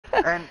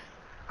And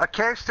a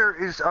caster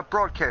is a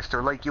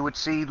broadcaster, like you would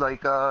see,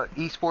 like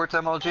esports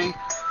MLG.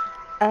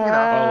 Oh,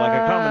 like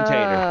a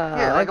commentator.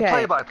 Yeah, like okay. a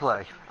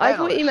play-by-play. I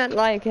thought you meant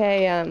like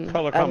a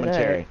color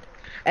commentary.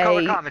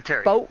 Color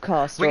commentary.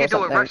 Boltcaster We or can do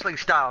something. it wrestling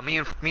style. Me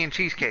and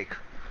Cheesecake.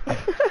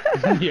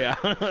 Yeah.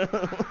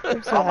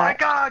 Oh my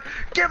God,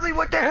 Ghibli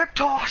with the hip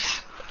toss!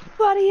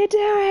 What are you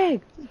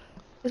doing?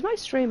 Is my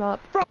stream up?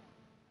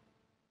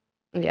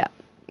 Yeah.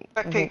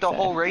 Spectate the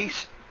whole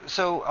race,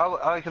 so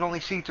I can only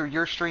see through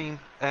your stream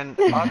and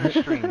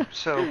Otter's stream.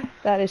 So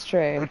that is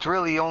true. It's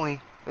really only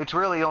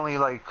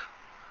like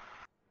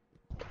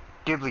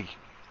Ghibli.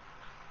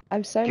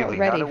 I'm so Ghibli, not ready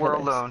now that for we're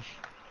this. alone,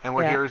 and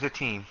we're here as a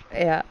team.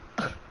 Yeah.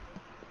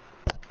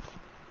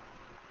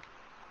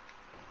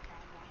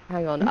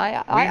 Hang on,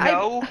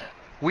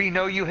 we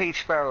know you hate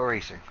Sparrow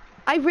Racing.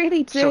 I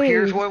really do. So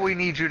here's what we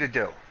need you to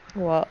do.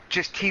 What?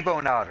 Just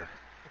T-bone Otter.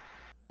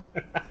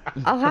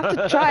 I'll have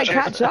to try and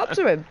catch up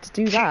to him to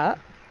do that.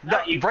 No,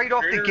 right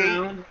off the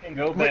gate, and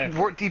go back.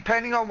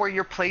 Depending on where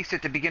you're placed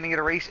at the beginning of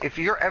the race, if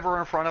you're ever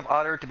in front of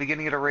Otter at the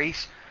beginning of the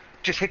race,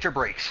 just hit your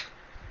brakes.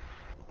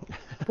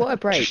 What are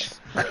brakes?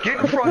 Get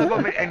in front of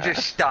him and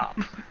just stop.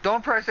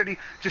 Don't press any.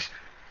 Just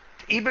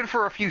even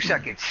for a few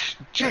seconds,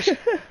 just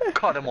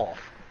cut him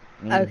off.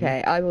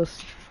 Okay, I will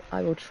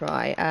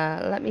try.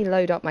 Let me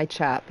load up my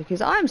chat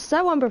because I'm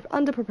so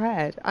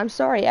underprepared. I'm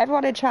sorry,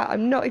 everyone in chat.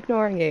 I'm not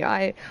ignoring you.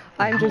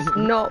 I'm just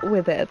not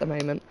with it at the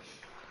moment.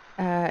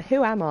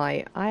 Who am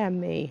I? I am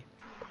me.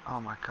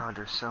 Oh my God,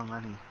 there's so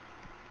many.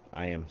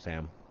 I am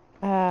Sam.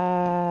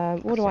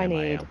 What do I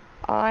need?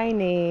 I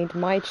need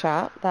my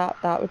chat.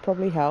 That would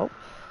probably help.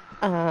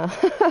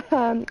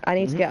 I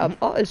need to get up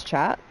Otter's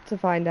chat to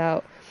find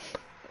out.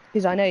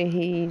 Because I know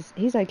he's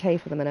okay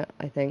for the minute,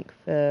 I think,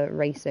 for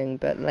racing,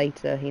 but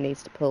later he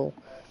needs to pull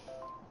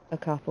a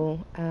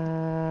couple.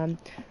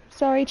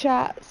 Sorry,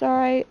 chat.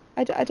 Sorry,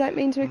 I don't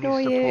mean to ignore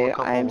you.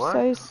 I am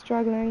so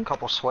struggling.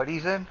 Couple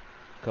sweaties in.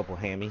 Couple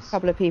hammies.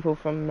 Couple of people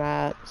from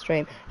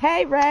stream.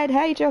 Hey, Red.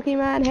 Hey, Jockey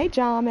Man. Hey,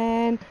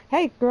 Jarman.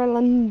 Hey,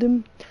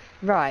 Grelundum.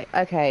 Right.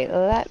 Okay.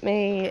 Let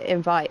me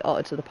invite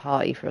Otter to the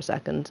party for a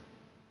second.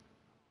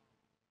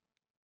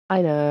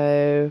 I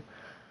know.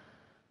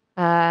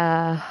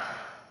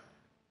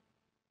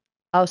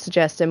 I'll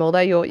suggest him, although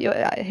you're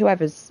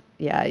whoever's,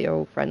 yeah, you're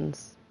all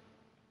friends.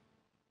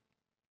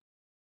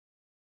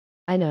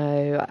 I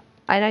know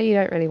you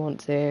don't really want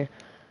to.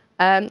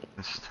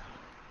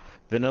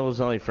 Vanilla's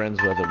only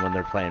friends with him when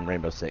they're playing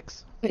Rainbow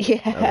Six.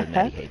 Yeah. Other than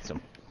that, he hates them.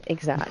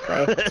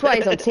 Exactly. That's why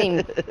he's on Team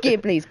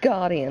Ghibli's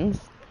Guardians.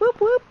 Whoop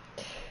whoop.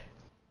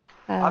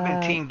 I've been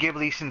Team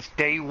Ghibli since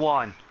day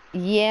one.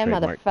 Yeah,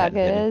 Trademark,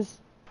 motherfuckers.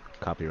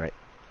 Copyright.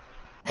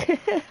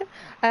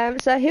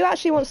 So who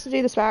actually wants to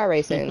do the Sparrow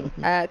racing?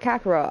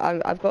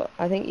 Kakarot,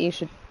 I think you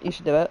should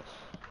do it.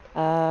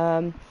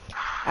 And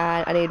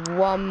I need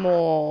one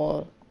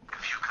more.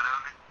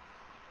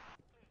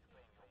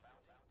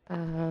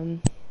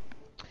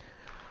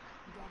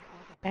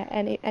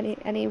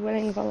 Any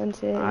willing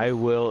volunteers? I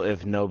will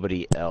if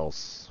nobody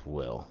else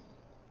will.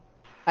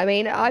 I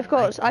mean, I've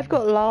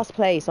got last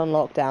place on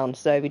lockdown,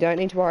 so we don't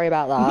need to worry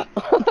about that.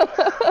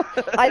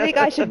 I think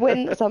I should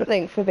win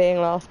something for being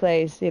last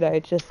place, you know,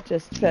 just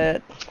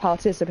for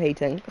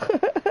participating.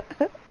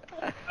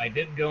 I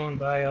did go and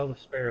buy all the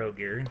Sparrow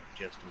gear,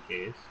 just in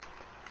case.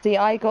 See,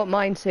 I got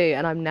mine too,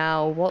 and I'm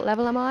now, what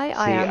level am I?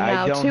 I am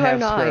now 209. I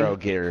don't have Sparrow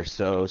gear,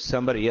 so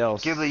somebody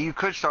else... Ghibli, you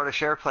could start a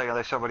share play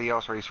unless somebody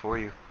else race for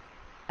you.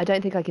 I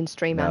don't think I can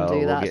stream and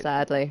do that,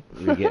 sadly.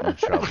 We get in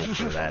trouble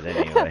for that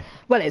anyway.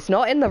 Well, it's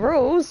not in the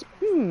rules.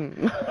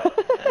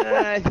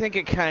 I think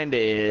it kinda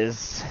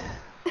is.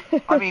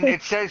 I mean,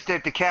 it says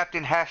that the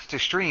captain has to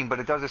stream, but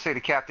it doesn't say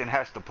the captain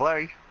has to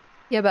play.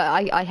 Yeah,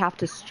 but I have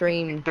to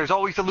stream. There's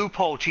always a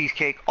loophole,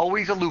 Cheesecake.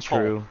 Always a loophole.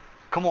 True.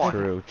 Come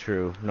on.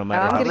 True. No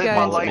matter I live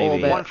my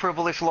life one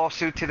frivolous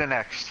lawsuit to the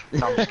next.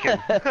 No, I'm just kidding.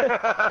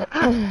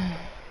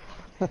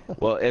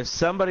 Well, if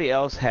somebody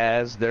else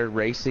has their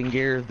racing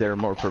gear, they're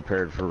more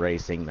prepared for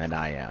racing than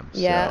I am.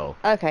 Yeah. So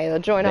okay, they'll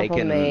join up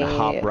on me. They can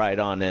hop right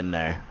on in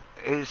there.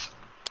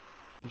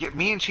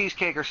 Me and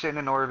Cheesecake are sitting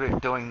in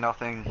orbit doing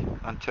nothing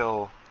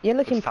until you're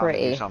looking it's time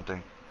pretty. To do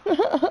something.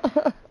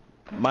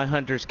 My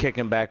hunter's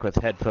kicking back with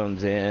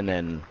headphones in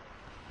and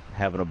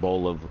having a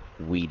bowl of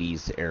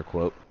Wheaties, air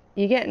quote.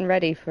 You're getting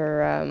ready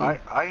for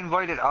I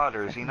invited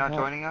Otter. Is he not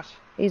joining us?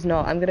 He's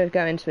not. I'm gonna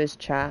go into his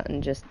chat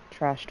and just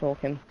trash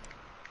talk him.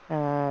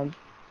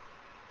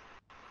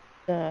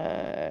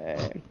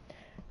 So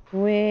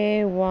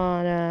we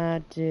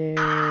wanna do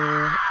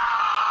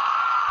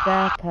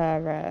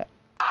separate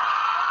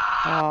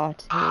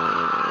parties.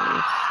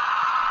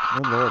 Oh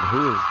Lord,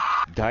 who is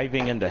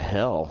diving into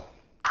hell?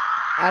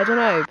 I don't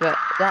know, but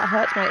that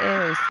hurts my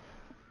ears.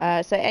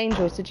 So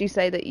Angels, did you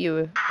say that you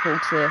were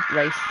called to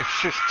race?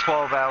 It's just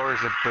 12 hours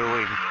of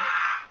booing.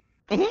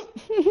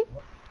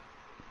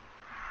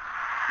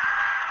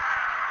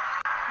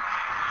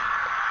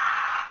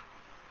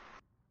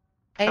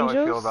 Angels? How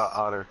I feel about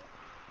Otter.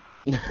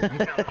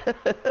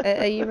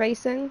 Are you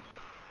racing?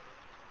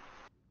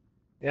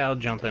 Yeah, I'll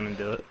jump in and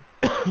do it.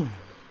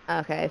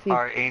 Okay, if you...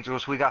 Alright,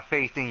 Angels, we got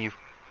faith in you.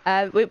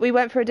 We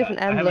went for a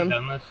different emblem. I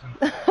haven't done this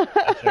since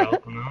after all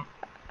come out.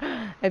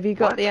 Have you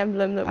got What? the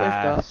emblem that we've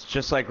got? It's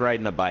just like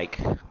riding a bike.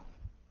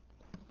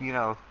 You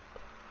know,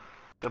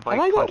 the I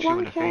bike got punch you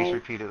in the 1K? face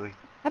repeatedly.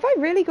 Have I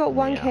really got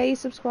 1K Yeah.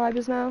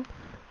 subscribers now?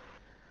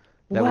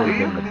 That would have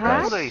been the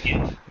best.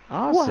 Congratulations.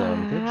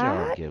 Awesome. Good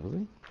job, What?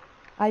 Ghibli.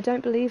 I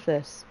don't believe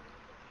this.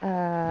 You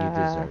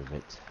deserve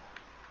it.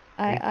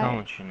 What are you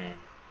calling Shanann?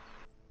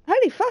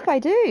 Holy fuck, I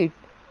do!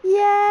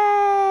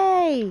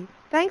 Yay!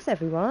 Thanks,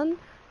 everyone.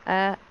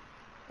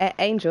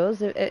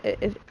 Angels,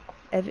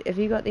 if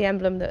you got the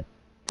emblem that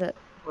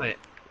Wait.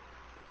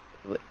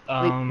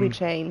 we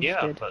changed?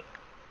 Yeah, but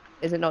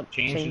Is it not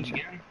change it changed?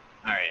 again?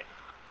 Alright.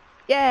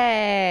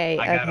 Yay!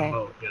 I got Okay. them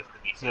both just to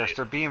be safe. Yes,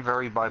 they're being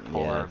very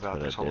bipolar Yeah, that's about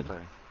what this I whole did.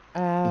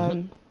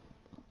 thing.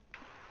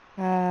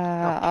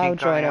 I'll Pink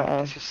join I am.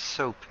 Otter. This is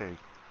so pink.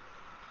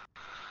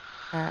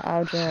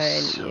 I'll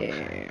join So you.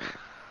 pink.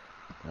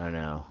 I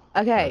know.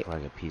 Okay, Look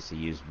like a piece of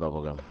used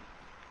bubblegum.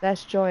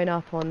 let's join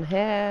up on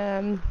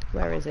him.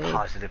 Where is he?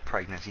 Positive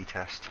pregnancy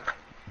test.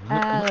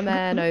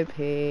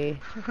 LMNOP.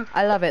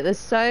 I love it. There's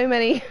so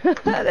many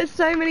there's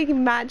so many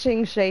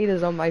matching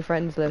shaders on my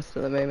friends list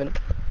at the moment.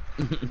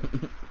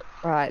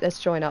 Right, let's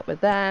join up with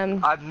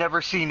them. I've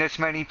never seen this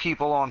many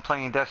people on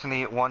playing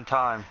Destiny at one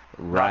time.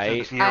 Right.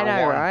 Not since year I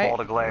know, one, right? Ball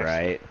to Glass.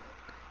 Right.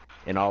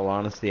 In all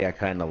honesty, I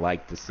kind of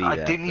like to see I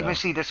that. didn't even though.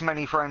 see this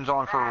many friends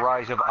on for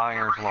Rise of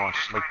Iron's launch.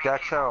 Like,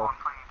 that's how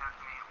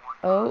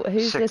Oh,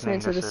 who's Sickening listening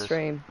to the this is.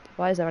 stream?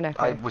 Why is there an I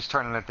echo? was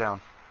turning it down.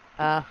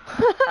 Ah.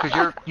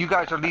 You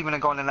guys are leaving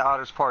and going into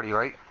Otter's party,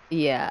 right?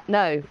 Yeah.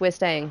 No, we're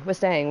staying. We're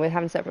staying. We're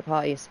having separate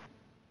parties.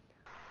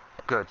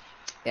 Good.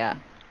 Yeah.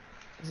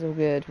 It's all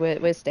good.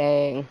 We're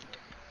staying.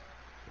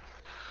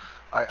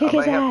 I Kick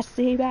his may have ass,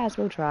 see bass,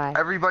 we'll try.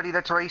 everybody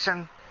that's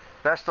racing,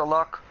 best of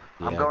luck.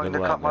 I'm Yeah, going good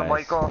to luck, cut my guys.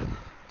 mic off,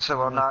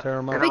 so I'm not Turn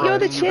 'em off. But you're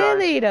the interrupting you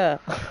guys.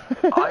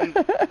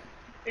 cheerleader.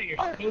 Hey, you're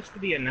supposed to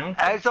be announcing.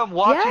 As I'm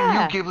watching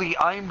Yeah. you, Ghibli,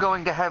 I'm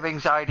going to have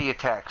anxiety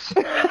attacks.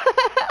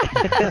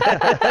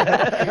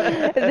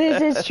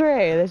 This is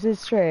true. This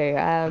is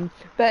true.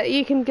 But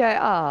you can go.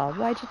 Oh,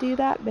 why'd you do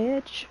that,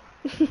 bitch?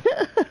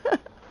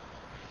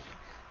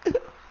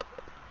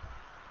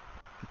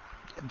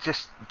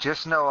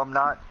 Just know I'm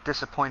not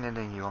disappointed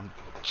in you. I'm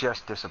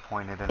just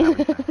disappointed in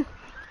everything.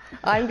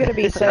 I'm gonna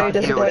be so Not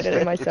you, disappointed in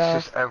It's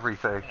myself. just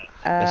everything.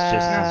 That's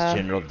just his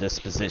general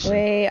disposition.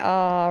 We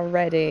are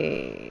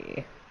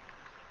ready.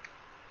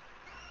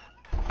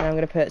 And I'm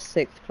gonna put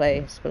 6th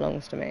place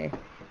belongs to me.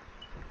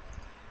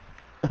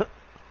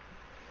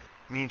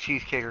 Me and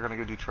Cheesecake are gonna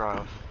go do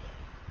trials.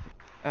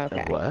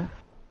 Okay. What?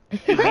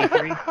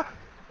 V3?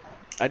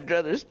 I'd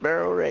rather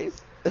sparrow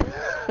race.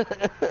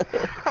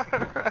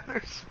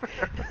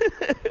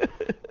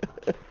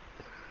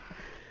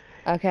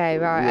 Okay,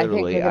 right.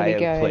 Literally, I I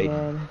think we're have gonna be played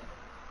going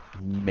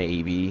in.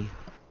 maybe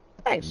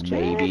Thanks, Jeff.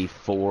 maybe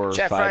 4 or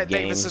Jeff 5 Wright, thank you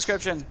for the games.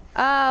 subscription. Did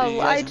Oh,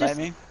 you I guys just. invite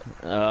me?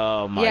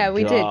 Oh my god. Yeah,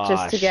 we did,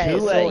 just to get it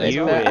Who let sorted,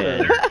 you but-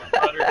 in?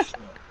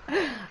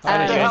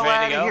 Get the You hell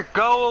guys ready out to of go? here!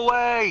 Go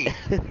away!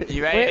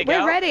 You ready to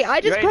go? We're ready. I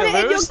You just ready put to it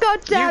in your lose?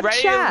 goddamn You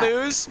ready chat. to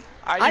lose?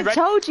 Are you I ready?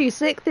 told you,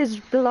 6th is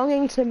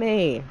belonging to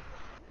me.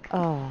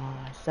 Oh,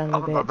 son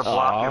of I'm a about to bitch.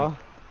 block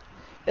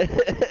him.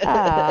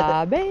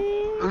 Ah, man.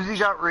 Uzi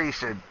got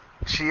racing.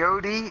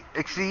 Shiodi,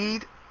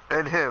 Exceed,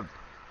 and him.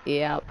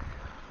 Yep.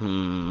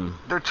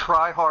 They're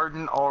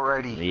try-harding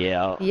already.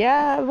 Yeah.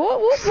 Yeah, what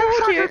more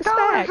do you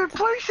 $600 in expect?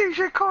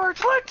 PlayStation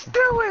cards. Let's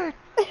do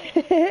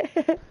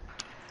it.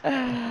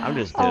 I'm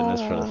just doing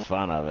this for the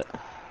fun of it.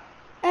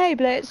 Hey,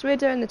 Blitz, we're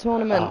doing the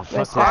tournament. Oh, We're fuck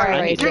this. sparrow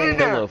I need Get a in racing.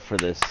 there. pillow for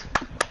this.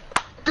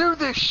 Do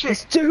this shit.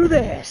 Let's do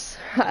this.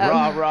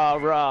 Rah, rah,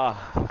 rah.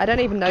 I don't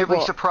even know Give me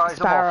what surprise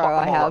them all. sparrow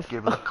I Fuck them all have. up,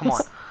 Ghibli. Come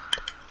on.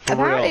 For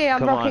Apparently, real. I'm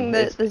Come rocking on.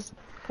 the It's this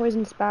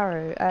poison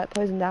sparrow,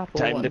 poisoned apple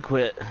time one. to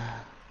quit.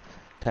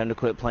 Time to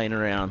quit playing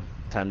around.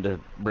 Time to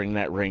bring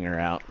that ringer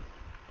out.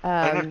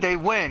 And if they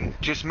win,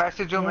 just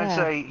message them and yeah.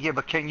 say, yeah,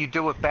 but can you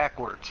do it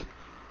backwards?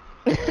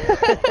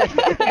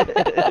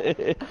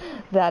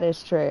 That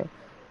is true.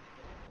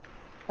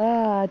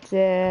 Ah,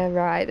 dear.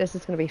 Right, this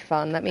is going to be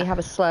fun. Let me have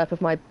a slurp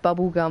of my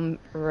bubblegum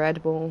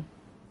Red Bull.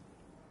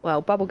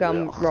 Well,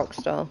 bubblegum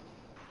Rockstar.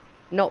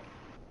 Not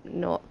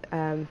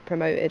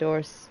promoted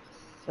or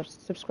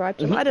subscribed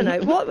to. I don't know.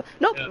 What is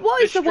the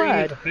This stream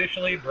word? is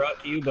officially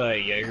brought to you by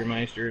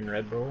Jägermeister and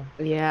Red Bull.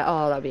 Yeah,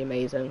 oh, that'd be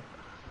amazing.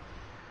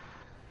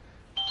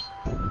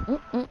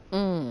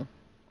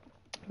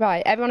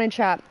 Right, everyone in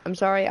chat, I'm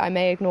sorry, I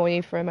may ignore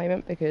you for a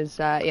moment because,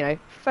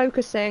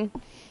 focusing.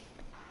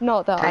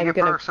 Not that Take I'm it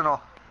gonna...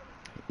 personal.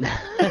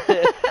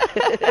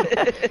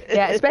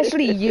 Yeah,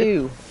 especially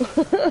you.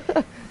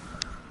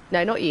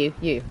 No, not you,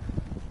 you.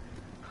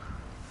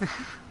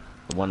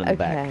 The one in the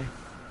back.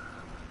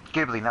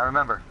 Ghibli, now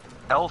remember,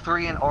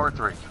 L3 and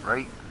R3,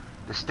 right?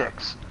 The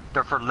sticks.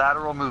 They're for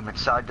lateral movement,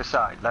 side to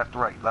side, left,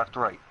 right, left,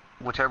 right.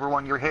 Whichever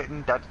one you're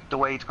hitting, that's the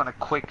way it's going to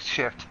quick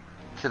shift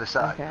to the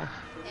side. Okay.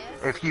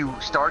 If you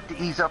start to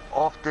ease up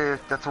off the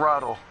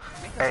throttle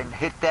and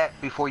hit that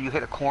before you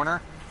hit a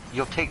corner,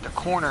 you'll take the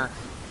corner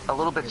a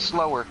little bit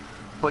slower,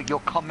 but you'll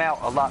come out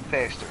a lot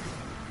faster.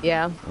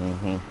 Yeah.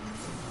 Mm-hmm.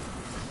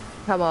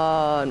 Come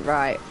on,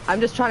 right.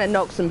 I'm just trying to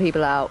knock some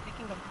people out.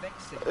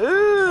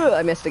 Ooh,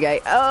 I missed a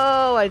gate.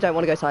 Oh, I don't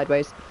want to go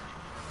sideways.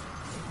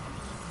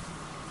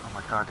 Oh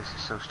my god, this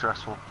is so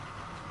stressful.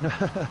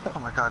 Oh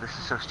my god, this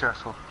is so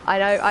stressful. I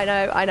know.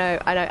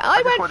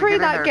 I went through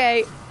that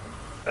gate.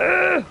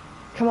 Ugh.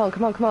 Come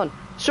on.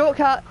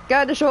 Shortcut.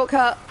 Go to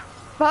shortcut.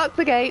 Fuck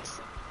the gates.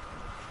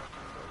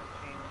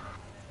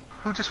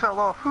 Who just fell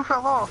off? Who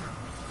fell off?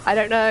 I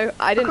don't know.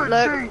 I didn't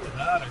look. See.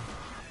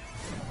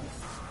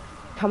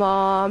 Come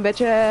on,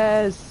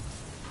 bitches.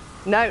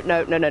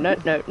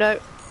 No.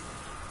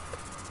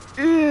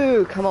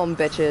 Ooh, come on,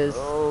 bitches.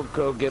 Oh,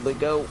 go Ghibli,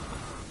 go.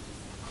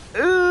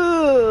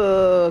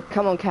 Ooh,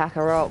 come on,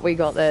 Kakarot. We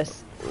got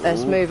this.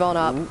 Let's move on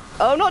up.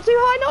 Oh, not too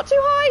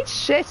high.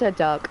 Shit, a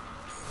duck.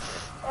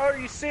 Are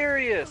you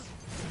serious?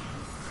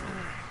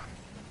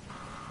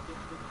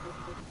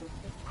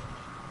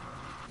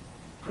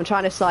 I'm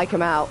trying to psych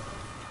him out.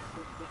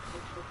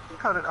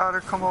 How did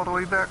Otter come all the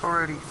way back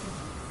already?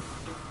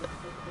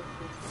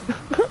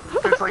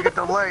 There's like a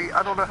delay.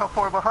 I don't know how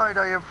far behind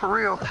I am for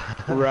real.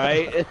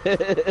 Right?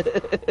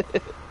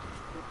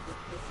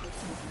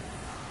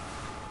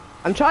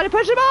 I'm trying to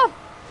push him off.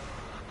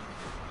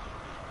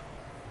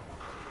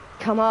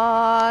 Come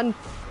on.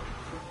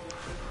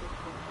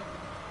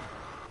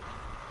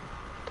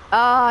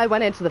 Ah, I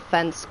went into the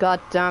fence. God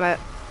damn it.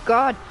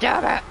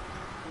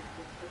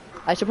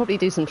 I should probably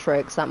do some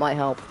tricks. That might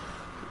help.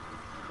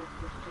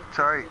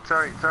 Sorry.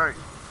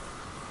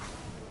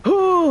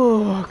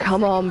 Ooh,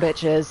 come on,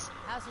 bitches.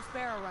 How's the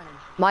sparrow running?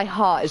 My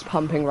heart is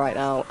pumping right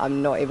now.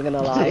 I'm not even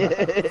gonna lie.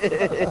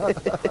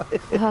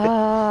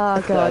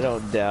 Ah, God. I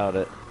don't doubt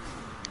it.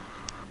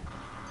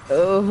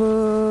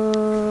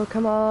 Oh,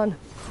 come on.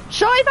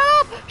 Shy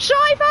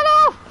fell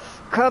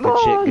off! Come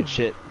on! Good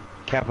shit.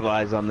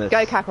 Capitalize on this.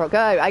 Go, Kakarot, go.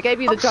 I gave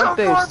you the jump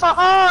so boost. far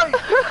behind!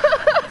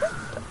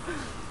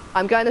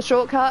 I'm going the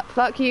shortcut.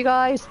 Fuck you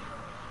guys.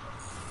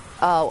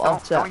 Oh,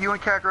 Otter. Don't you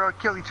and Kakarot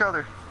kill each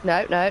other.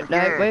 No, Yeah,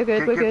 we're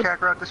good. Give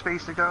Kakarot the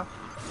space to go.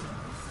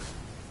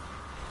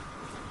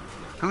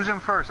 Who's in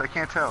first? I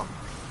can't tell.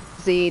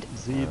 Zed.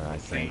 I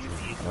can't.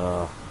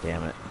 Oh,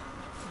 damn it.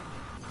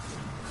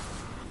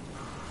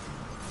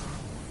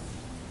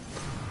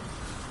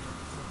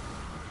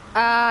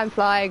 Ah, I'm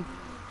flying.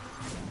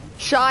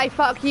 Shy,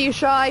 fuck you,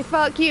 Shy.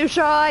 Fuck you,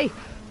 Shy.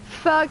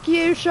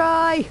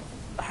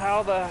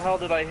 How the hell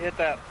did I hit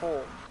that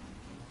pole?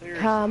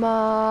 Seriously. Come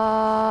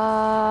on.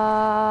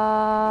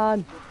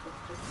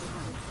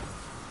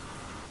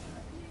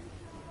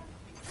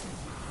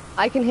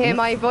 I can hear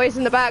my voice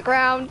in the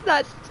background.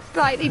 That's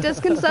slightly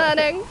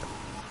disconcerting.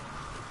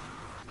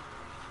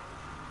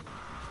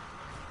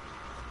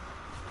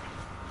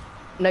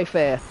 No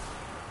fear.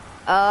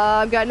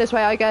 I'm going this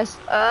way, I guess.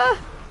 Oh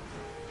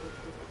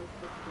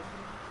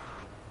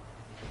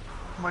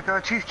my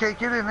god, Cheesecake,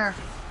 get in there.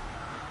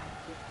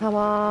 Come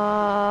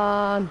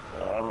on.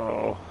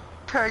 Oh.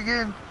 Tag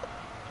in.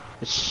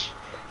 Shh.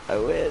 I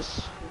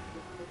wish.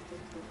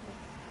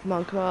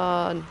 Come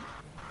on.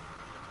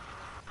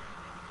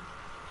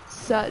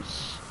 Such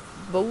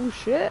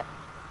bullshit.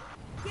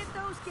 Get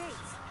those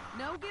gates.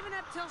 No giving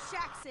up till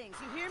Shaq sings.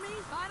 You hear me?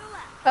 Final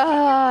lap.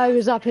 I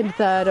was up in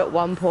third at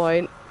one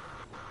point.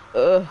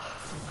 Ugh.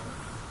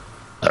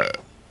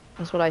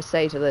 That's what I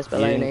say to this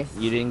baloney.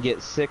 You didn't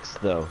get sixth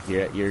though.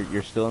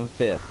 You're still in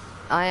fifth.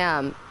 I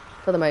am,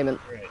 for the moment.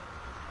 Right.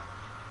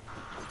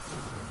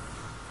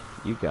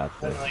 You got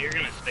this. Well, you're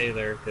gonna stay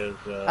there because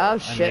Oh, I may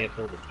shit. have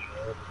pulled a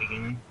kilo at the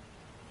beginning.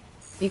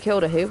 You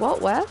killed a who?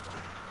 What? Where?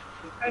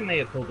 I may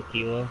have pulled a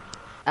kilo.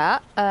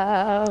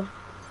 Uh-oh.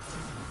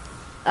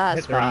 That's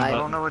Hit the wrong I fine.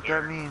 don't know what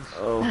that means.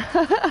 Oh.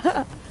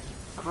 I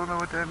don't know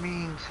what that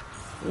means.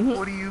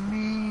 What do you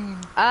mean?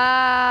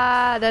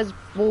 Ah, there's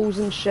walls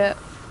and shit.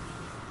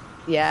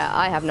 Yeah,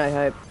 I have no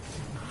hope.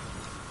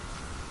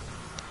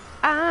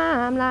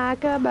 I'm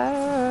like a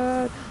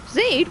bird.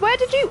 Zed, where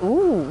did you...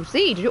 Ooh,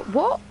 Zed,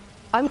 what?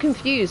 I'm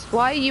confused.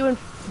 Why are you in...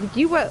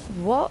 You were...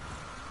 What?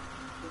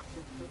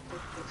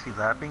 Is he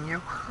lapping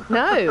you?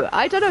 No,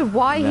 I don't know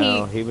why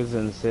No, he was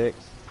in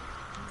sixth.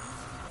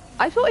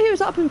 I thought he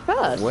was up in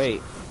first.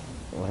 Wait,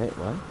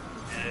 what?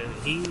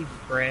 He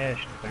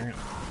crashed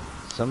apparently.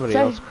 Somebody So-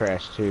 else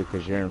crashed too,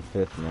 because you're in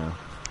fifth now.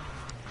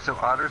 So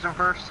Otter's in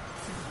first?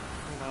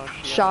 No,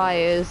 she Shy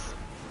is...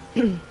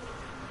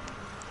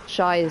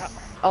 Shy is...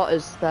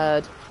 Otter's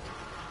third.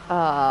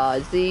 Ah,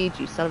 Zed,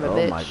 you son of a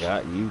bitch. Oh my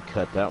god, you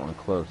cut that one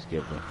close,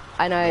 Ghibli.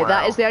 I know, Wow.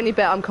 that is the only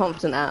bit I'm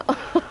confident at. I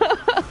don't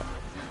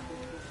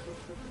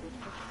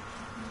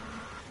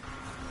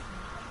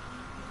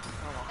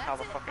know how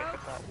the fuck I hit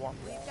that one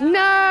wall.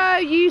 No,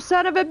 you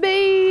son of a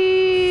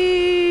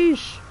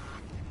bitch!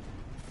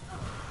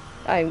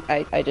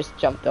 I just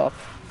jumped off.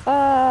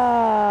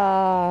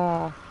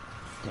 Ah.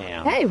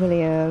 Damn. Hey,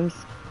 Williams.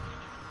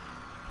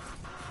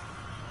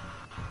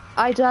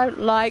 I don't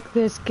like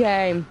this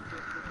game.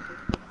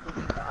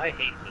 I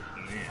hate this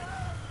one.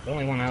 The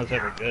only one I was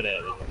ever good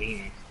at is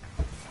Venus.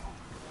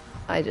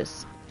 I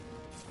just...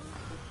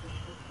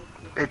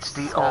 It's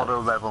the So-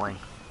 auto leveling.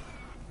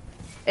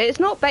 It's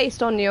not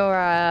based on your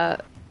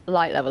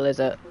light level, is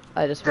it?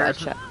 I just wanted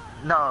to check.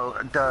 No,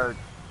 the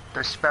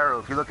sparrow.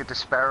 If you look at the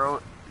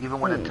sparrow, even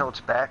when it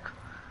tilts back,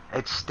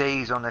 it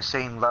stays on the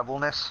same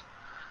levelness.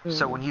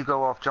 So when you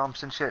go off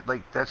jumps and shit,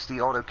 like that's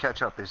the auto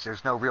catch up.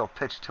 There's no real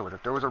pitch to it.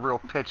 If there was a real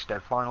pitch,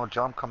 that final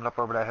jump coming up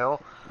over that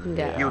hill,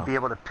 Yeah. you would be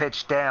able to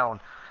pitch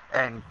down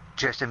and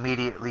just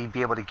immediately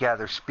be able to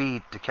gather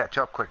speed to catch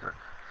up quicker.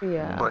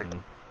 Yeah. But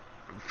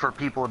for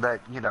people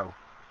that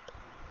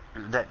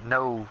that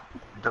know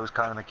those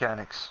kind of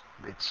mechanics,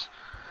 it's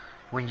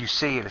when you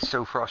see it, it's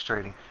so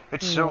frustrating.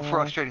 It's so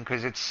frustrating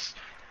because it's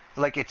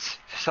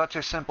such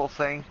a simple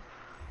thing,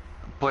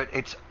 but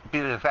it's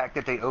the fact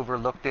that they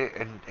overlooked it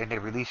and they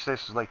released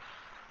this is like,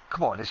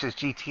 come on, this is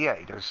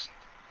GTA.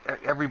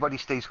 Everybody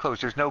stays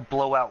close. There's no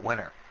blowout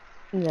winner.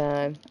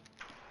 No.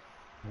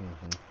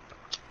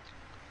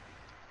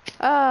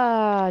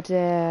 Ah,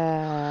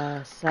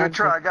 dear. Good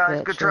try,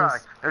 guys. Good try.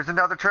 There's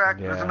another track.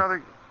 Yeah. There's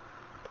another.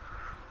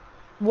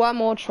 One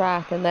more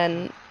track, and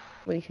then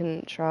we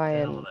can try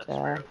and.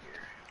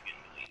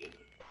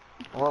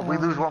 Well, we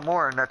lose one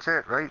more, and that's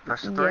it, right?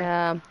 That's the 3.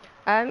 Yeah.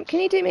 Can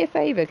you do me a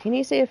favour? Can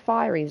you see if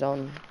Fiery's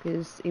on?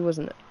 Because he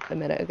wasn't a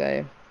minute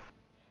ago.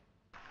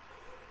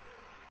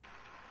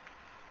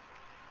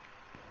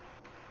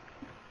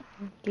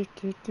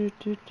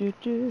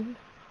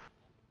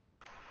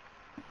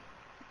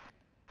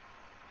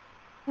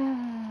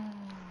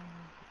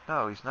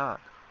 No, he's not.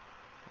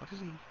 What is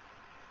he?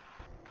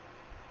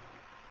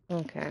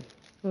 Okay.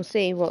 We'll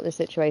see what the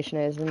situation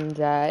is, and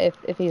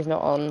if he's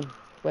not on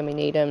when we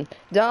need him,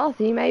 Darth,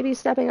 he may be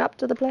stepping up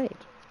to the plate.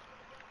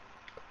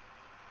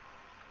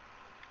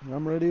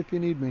 I'm ready if you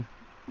need me.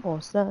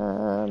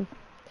 Awesome.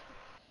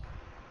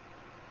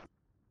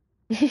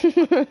 Gee,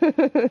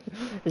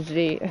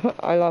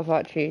 I love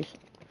that cheese.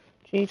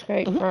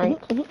 Cheesecake Frank.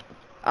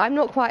 I'm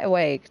not quite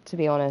awake, to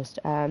be honest.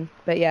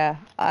 But yeah,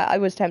 I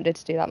was tempted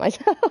to do that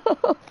myself.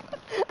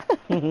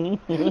 You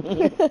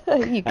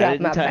I got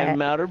didn't my time back.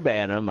 him out or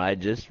ban him. I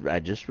just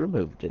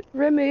removed it.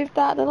 Remove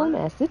that little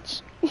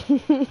message.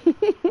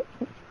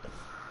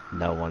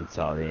 No one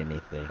saw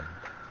anything.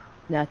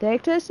 Nothing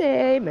to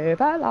see.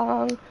 Move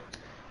along.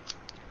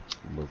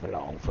 Move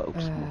along,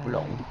 folks. Move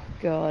along.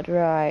 God,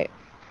 right.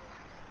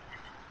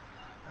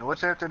 And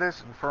what's after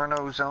this?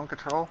 Inferno Zone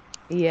Control?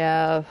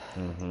 Yeah.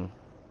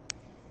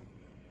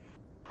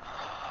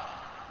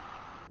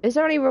 Is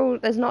there any rule?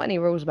 There's not any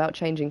rules about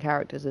changing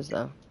characters, is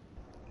there?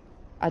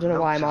 I don't know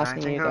Nope, why I'm so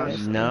asking you anything guys.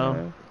 goes.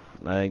 No.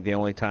 I think the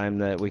only time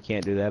that we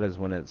can't do that is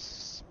when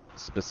it's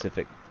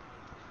specific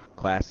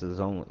classes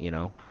only,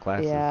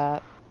 classes. Yeah.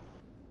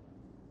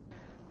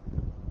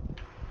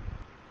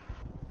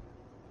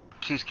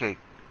 Cheesecake,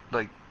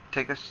 like,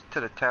 take us to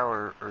the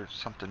tower or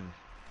something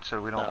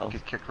so we don't No.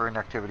 get kicked for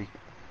inactivity.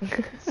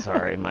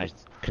 Sorry, my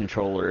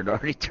controller had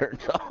already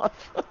turned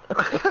off.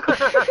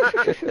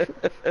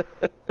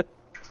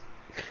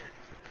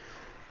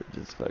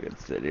 Just fucking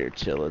sit here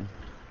chilling.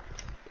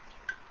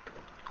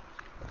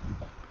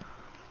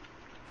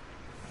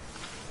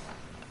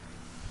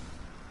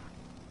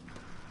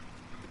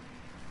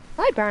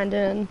 Hi,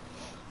 Brandon.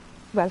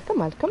 Welcome,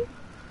 welcome.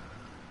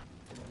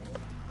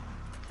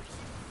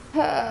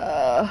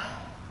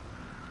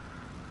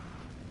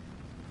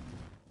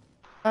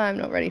 I'm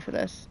not ready for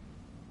this.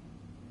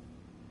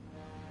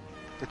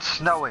 It's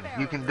snowing.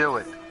 You can do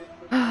it.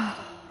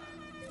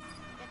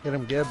 Get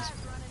him, Gibbs.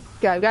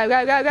 Go, go,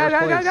 go, go, go, First go,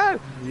 go, place. go!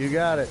 You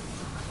got it.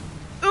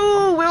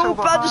 Ooh, we're So all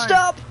bunched behind.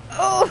 up!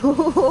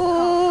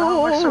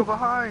 Oh, we're so Oh!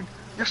 behind.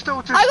 You're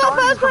still just I got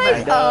starting first from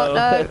place! me. Oh,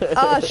 no.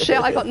 Oh, shit,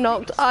 I got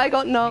knocked. I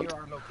got knocked.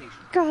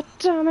 God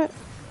damn it.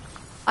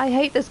 I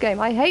hate this game.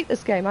 I hate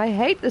this game. I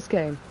hate this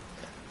game.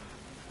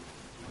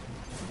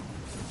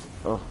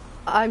 Oh.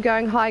 I'm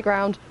going high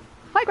ground.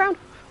 High ground!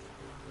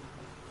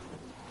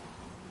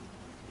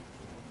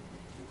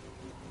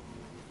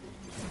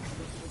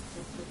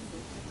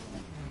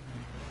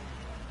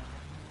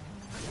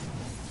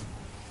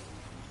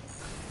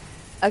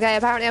 Okay,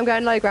 apparently I'm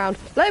going low ground.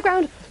 Low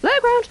ground! Low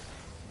ground!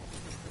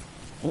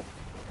 Oh.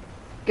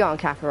 Go on,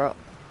 Kakarot.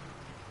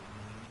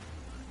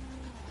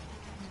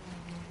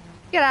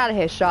 Get out of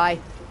here, Shy.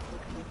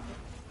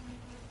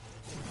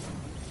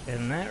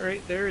 And that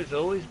right there has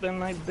always been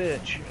my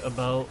bitch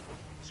about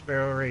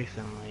Sparrow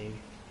Racing League.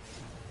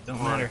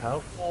 Don't matter how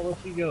flawless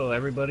you go,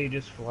 everybody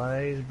just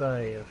flies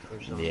by you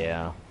for something.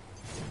 Yeah.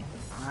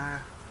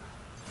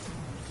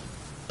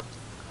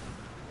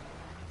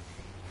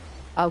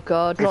 Oh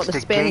god, not It's the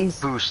the spins.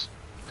 gate boost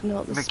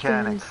Not the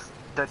mechanic. spins.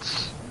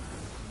 That's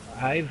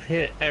I've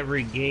hit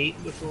every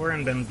gate before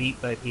and been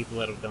beat by people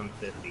that have done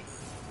 50.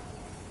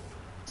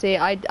 See,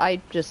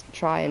 I just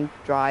try and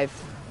drive.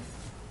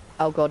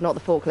 Oh god, not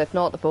the forklift,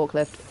 not the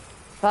forklift.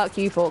 Fuck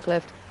you,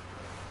 forklift.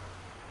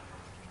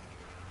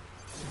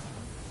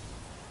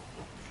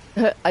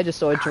 I just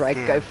saw a dreg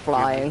damn, go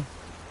flying.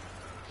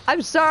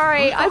 I'm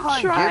sorry, Who's I'm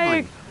behind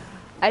trying. Ghibli?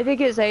 I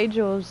think it's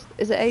Angels.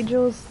 Is it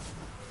Angels?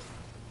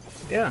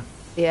 Yeah,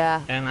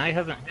 Yeah. and I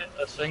haven't hit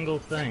a single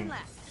thing.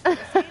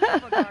 Left. Stand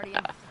over,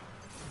 Guardian.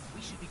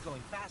 We should be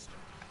going fast.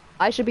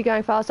 I should be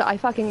going faster. I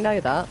fucking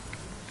know that.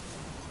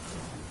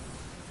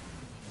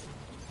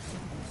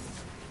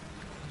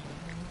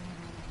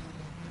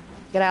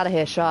 Get out of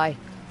here, Shy.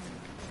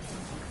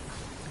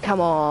 Come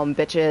on,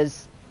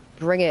 bitches.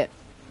 Bring it.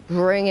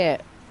 Bring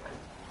it.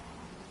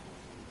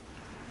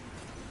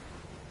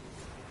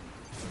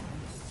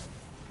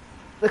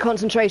 The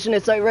concentration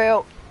is so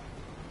real.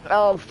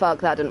 Oh, fuck,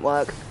 that didn't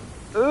work.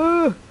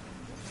 Ooh.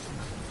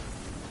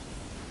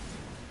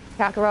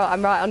 Kakarot,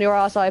 I'm right on your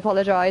ass. I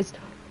apologise.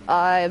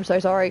 I am so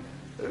sorry.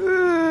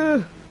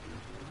 Ooh.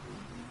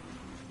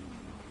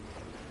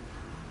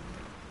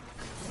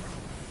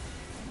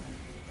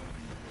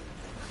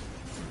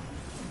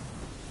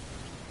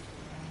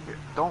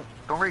 Don't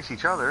race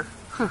each other.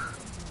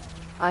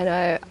 I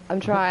know. I'm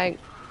trying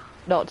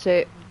not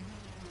to.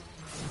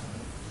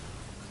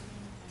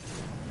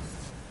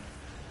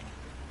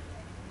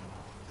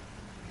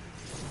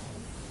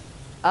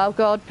 Oh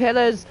god,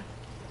 pillars!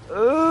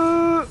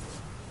 Ooh.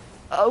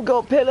 Oh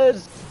god,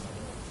 pillars!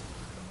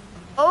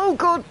 Oh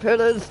god,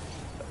 pillars!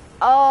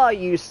 Oh,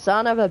 you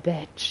son of a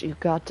bitch. You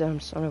goddamn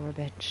son of a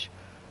bitch.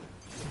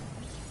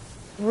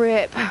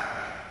 Rip.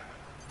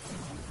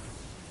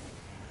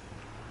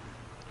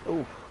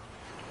 Ooh.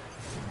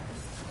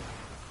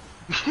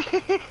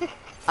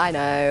 I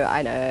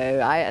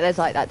know. There's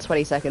like that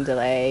 20-second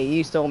delay.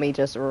 You saw me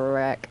just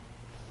wreck.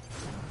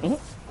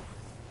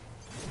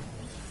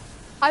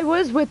 I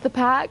was with the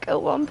pack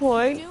at one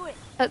point.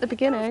 At the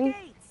beginning.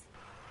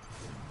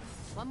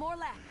 One more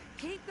lap.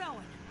 Keep going.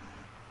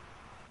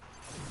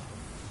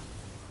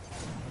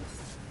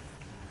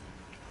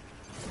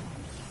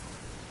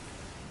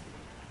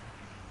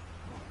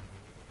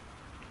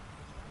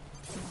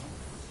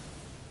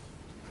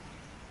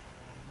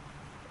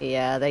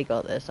 Yeah, they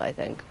got this, I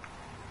think.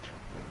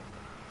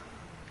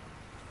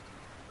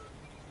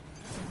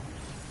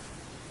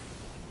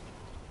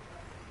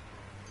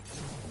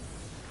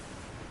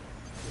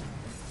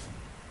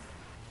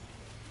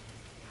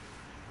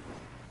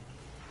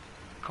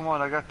 Come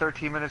on, I got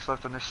 13 minutes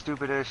left on this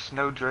stupid-ass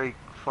Snowdrake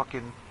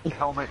fucking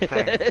helmet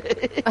thing.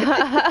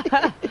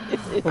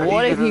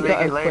 What have you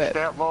got equipped? Last equipped?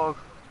 that long?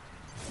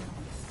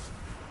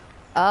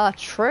 Ah,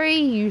 tree,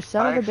 you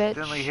son I of a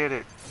accidentally bitch. hit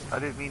it. I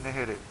didn't mean to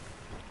hit it.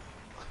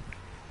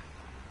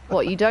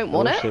 What, you don't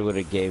want I wish it? they would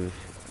have gave.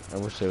 I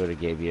wish they would have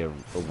gave you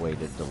a way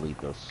to delete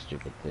those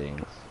stupid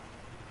things.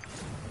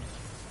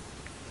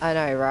 I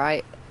know,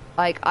 right?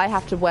 Like, I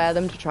have to wear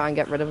them to try and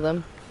get rid of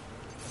them.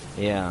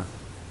 Yeah.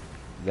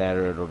 That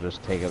or it'll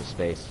just take up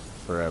space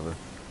forever.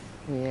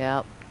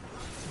 Yep.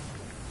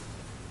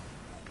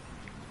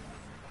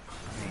 I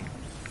mean,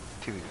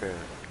 to be fair,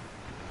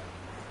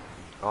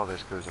 all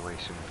this goes away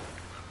soon.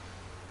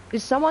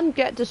 Did someone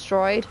get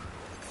destroyed?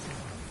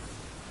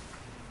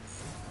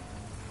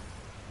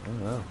 I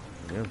don't know.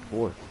 You're in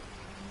fourth.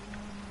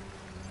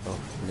 Oh,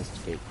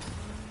 missed gate.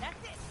 That's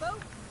it,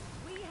 folks.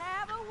 We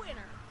have a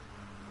winner.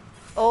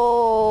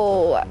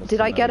 Oh, Missed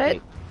did I get another it?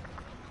 gate.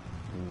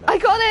 No. I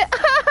got it!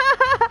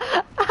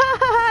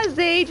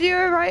 See, you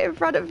were right in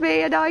front of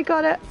me and I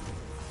got it.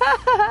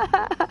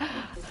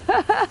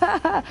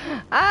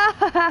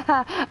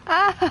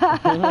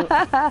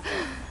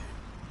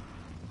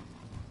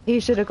 He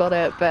should have got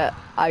it, but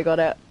I got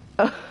it.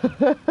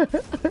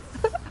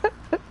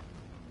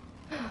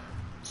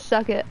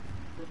 Suck it.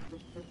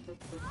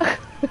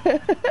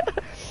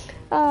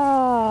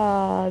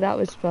 Ah, that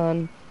was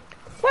fun.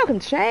 Welcome,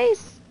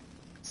 Chase.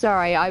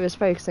 Sorry, I was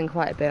focusing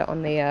quite a bit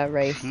on the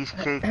race.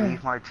 Cheesecake,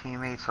 leave my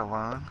teammates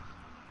alone.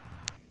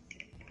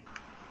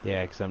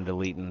 Yeah, because I'm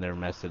deleting their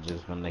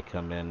messages when they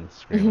come in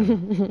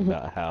screaming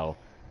about how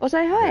Well,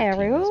 say hi, their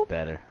team is Ariel.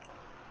 better.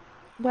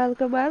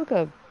 Welcome,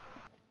 welcome.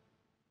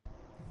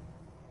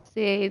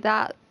 See,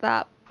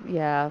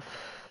 yeah.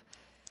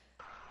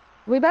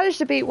 We managed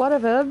to beat one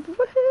of them.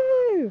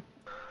 Woohoo!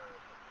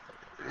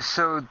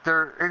 So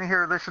they're in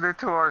here listening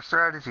to our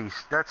strategies.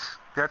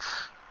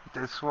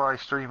 That's why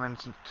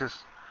streaming's just.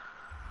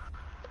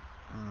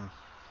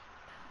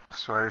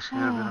 That's why this should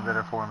have been a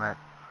better format.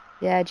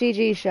 Yeah,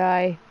 GG,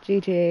 Shy.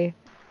 GG.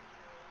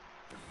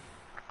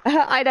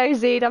 I know,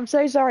 Zed, I'm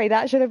so sorry.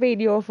 That should have been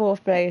your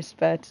fourth place,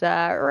 but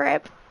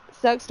rip.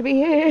 Sucks to be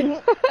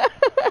here.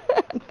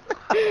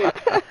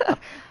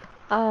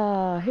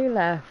 Ah, who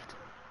left?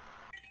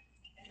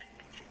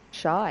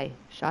 Shy.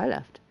 Shy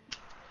left.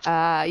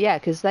 Yeah,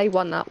 because they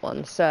won that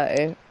one,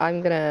 so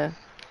I'm gonna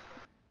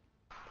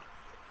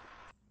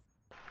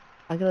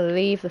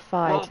leave the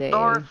fire Well, team.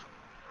 Darth,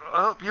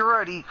 I hope you're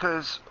ready,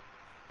 because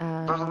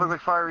doesn't look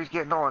like Fiery's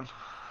getting on.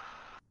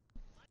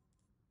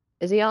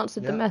 Has he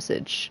answered the Yeah.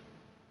 message?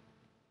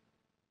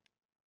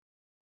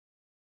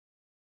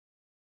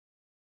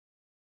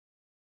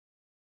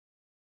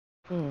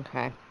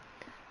 Okay. Did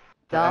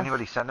Darth?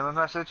 anybody send him a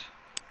message?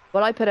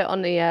 Well, I put it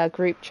on the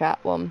group chat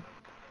one.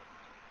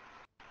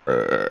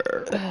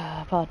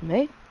 Pardon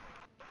me.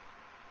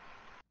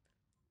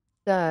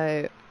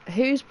 So,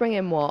 who's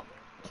bringing what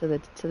to the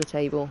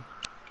table?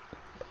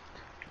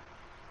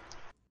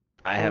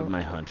 I have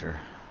my hunter.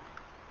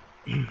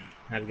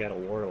 I've got a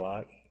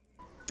warlock.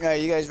 Yeah,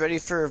 you guys ready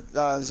for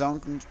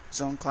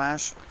zone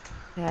clash?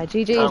 Yeah,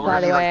 GG's We're by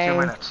gonna the need like 2 way.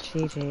 minutes.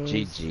 GG's.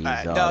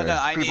 GG's, No, Otter.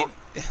 I People,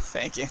 need.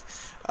 Thank you.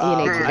 You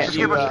need yeah, to yeah, get just I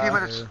give need us a few you.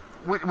 minutes.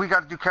 We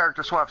got to do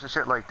character swaps and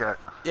shit like that.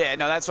 Yeah,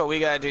 no, that's what we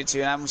gotta do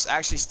too. And I'm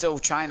actually still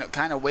kind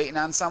of waiting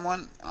on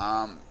someone.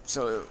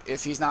 So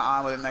if he's not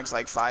on within the next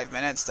like 5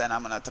 minutes, then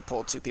I'm gonna have to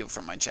pull 2 people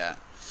from my chat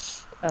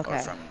or Okay.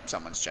 from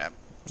someone's chat.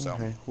 So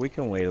Okay, we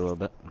can wait a little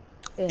bit.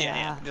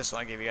 Yeah. just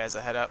want to give you guys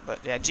a head up. But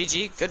yeah,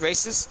 GG, good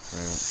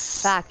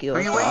races. Back Who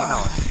are you waiting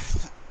on?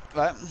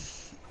 But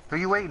Who are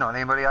you waiting on?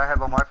 Anybody I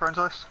have on my friends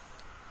list?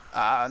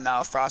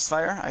 no,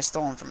 Frostfire. I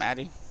stole him from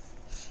Addy.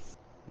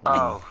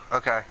 Oh,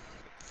 okay.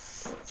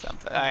 All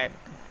right.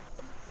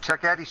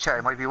 Check Addie's chat.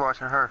 I might be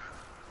watching her.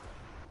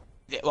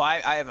 Yeah, well, I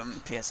have him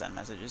PSN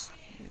messages.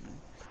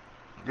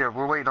 Yeah,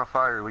 we're waiting on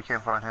Fire. We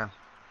can't find him.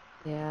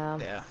 Yeah.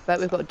 Yeah. But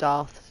we've got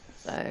Darth,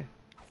 so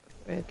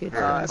we're good.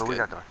 Yeah, that's but we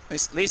good. got that.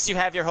 At least you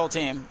have your whole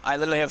team. I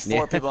literally have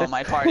 4 people in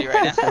my party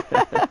right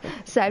now.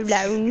 So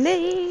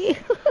lonely.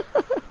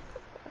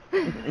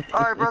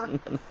 All right, brother.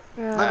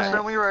 Let us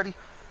know when you're ready.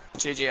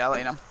 GG, I'll let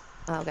you know.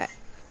 Okay.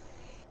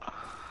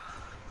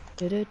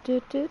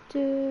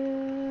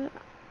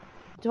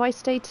 Do I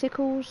stay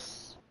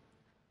Tickles?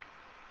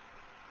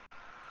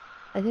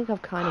 I think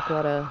I've kind of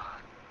got to...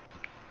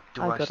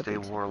 Do I stay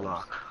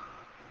Warlock?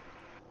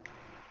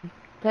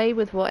 Play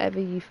with whatever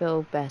you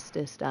feel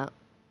bestest at.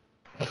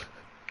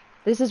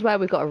 This is where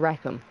we've got to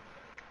wreck 'em.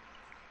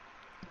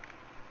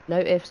 No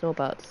ifs nor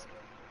buts.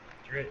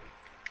 That's right.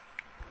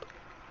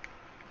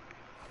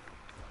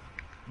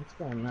 That's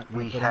why I'm not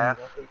We gonna put have-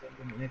 on weapons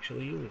I didn't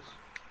actually use.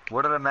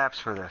 What are the maps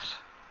for this?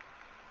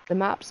 The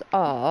maps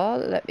are...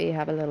 Let me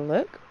have a little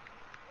look.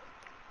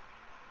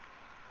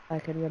 I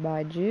can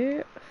remind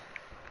you.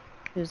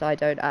 Because I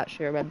don't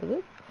actually remember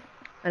them.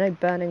 I know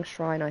Burning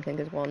Shrine, I think,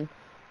 is one.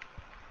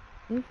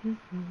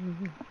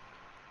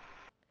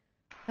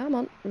 Come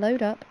on,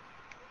 load up.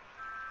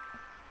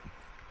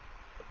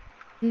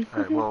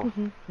 Alright, well,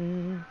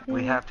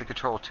 we have to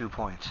control 2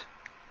 points.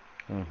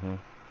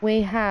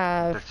 We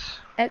have That's...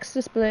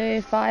 Exodus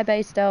Blue,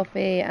 Firebase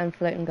Stealthy, and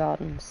Floating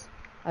Gardens.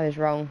 I was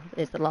wrong.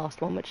 It's the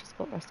last one, which has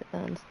got Rusted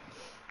Lands.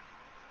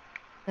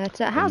 But,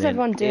 how's then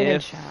everyone doing in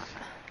if- chat?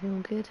 You all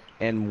good?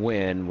 And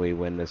when we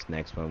win this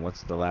next one,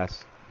 what's the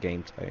last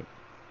game type?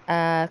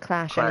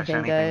 Clash, Clash,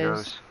 anything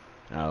goes.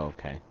 Oh,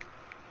 okay.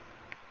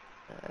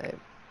 So,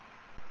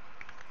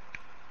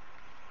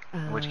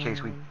 In which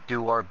case we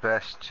do our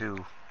best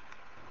to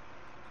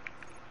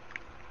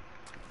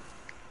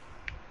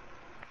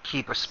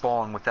keep a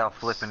spawn without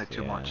flipping it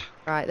too much.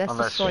 Right, let's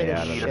Unless destroy you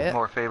this need shit. a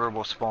more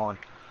favorable spawn.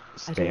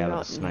 I do Stay out of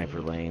not the sniper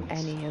need lanes.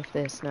 any of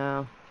this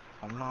now.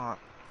 I'm not.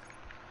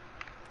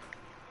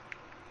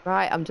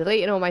 Right, I'm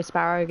deleting all my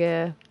Sparrow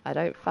gear. I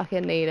don't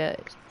fucking need it.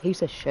 It's a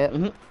piece of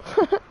shit.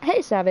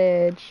 Hey,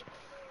 Savage.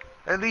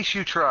 At least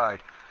you tried.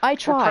 I We're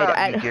tried.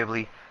 proud of you,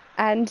 Ghibli.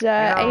 And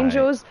know-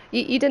 Angels,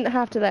 you didn't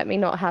have to let me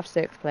not have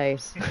 6th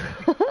place.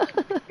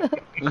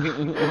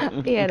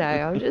 You know,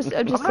 I'm just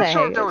I'm not saying.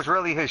 sure if that was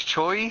really his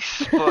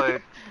choice,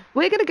 but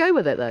We're gonna go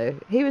with it though.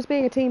 He was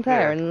being a team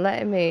player Yeah. and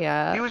letting me.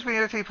 he was being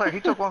a team player. He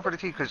took one for the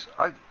team because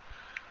I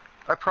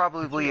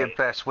probably at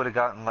best would have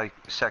gotten like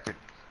 2nd,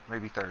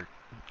 maybe 3rd.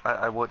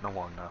 I wouldn't have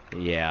won though.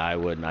 Yeah, I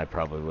wouldn't. I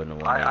probably wouldn't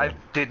have won. I either.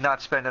 did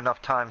not spend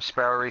enough time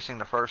sparrow racing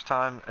the first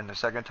time, and the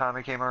second time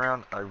it came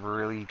around, I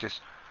really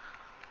just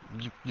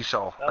you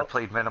saw I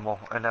played minimal,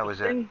 and that was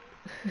it.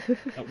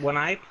 When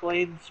I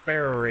played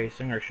Sparrow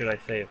Racing, or should I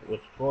say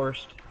was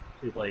forced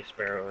to play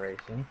Sparrow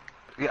Racing,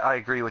 Yeah, I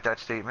agree with that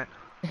statement.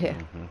 Yeah.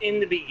 in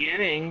the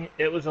beginning,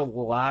 it was a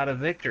lot of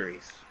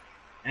victories.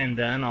 And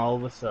then all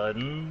of a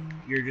sudden,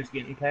 you're just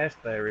getting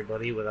passed by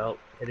everybody without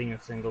hitting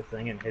a single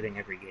thing and hitting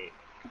every gate.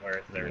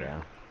 Whereas they're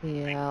not.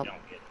 Yeah. I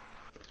don't get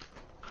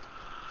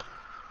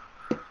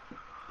it.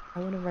 I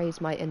want to raise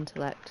my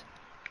intellect.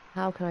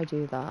 How can I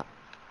do that?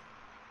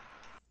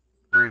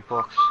 Read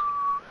books.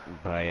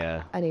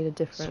 By I need a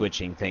different.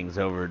 switching things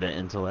over to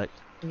intellect.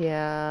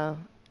 Yeah.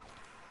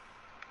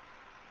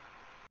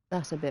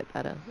 That's a bit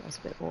better. That's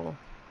a bit more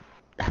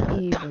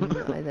even,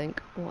 I think.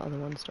 What other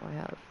ones do I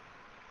have?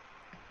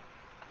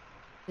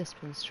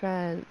 Discipline,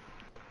 strength,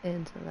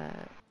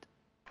 intellect.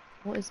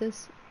 What is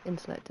this?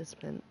 Intellect,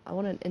 discipline. I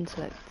want an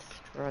intellect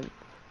strength.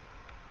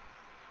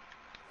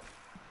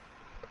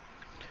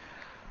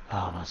 Oh,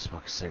 I'm gonna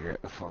smoke a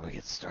cigarette before we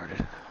get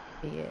started.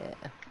 Yeah.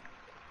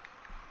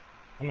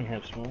 I'm gonna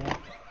have some more.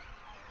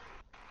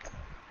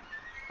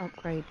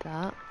 Upgrade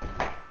that.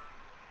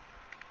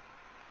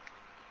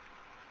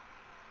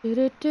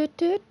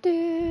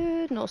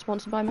 Not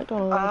sponsored by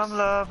McDonald's. I'm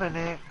loving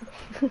it.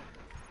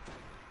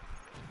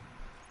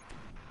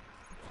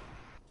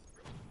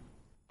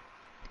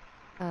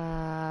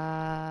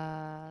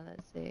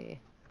 Let's see.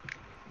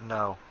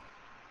 No.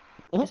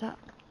 Is that?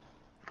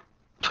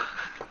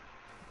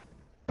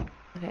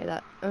 Okay,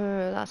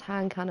 that's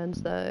hand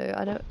cannons though.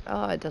 I don't.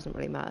 Oh, it doesn't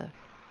really matter.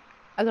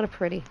 I got a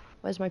pretty.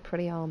 Where's my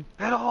pretty arm?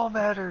 It all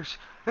matters.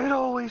 It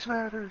always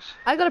matters.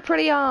 I got a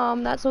pretty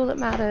arm. That's all that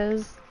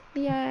matters.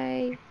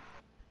 Yay.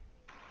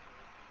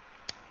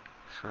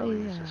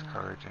 really is Yeah.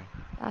 discouraging.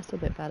 That's a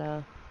bit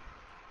better.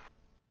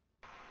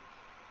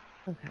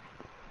 Okay.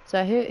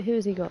 So who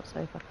has he got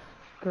so far?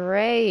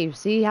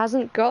 Graves. He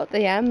hasn't got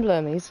the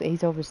emblem.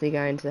 He's obviously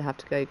going to have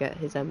to go get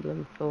his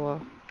emblem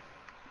for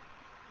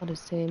on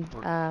his team.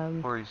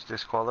 Or he's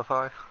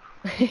disqualified.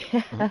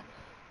 Yeah.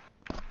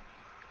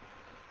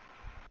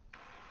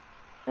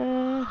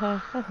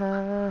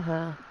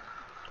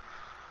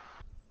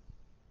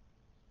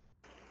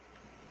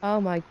 Oh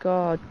my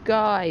god,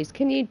 guys,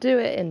 can you do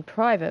it in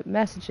private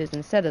messages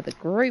instead of the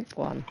group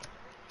one?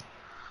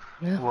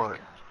 Oh What?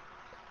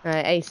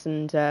 Ace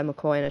and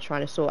McCoy are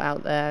trying to sort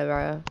out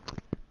their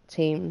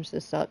teams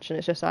as such, and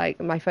it's just like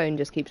my phone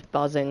just keeps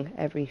buzzing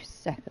every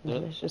second.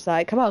 And it's just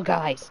like, come on,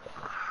 guys,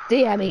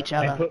 DM each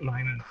I other. put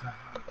mine in.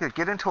 Yeah,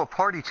 get into a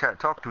party chat,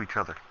 talk to each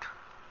other.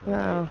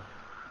 Wow,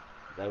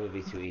 That would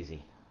be too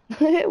easy.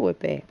 it would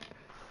be.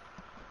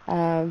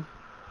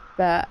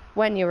 But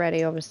when you're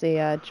ready, obviously,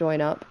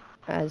 join up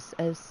as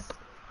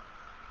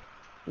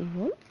you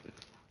want.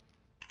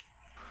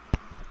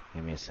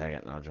 Give me a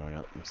second and I'll join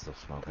up. I'm still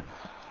smoking.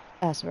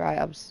 That's right.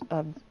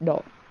 I'm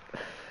not.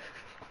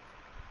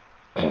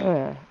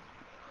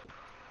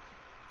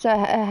 So,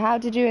 how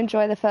did you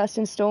enjoy the first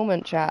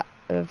installment, chat,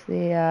 of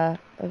the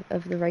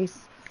of the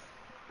race?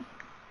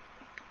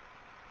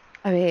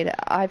 I mean,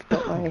 I've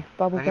got my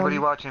bubble Anybody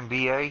gum. watching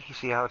BA? You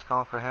see how it's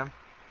going for him?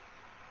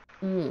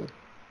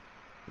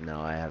 No,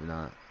 I have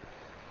not.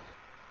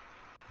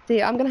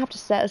 See, I'm gonna have to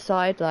set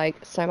aside like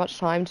so much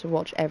time to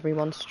watch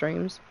everyone's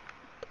streams.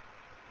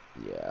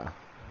 Yeah.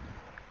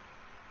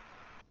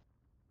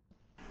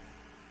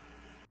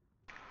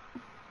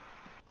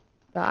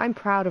 But I'm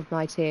proud of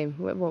my team,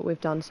 what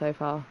we've done so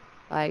far.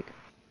 Like,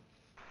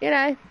 you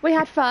know, we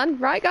had fun,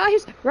 right,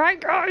 guys? Right,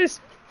 guys?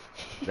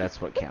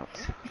 That's what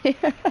counts.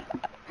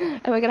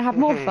 And we're gonna have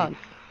more fun.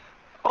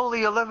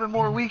 Only 11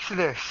 more weeks of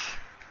this.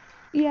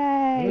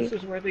 Yay! This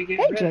is where they get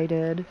Hey, wrecked.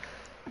 Jaded.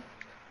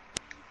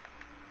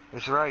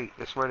 That's right.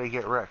 That's where they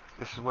get wrecked.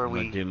 This is where I'm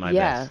gonna we. do my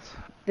Yeah. best.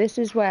 This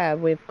is where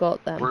we've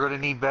got them. We're gonna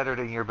need better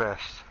than your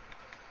best.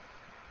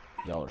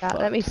 Y'all are fucked.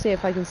 Let me see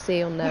if I can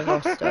see on their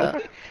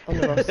roster. On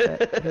the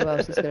roster, who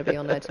else is going to be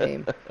on their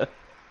team?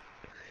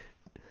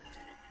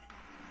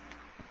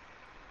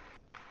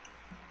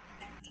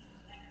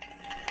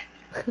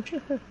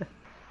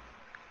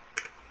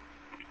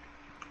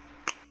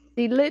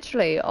 See,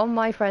 literally on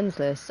my friends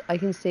list, I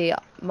can see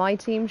my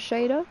team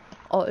shader,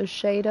 Otter's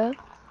shader.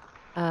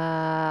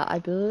 I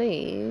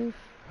believe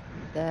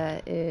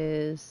there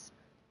is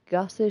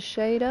Gus's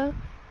shader, Yeah,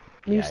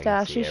 I can see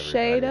Moustache's everybody's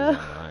shader.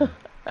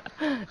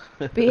 online.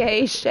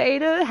 BA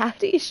shader,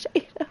 Hattie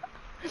shader.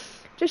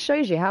 Just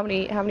shows you how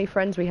many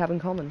friends we have in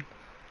common.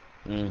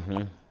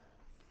 Mm-hmm.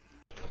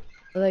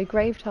 Although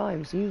grave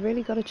times, you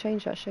really got to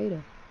change that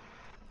shader.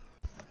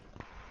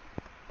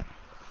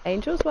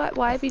 Angels,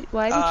 why have you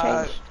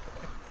changed?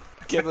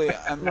 Ghibli,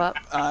 What?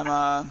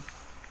 I'm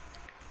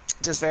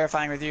just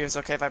verifying with you. It's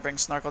okay if I bring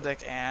Snorkel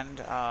Dick and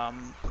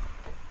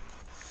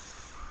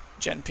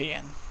Gen P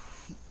in.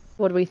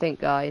 What do we think,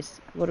 guys?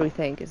 What do we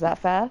think? Is that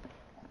fair?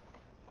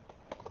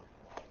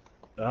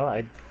 Well,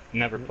 I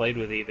never played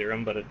with either of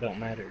them, but it don't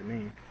matter to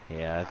me.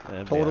 Yeah,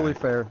 Totally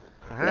fair.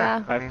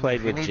 Yeah. I've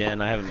played with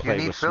Jen. I haven't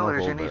played with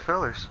fillers, Snorkel. you need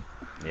fillers.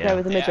 Yeah. Go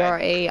with the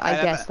majority. I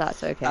I'm- guess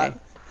that's okay.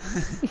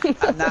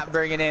 I'm not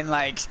bringing in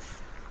like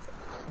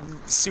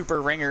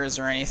super ringers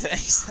or anything.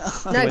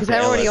 So. No, because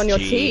they're already on your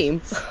LFG.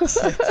 team.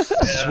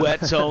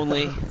 Sweats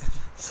only.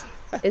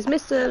 Is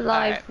Mr.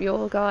 Live Alright.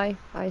 your guy?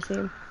 I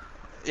assume.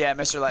 Yeah,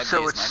 Mr. Light.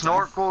 So it's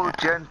Snorkel,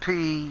 Gen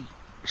P,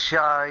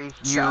 Shy,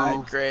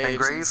 you, Graves, and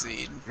Grave, and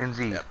Zed. and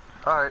Zed. Yep.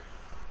 Alright.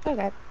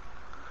 Okay.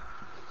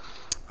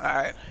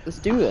 Alright. Let's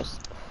do this.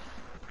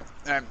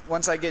 Alright.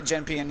 Once I get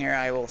Gen P in here,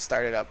 I will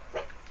start it up.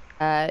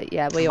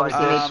 Yeah, we By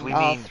obviously this, need we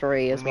R3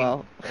 mean- as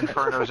well.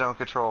 Inferno Zone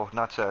Control,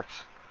 not sex.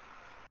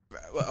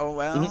 Oh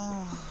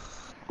well.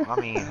 I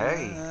mean,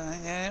 hey.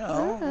 You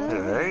know.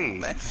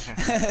 Hey.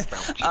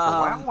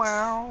 Um,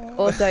 wow.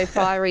 Also,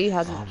 Fiery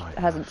hasn't Oh my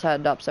hasn't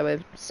turned up, so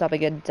we're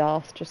subbing in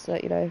Darth, just so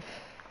you know.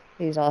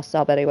 He's our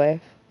sub anyway.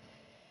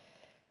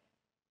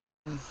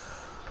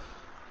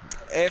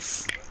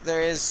 If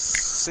there is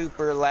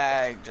super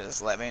lag,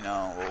 just let me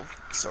know. We'll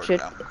sort Should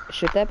it out.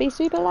 should there be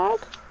super lag?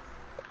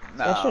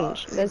 There No.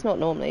 shouldn't. There's not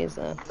normally, is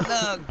there?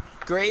 No,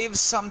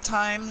 Graves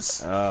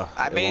sometimes. I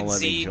It made won't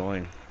let me Zed.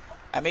 join.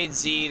 I made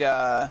Zed,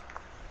 I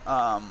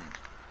Well,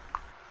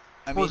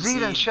 made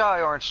Zed and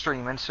Shy aren't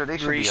streaming, so they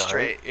should be alright.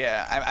 straight.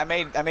 Yeah, I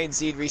made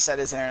Zed reset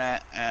his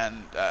internet,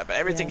 and but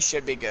everything Yeah.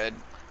 should be good.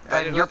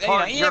 But And you're you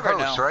you're never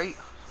host, know. right?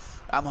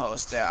 I'm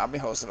host. Yeah, I'll be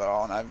host of it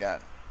all, and I've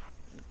got.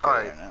 good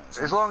Alright. internet,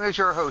 so- As long as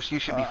you're a host, you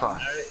should be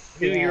fine.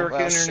 New York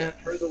well,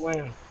 internet for the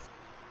win.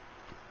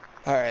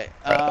 All right.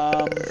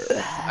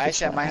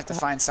 Actually, I might have to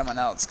find someone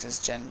else because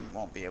Jen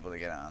won't be able to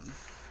get on.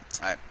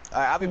 All right.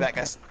 I'll be back,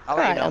 guys. I'll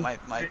let you know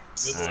Alright, my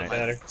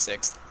better.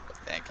 6th.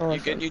 Thank you. Awesome. You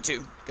good? You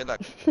too. Good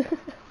luck.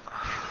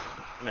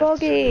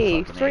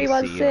 Boggy,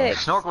 316.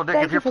 Snorkel Dick,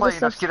 Thank if you you're for the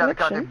playing us, get out of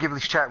goddamn subscription.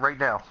 Ghibli's chat right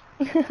now.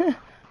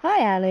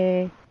 Hi,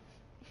 Ali.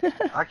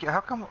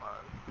 How come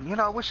You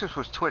know, I wish this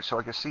was Twitch so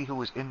I could see who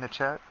was in the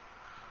chat.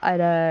 I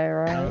know,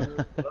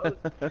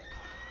 right?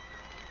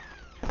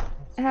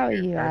 How are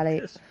you, Ali?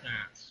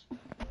 Participants.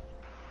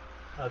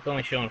 Oh, it's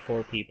only showing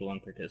 4 people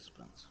and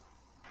participants.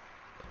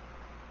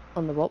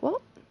 On the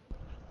what?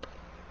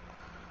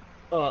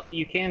 Well,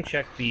 you can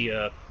check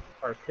the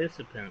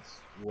participants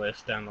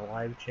list on the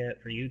live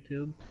chat for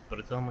YouTube, but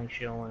it's only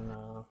showing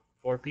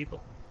 4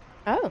 people.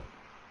 Oh,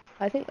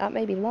 I think that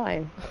may be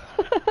lying.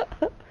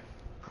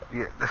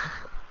 Yeah.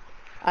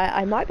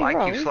 I might be Mine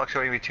wrong. keeps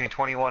fluctuating between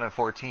 21 and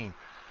 14.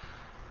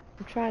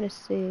 I'm trying to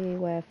see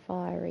where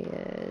Fiery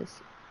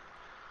is.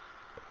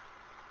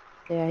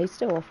 Yeah, he's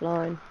still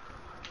offline.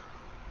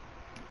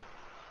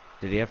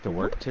 Did he have to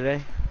work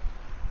today?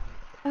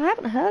 I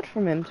haven't heard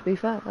from him, to be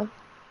fair.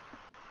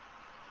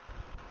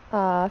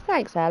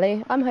 Thanks,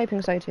 Ali. I'm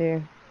hoping so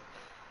too.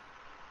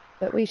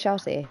 But we shall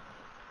see.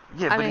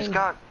 Yeah, I but mean,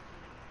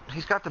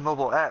 he's got the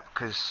mobile app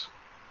because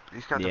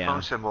he's got the Yeah.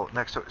 phone symbol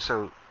next to it,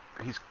 so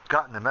he's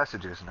gotten the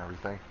messages and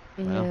everything.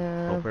 Well,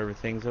 yeah. hope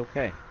everything's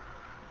okay.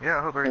 Yeah,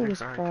 I hope everything's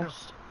Fingers alright too.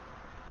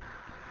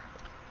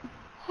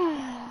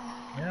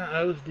 crossed. Yeah,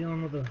 I was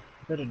dealing with a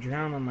bit of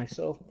drowning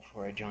myself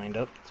before I joined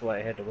up. That's why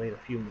I had to wait a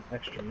few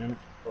extra minutes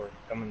before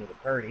coming to the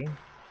party.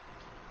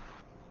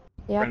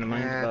 A friend of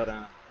mine's Yeah. about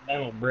a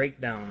mental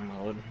breakdown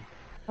mode.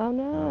 Oh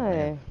no. Oh,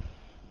 man.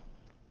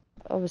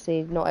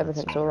 Obviously, not That's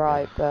everything's not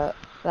alright, good. but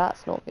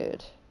that's not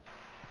good.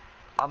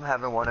 I'm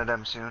having one of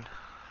them soon.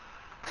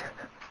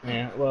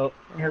 Yeah, well,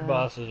 her Yeah.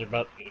 bosses are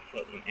about to get a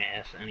foot in the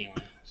ass anyway,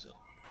 so.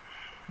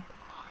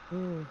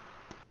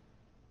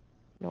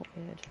 Not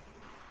good.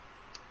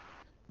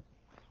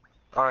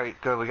 Alright,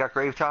 good. We got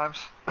grave times.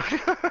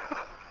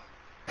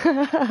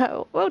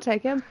 We'll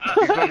take him.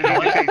 He's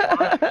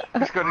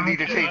gonna need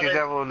to change his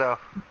envelope now.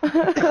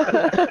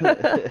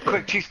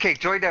 Quick, cheesecake,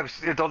 join them.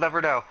 They'll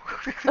never know.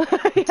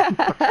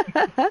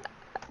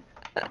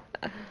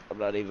 I'm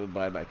not even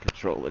by my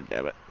controller,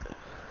 damn it.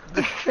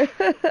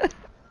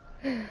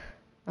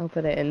 I'll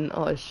put it in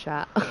Otter's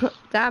chat.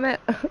 Damn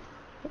it.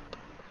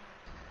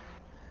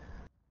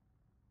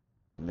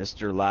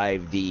 Mr.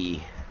 Live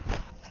D.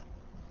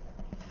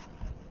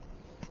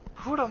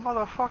 Who the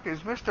motherfucker is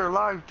Mr.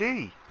 Live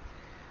D?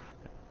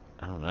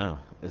 I don't know.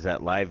 Is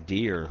that Live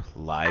D or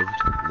lived?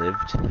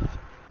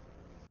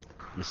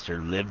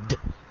 Mr. Lived.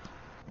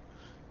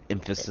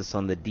 Emphasis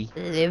on the D.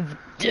 Lived.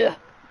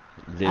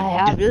 Lived.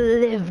 I have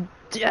lived.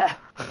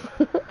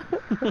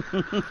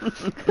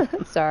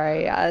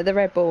 Sorry, the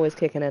Red Bull is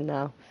kicking in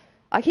now.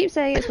 I keep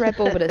saying it's Red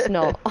Bull, but it's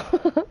not.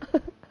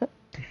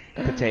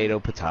 Potato,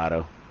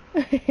 potato.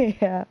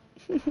 Yeah.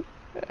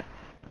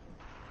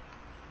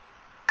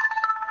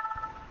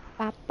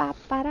 Ba, ba,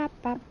 ba, da,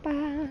 ba, ba.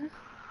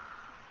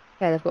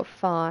 Okay, they've got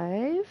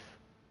 5.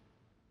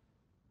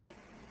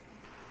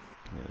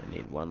 I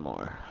need one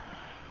more.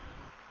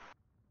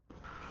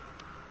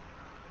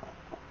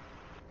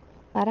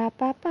 Ba, da,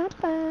 ba, ba,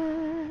 ba.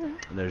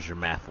 And there's your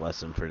math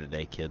lesson for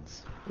today,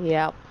 kids.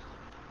 Yep.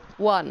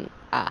 1.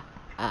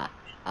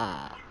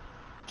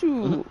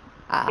 2.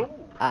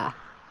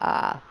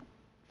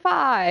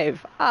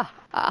 5.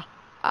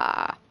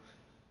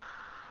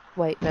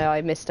 Wait, no,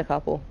 I missed a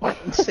couple. God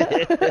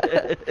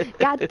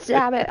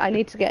damn it! I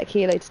need to get a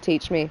Kilo to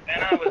teach me.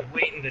 And I was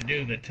waiting to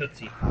do the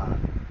Tootsie Pop.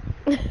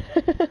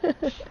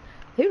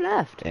 Who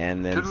left?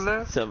 And then To the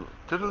left. some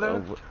To the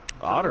left.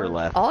 Otter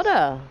left.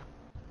 Otter.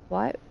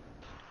 What?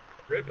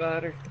 Rip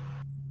Otter.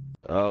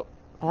 Oh,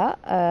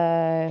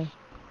 Uh-oh.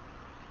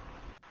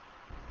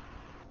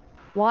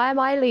 Why am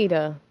I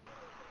leader?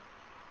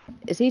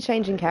 Is he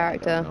changing I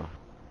character? don't know.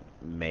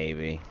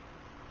 Maybe.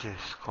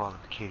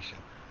 Disqualification.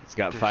 It's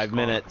got 5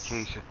 minutes.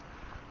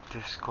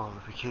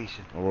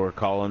 Disqualification. Or we're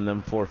calling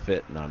them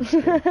forfeit. No, I'm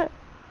just kidding.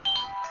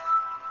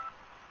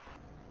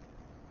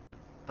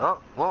 Oh,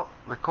 well,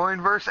 the coin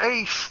versus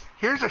Ace.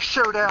 Here's a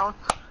showdown.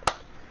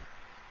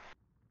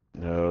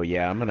 Oh,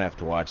 yeah, I'm gonna have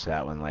to watch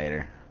that one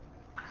later.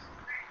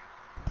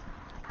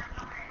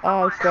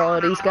 Oh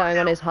god, he's going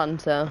on his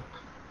hunter.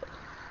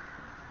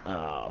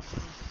 Oh,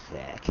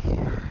 fuck.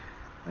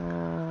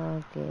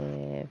 Oh,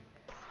 dear.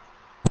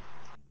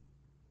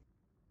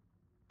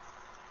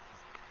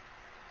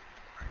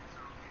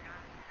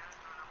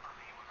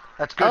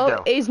 That's good, Oh,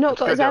 though. he's not That's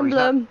got his good,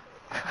 though.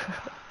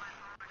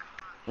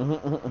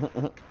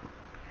 emblem.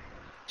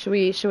 Should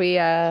we,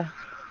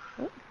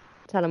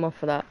 tell him off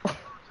for that?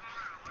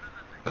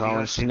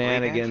 Calling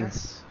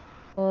shenanigans.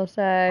 I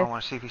Also,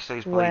 want to see if he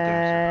stays blade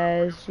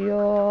dancer. where's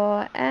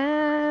your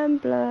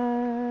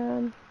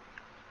emblem?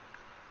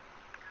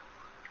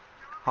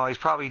 Oh, he's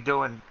probably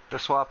doing the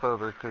swap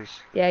over, because...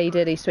 Yeah, he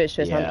did, he switched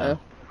to his Yeah. hunter.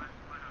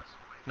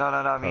 No,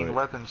 I mean Probably.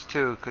 weapons,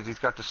 too, because he's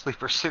got the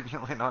sleeper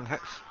simulant on this.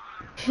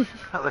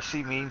 Unless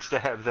he means to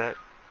have that.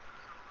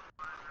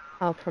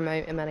 I'll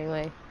promote him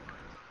anyway.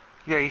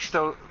 Yeah, he's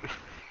still...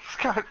 He's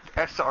got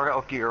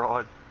SRL gear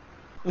on.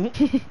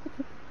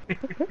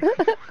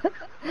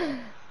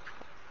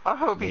 I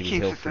hope he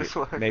keeps it this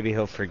way. Maybe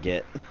he'll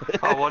forget.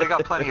 Oh, well, they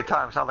got plenty of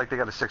time. It's not like they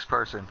got a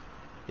 6-person.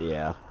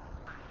 Yeah.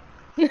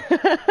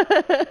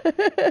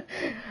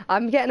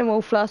 I'm getting him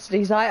all flustered.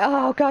 He's like,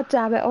 oh, god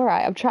damn it.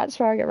 Alright, I'm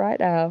transferring it right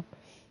now.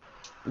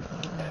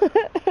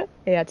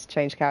 He had to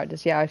change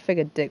characters. Yeah, I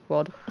figured Dick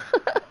would.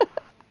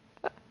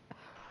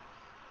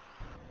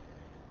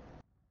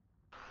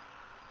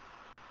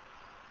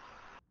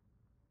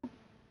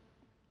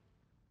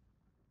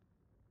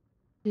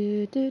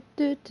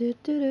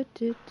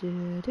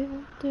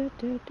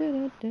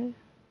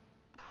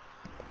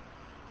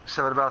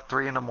 So at about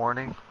 3 in the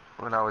morning,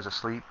 when I was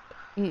asleep,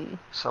 Mm.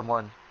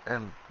 someone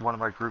in one of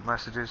my group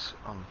messages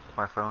on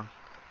my phone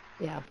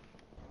Yeah.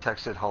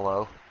 texted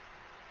hello,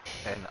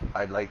 and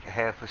I like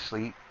half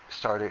asleep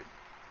started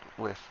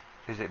with,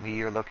 "Is it me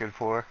you're looking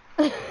for?"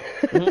 And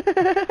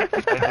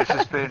this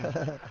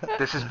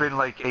has been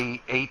like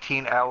a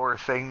 18-hour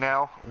thing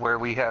now, where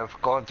we have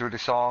gone through the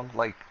song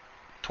like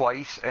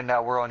twice, and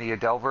now we're on the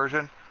Adele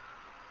version.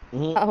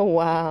 Oh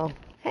wow.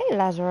 Hey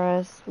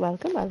Lazarus.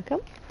 Welcome,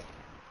 welcome.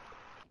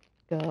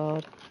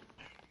 God.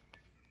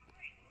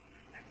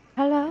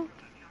 Hello?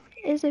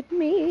 Is it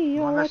me My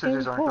you're looking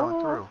messages aren't going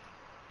for? through.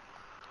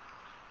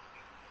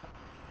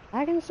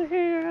 I can see it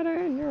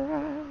in your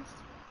eyes.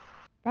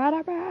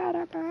 Ba-da,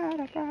 ba-da,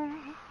 ba-da,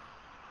 ba.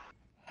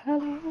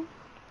 Hello?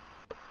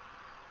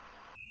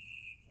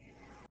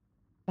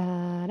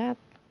 Ba-da.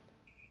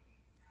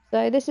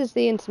 So this is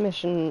the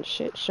intermission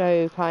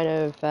show kind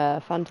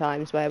of fun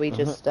times where we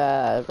just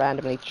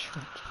randomly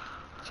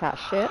chat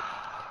shit.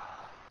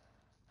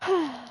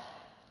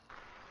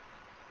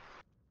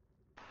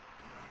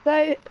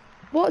 So,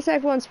 what's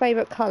everyone's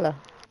favourite colour?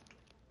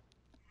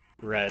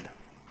 Red.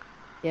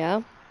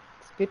 Yeah,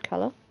 it's a good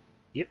colour.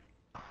 Yep.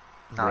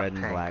 Not Red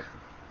and pink. black.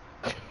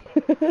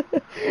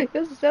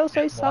 You're still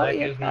so Black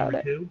salty is about number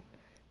it. 2.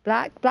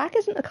 Black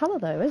isn't a colour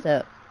though, is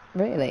it?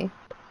 Really?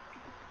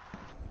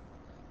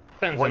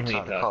 Depends on White's who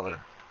you not a talk color. to.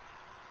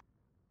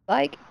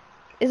 Like,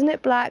 isn't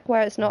it black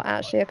where it's not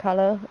actually a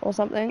colour or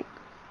something?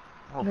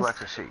 Well,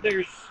 black's a shade.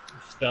 There's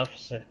stuff,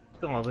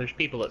 well, there's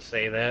people that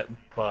say that,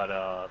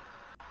 but,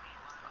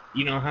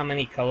 you know how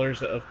many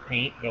colors of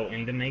paint go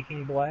into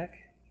making black?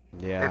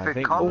 Yeah, If I it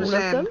think comes All of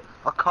them? in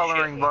a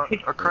coloring box,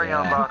 a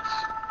crayon Yeah. box,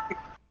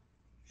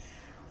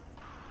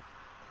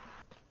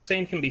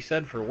 Same can be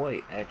said for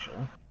white,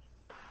 actually.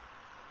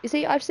 You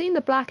see, I've seen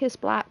the blackest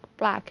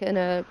black in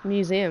a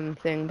museum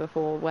thing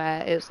before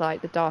where it's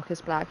like the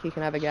darkest black you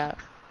can ever get.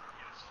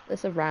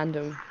 It's a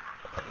random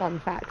fun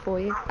fact for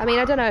you. I mean,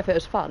 I don't know if it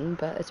was fun,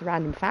 but it's a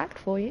random fact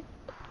for you.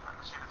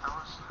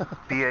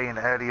 BA and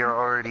Eddie are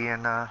already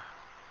in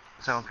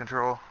zone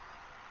control.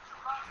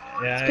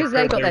 Yeah, It's I 'cause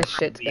they heard got their there's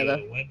shit gonna be a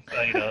together.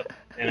 website up,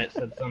 and it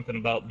said something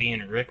about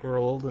being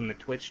rickrolled in the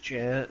Twitch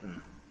chat.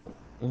 And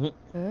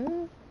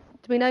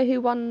Do we know who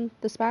won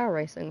the sparrow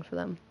racing for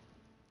them?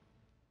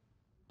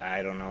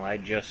 I don't know. I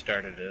just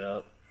started it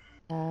up.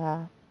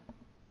 I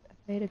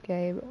made a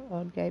game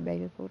on Game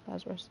Maker called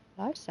Lazarus.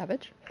 Live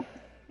Savage.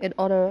 In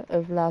honor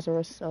of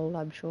Lazarus' soul,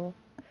 I'm sure.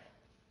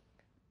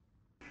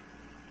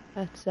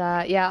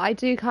 But yeah, I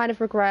do kind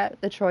of regret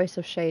the choice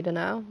of shader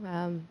now.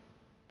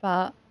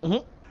 But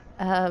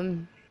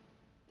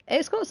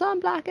it's got some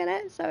black in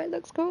it, so it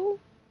looks cool.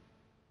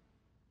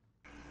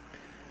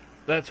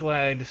 That's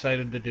why I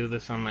decided to do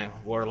this on my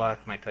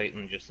Warlock. My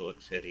Titan just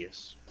looks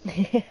hideous.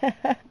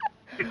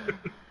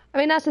 I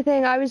mean, that's the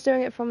thing. I was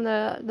doing it from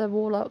the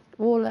warlock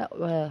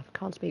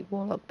can't speak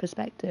warlock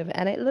perspective,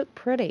 and it looked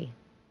pretty.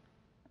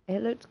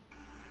 It looked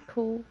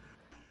cool.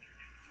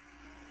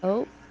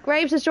 Oh,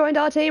 Graves has joined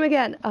our team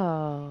again.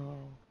 Oh,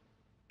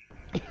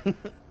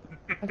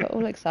 I got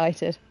all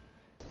excited.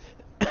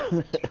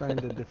 Trying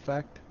to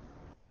defect.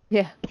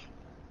 Yeah,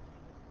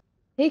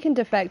 he can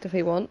defect if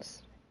he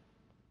wants.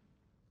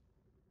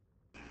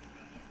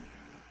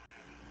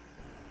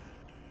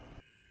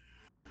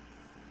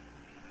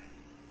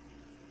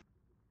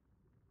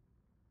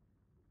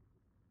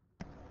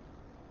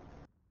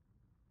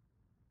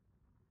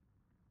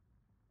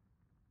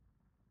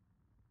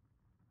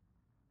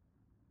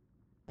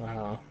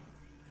 Wow.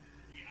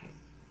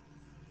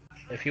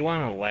 If you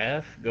want to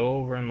laugh, go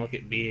over and look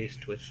at BA's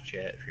Twitch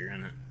chat if you're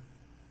in it.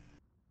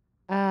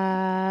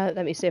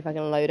 Let me see if I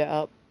can load it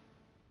up.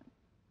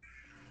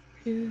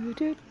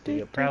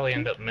 You'll probably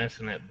end up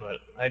missing it,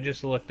 but I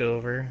just looked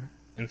over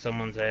and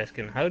someone's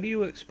asking, how do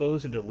you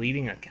expose a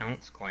deleting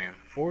accounts clan?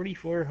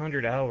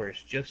 4,400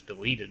 hours just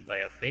deleted by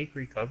a fake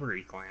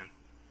recovery clan.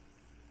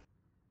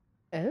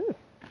 Oh.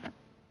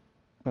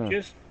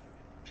 Just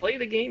play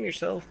the game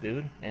yourself,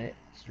 dude. And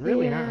it's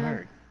really not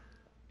hard.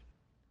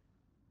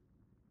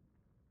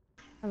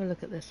 Have a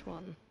look at this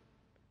one.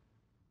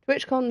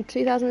 TwitchCon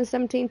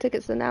 2017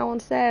 tickets are now on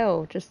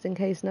sale, just in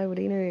case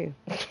nobody knew.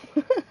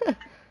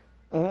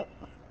 Are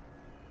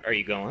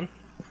you going?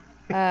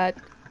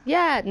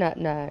 Yeah,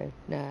 no.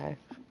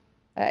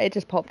 It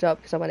just popped up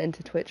because I went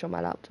into Twitch on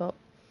my laptop.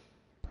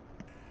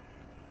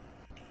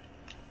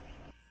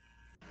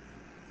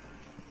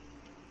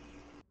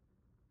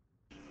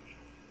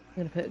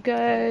 I'm gonna put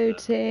go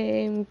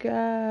team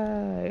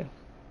go.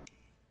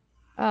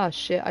 Oh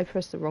shit, I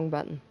pressed the wrong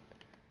button.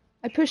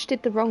 I pushed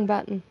it the wrong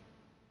button.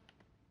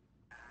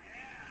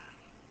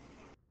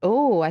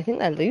 Oh, I think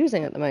they're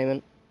losing at the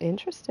moment.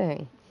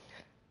 Interesting.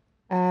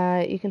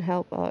 You can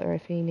help Otter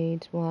if he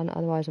needs one.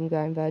 Otherwise, I'm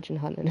going Virgin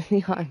hunting in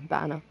the Iron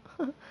Banner.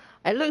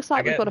 It looks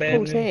like we've got a bad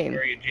full news team.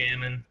 for you,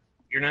 Jammin'.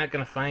 You're not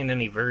gonna find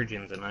any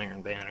virgins in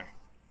Iron Banner.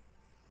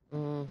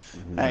 Mm.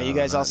 Alright, you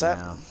guys all set?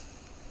 Now.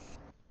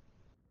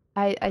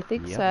 I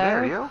think Yep. so.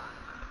 There you.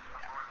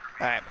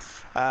 Alright.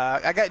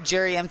 I got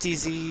Jerry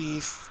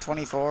MTZ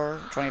 24,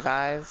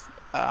 25.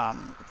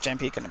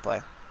 JMP couldn't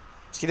play.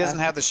 He doesn't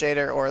have the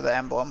shader or the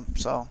emblem,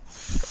 so.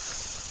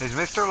 Is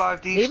Mr.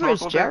 Live D Neither is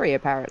snorkel Jerry, deck?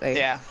 apparently.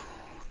 Yeah.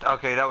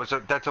 Okay,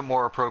 that's a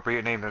more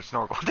appropriate name than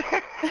snorkel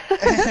deck. I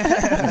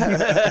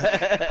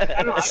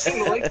know, I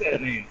kinda like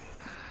that name.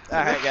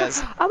 Alright,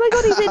 guys. Oh my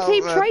god, he's a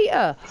team Oh,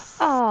 traitor!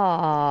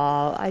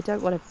 Oh, I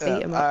don't want to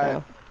beat him up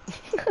alright.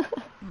 now.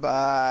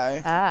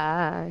 Bye.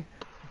 Bye.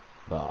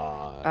 Bye.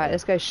 Alright,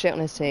 let's go shit on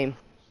his team.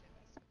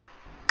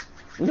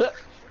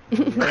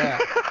 Yeah.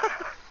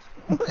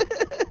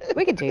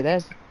 We can do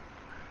this.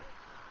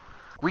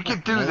 We can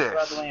do No this.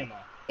 problemo.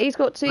 He's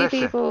got two Listen,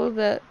 people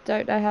that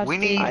don't know how to we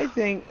do need-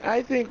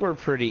 I think we're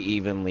pretty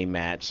evenly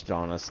matched,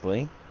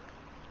 honestly.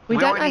 We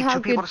don't only know need how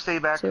two people good to stay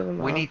back. two of them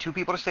We are. need 2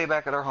 people to stay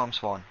back at our home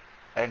spawn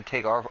and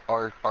take our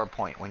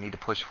point. We need to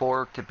push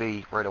forward to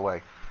B right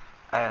away.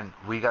 And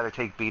we got to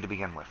take B to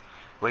begin with.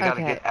 We got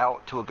to Okay. get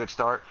out to a good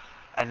start.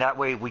 And that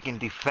way we can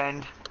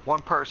defend,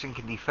 one person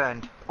can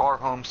defend our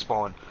home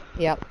spawn.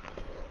 Yep.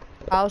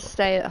 I'll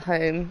stay at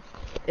home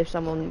if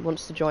someone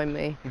wants to join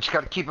me. You just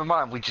got to keep in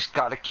mind, we just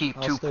got to keep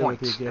I'll 2 stay with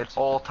points you, at Gibbs.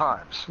 all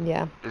times.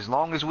 Yeah. As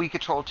long as we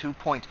control 2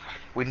 points,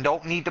 we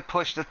don't need to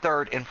push the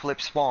third and flip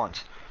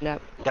spawns. No.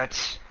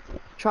 That's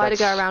Try to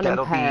go around in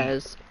that'll be-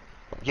 pairs.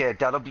 Yeah,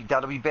 that'll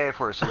be bad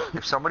for us.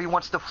 If somebody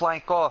wants to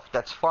flank off,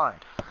 that's fine.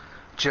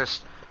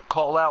 Just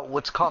call out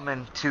what's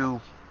coming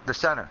to the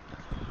center.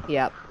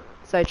 Yep.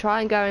 So try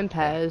and go in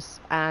pairs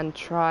and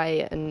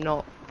try and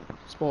not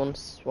spawn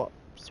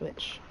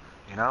switch.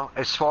 You know,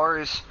 as far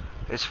as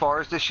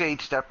the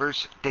shade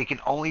steppers, they can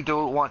only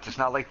do it once. It's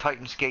not like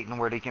Titan skating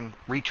where they can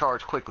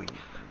recharge quickly.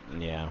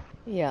 Yeah.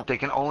 Yeah. They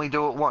can only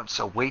do it once.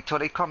 So wait till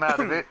they come out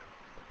of it,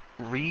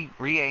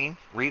 re-aim,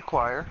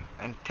 reacquire,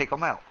 and take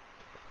them out.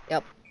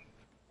 Yep.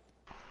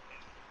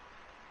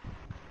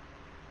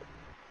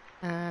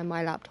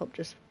 My laptop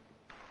just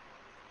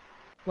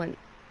went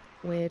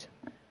weird.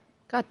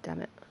 God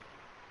damn it.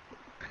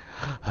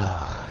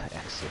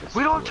 Exodus.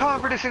 We don't have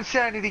time for this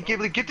insanity,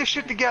 Ghibli. Get this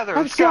shit together.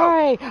 I'm Let's go.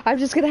 sorry. I'm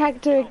just gonna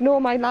have to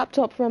ignore my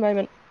laptop for a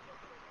moment.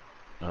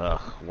 Ugh,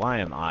 why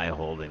am I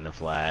holding the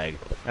flag?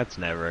 That's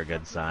never a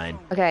good sign.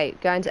 Okay,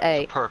 going to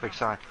A. Perfect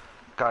sign.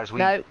 Guys, we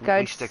No, go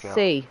we to stick out.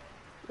 C.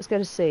 Let's go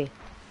to C.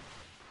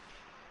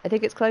 I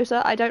think it's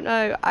closer. I don't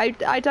know. I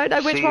don't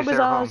know which C one is was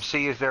their ours. home.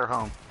 C is their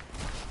home.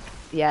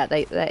 Yeah,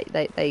 they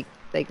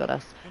got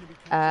us.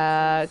 Go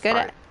to.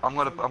 Alright, I'm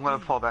gonna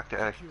pull back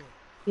to A.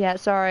 Yeah,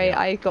 sorry, Yeah.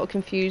 I got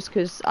confused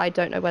because I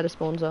don't know where the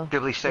spawns are.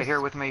 Ghibli, stay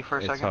here with me for a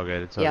It's second. all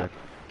good. It's all Yeah. good.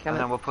 And Come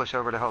then on. we'll push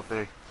over to help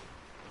B.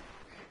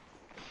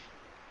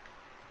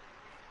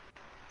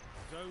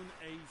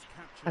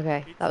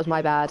 Okay, that was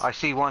my bad. I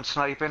see one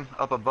sniping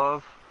up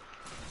above.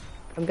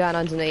 I'm going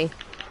underneath.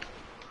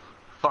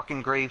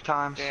 Fucking Grave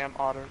Times. Damn,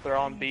 Otter. They're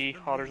on B.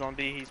 Otter's on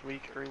B. He's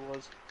weak, or he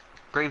was.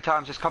 Grave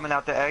Times is coming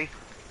out to A.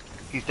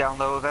 He's down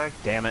low of A.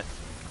 Damn it.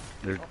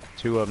 There's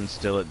 2 of them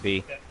still at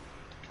B.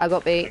 I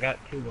got B. I got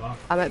 2 off.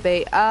 I'm at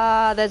B.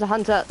 There's a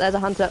hunter. There's a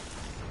hunter.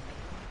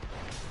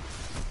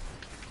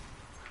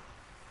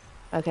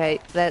 Okay,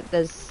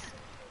 there's...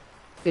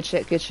 Good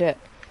shit, good shit.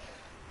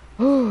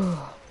 Sorry,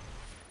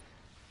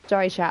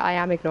 chat, I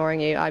am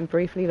ignoring you. I'm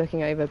briefly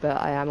looking over,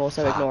 but I am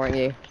also ignoring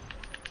you.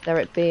 They're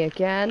at B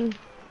again.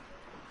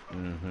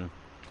 Mm-hmm.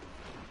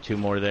 2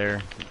 more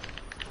there.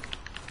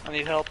 I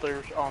need help.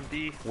 They're on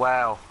B.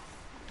 Wow.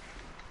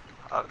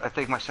 I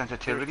think my There's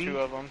sensitivity 2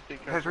 of them.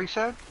 has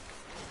reset.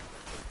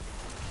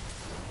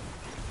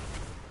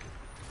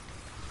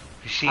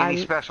 If you see any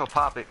I'm- special,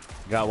 pop it.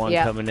 Got one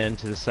Yeah. coming in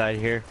to the side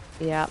here.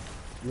 Yeah,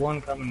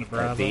 1 coming to At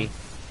Bravo. B.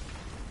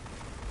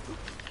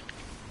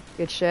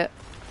 good shit.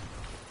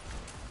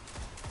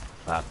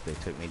 Fuck, they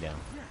took me down.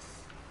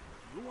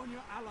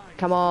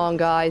 Come on,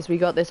 guys, we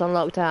got this on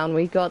lockdown.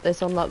 We got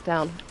this on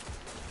lockdown.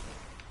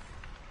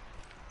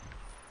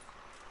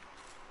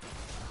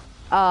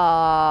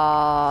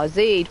 Ah,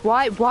 Zed,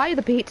 why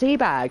the tea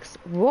bags?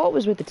 What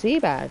was with the tea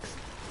bags?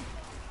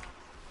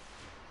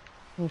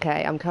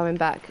 Okay, I'm coming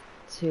back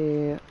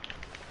to...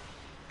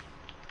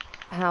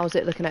 How's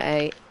it looking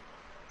at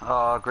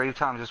 8? Grave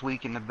Times is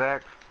weak in the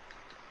back.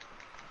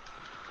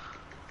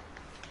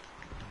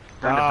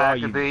 In the Oh, back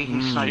you- of B,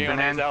 he's sniping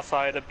Gianna's in.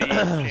 outside of B.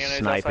 Gianna's outside B.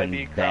 Sniping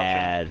Crouching.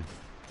 bad. Coming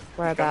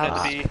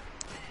Whereabouts? into B.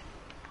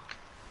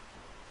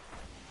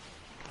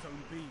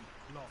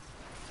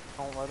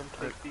 Don't let him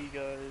take B,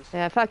 guys.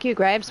 Yeah, fuck you,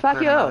 Graves. Fuck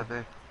Clear him out you. of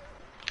B.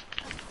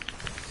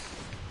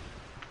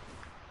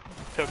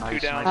 Took 2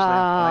 Nice, down. nice.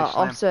 Ah,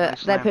 slam, opposite. nice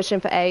They're slam. pushing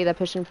for A. They're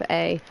pushing for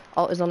A.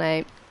 Alt is on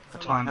 8.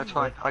 That's fine, that's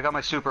fine. I got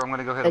my super, I'm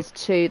gonna go hit him. There's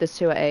 2. There's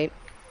 2 at 8.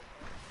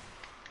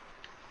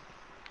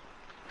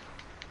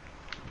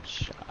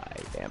 Shy,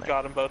 damn it.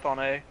 Got them both on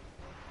A.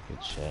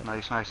 Good shit.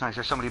 Nice, nice, nice.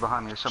 There's somebody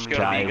behind me. There's somebody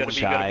Shy, behind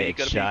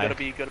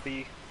me. Gotta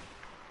be.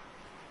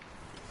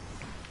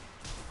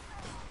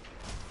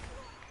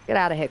 Get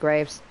out of here,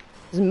 Graves.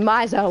 This is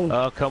my zone.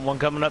 Oh, one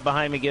coming up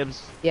behind me,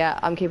 Gibbs. Yeah,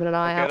 I'm keeping an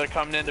eye Okay, out. they're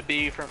coming into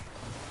B from.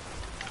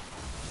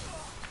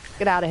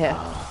 Get out of here.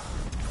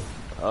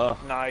 Oh,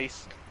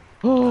 Nice.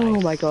 Oh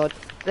Nice. my god.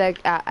 They're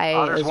at A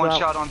Oh, there's as one well.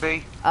 shot on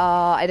B.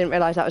 I didn't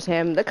realise that was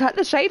him. The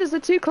shaders are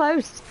too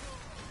close.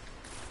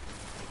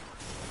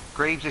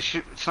 Graves is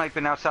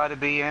sniping outside of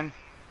B in.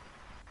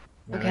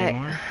 Not Okay.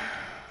 anymore?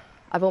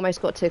 I've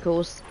almost got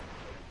tickles.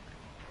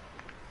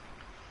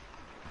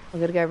 I'm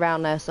gonna go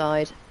round their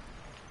side.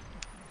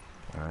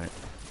 alright.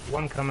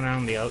 One coming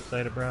around the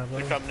outside of Bravo.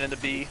 They're coming into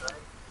B.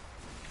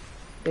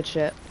 Good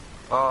shit.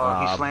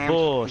 Oh, he slammed.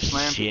 He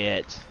slammed.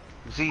 Bullshit.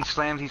 Z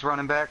slammed. He's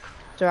running back.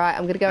 It's alright,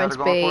 I'm gonna go Now into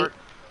they're going B. for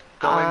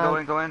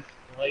it. Go in.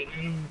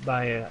 Lightning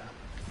by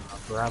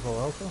Bravo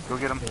Alpha. Go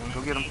get him.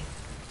 Go get him.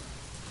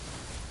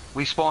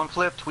 We spawn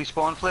flipped.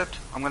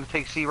 I'm gonna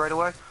take C right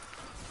away.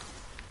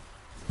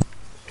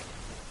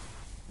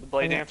 The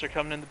Blade Dancer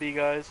coming into B,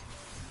 guys.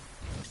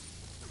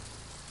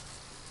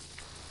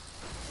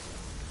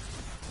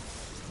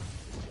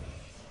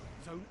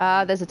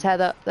 There's a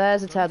tether.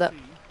 There's a tether.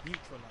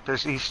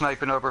 He's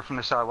sniping over from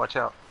the side. Watch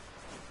out.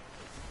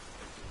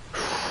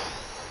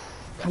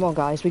 Come on,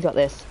 guys, we got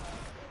this.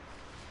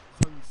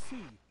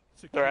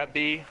 They're at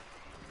B.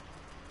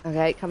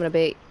 Okay, coming to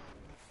B.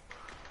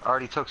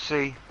 Already took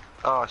C.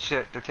 Oh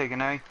shit, they're taking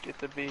A. Get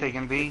the B.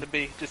 Taking B. Get the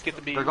B. Just get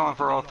the B. They're going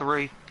for all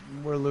three.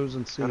 We're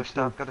losing C.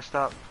 Gotta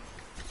stop.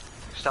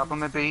 Stop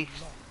them at B.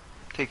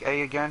 Take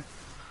A again.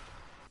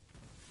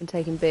 I'm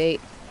taking B.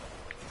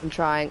 I'm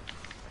trying.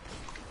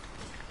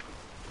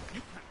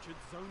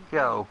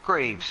 Yo,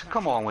 Graves,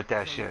 come on with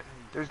that shit.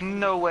 There's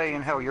no way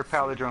in hell your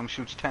palindrome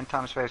shoots 10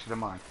 times faster than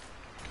mine.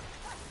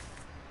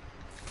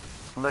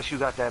 Unless you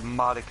got that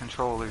modded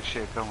controller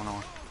shit going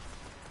on.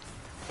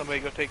 Somebody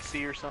go take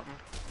C or something.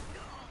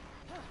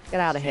 Get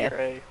out of C or here.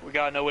 A. We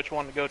gotta know which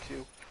one to go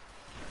to.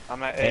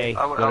 I'm at A. A.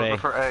 I would Go go A.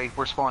 for A.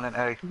 We're spawning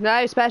A.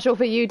 No special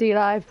for you,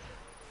 D-Live.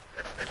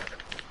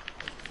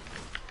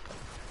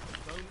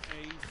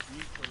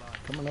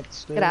 Coming up the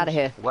stairs. Get out of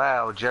here.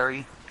 Wow,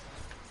 Jerry.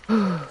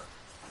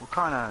 What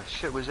kind of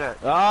shit was that?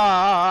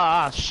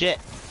 Shit.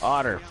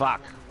 Otter,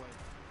 fuck.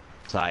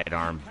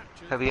 Sidearm.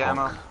 Heavy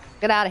ammo.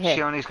 Get out of here.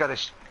 Shioni's got a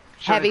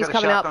Heavy's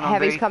coming up. shotgun on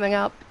Heavy's B. coming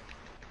up.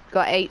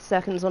 Got 8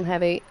 seconds on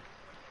heavy.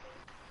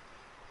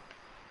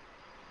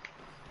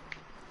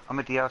 I'm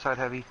at the outside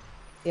heavy.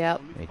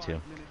 Yep. Me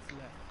too.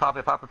 Pop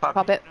it.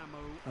 Pop it.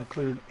 I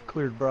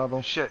cleared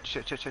Bravo. Shit.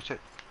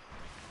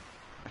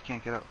 I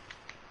can't get up.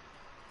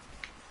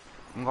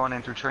 I'm going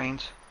in through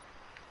trains.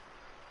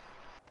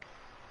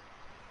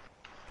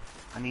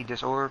 I need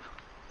this orb.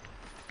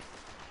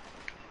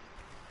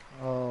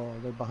 Oh,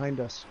 they're behind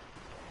us.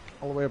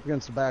 All the way up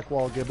against the back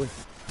wall, Ghibli.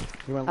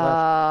 He went left.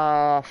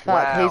 Oh, fuck.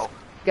 Wow. He's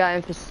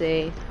going for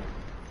C.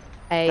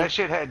 A. That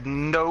shit had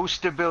no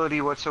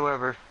stability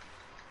whatsoever.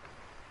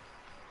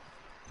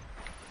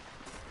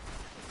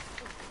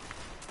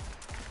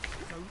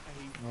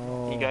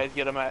 Oh, You guys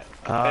get him at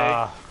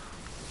A.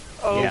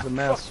 Oh, yeah. It's a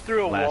mess. fuck,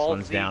 through a Last wall.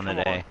 one's Z, down come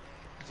at A. on.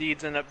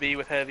 Zed's in at B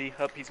with heavy.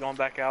 Up, he's going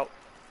back out.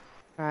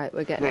 Alright,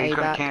 we're getting Yeah, he's A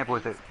gonna back. camp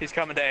with it. He's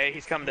coming to A.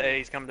 He's coming to A.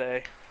 He's coming to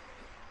A.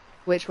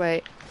 Which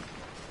way?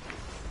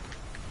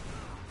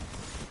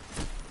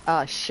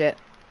 Oh, shit.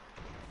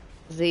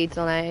 Zed's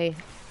on A.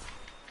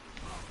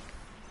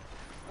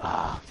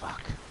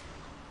 Fuck.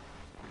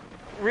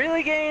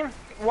 Really, game?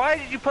 Why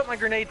did you put my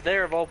grenade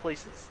there of all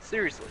places?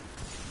 Seriously.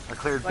 I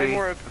cleared Like B.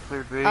 more- I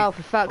cleared B. Oh,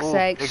 for fuck's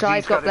sake. Exe's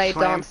Shy's got a Blade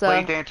slam. Dancer.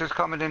 Blade Dancer's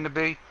coming into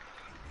B.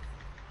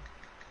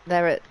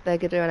 They're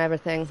doing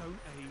everything.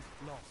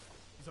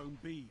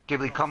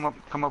 Ghibli, come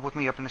up with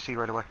me up in the sea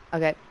right away.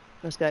 Okay,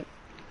 let's go.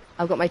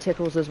 I've got my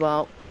tickles as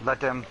well. Let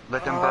them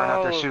burn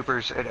out their Oh.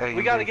 supers at A. and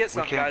We gotta B. get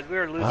some, can't- guys. We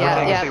are losing. Yeah,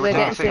 We're yeah, taking we're C,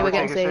 getting C, we're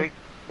taking getting C.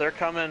 They're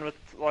coming with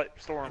light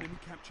storm.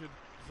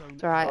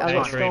 It's alright, I've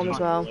got Nice. Storm as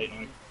well.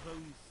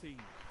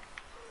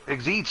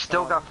 Exe's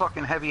still got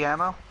fucking heavy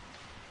ammo.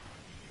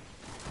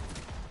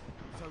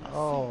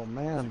 Oh,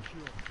 man.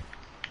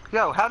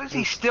 Yo, how does he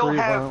There's still 3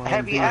 have on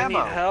heavy B. I need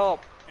ammo?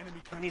 help.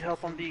 I need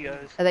help on B,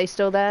 guys. Are they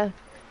still there?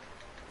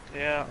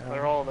 Yeah,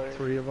 they're all there.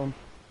 3 of them.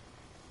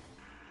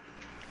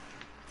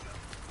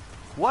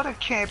 What a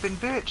camping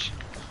bitch.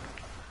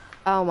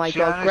 Oh my Shion's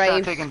god, not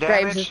Graves. taking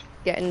Graves damage? is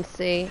getting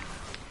C.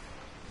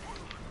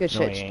 Good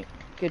No, he shit. ain't.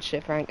 Good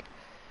shit, Frank.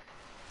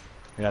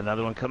 We got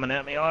another one coming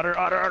at me. Otter,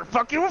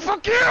 fuck you!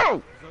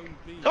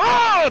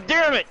 Oh,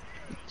 damn it!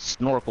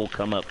 Snorkel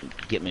come up and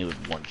get me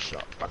with one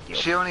shot. Fuck you.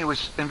 Shioni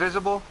was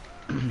invisible.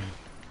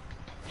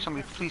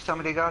 Somebody please tell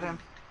me they got him.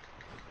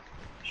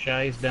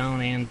 Shy's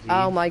down and Z.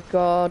 Oh my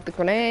god, the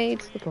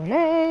grenades, the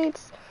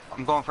grenades.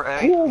 I'm going for A.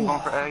 I'm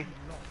going for A.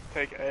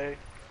 Take A.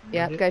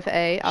 Yeah, go for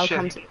A. I'll Shit.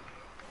 come to.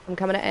 I'm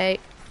coming at A.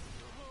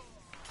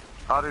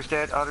 Otter's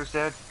dead.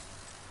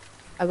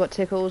 I've got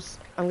tickles.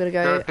 I'm gonna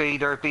go.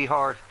 They're at B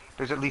hard.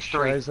 There's at least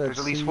 3. Guys, There's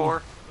at least C.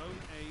 4.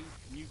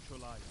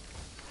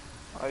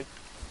 I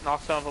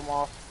knocked some of them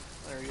off.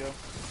 There you go.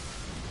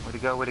 Way to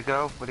go, way to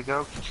go, way to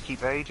go. Just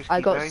keep A, just keep I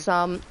got A.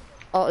 some.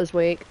 Otter's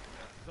weak.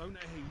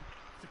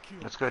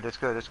 That's good, that's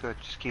good, that's good.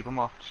 Just keep them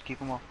off, just keep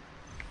them off.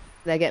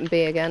 They're getting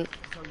B again.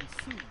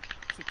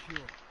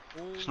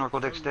 Snorkel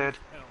Dick's dead.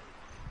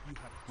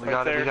 We Right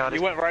got there. it, we got it.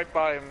 You went right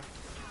by him,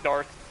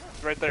 Darth.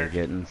 Right there.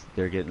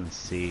 They're getting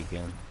C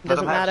again. Let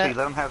Doesn't them have matter. C,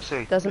 let them have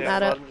C. Doesn't Yeah,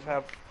 matter. let him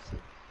have...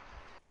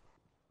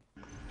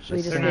 We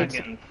just They're not need.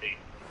 getting C.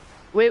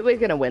 We're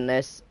gonna win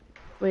this.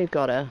 We've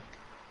gotta.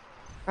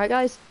 Right,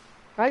 guys.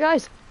 Right,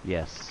 guys.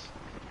 Yes.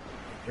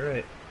 You're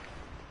right.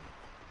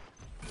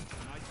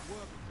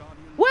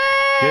 Woo!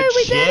 Good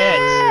We shit.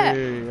 did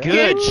it!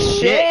 Good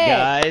shit,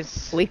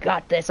 guys. We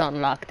got this on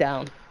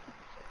lockdown.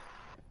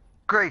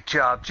 Great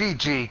job,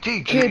 GG,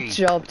 GG. Good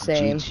job,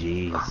 team.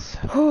 GG's.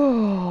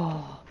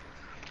 Whew.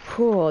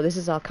 Whew, this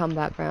is our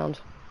comeback round.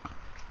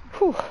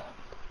 Whew.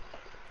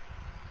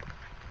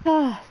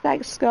 Ah,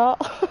 thanks, Scott.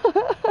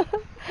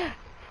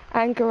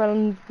 Anchor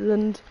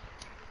Island.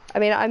 I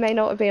mean, I may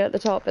not have been at the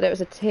top, but it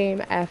was a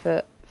team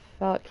effort.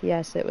 Fuck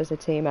yes, it was a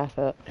team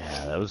effort.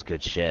 Yeah, that was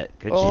good shit.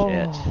 Good Oh,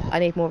 shit. I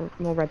need more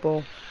Red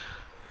Bull.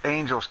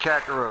 Angels,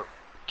 Kakarot,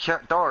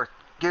 Darth,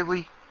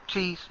 Ghibli,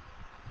 Cheese.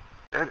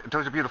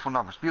 Those are beautiful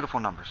numbers, beautiful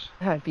numbers.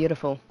 Oh,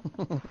 beautiful.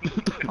 Although,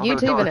 You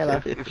too, Darth,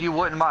 Vanilla. if you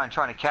wouldn't mind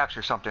trying to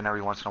capture something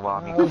every once in a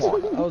while, I mean, I come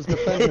on. was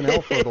defending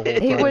Alpha the whole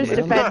time. He was man.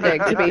 defending,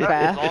 to be As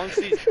fair. long as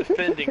he's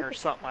defending or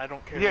something, I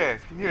don't care. Yeah,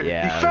 yeah.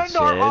 Yeah, Defend that's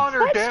our it.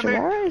 honor, Thanks, damn it.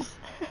 Dolores.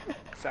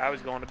 So I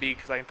was going to be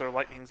because I can throw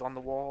lightnings on the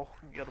wall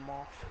and get them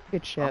off.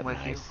 Good shit. I'm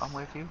with you. I'm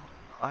with you.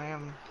 I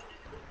am.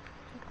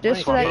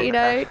 Just to let you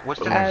know,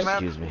 What's the next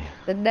map? Excuse me.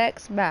 the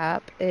next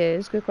map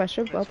is, good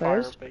question, well It's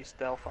posed. fire-based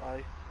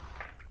Delphi.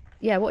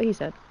 Yeah, what he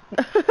said.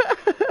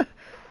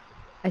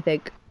 I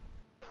think.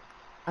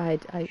 I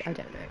don't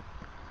know.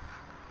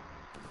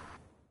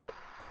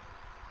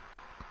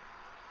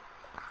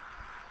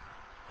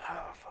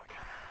 Oh, fuck.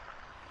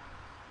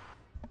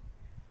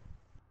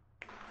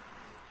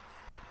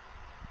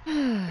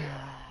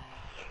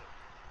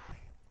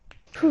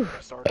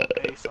 Start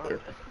at A, sorry.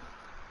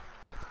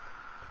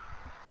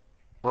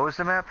 What was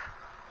the map?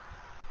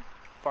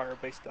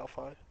 Fire-based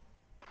Delphi.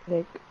 I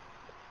think.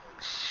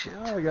 Shit.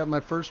 Oh, I got my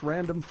first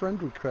random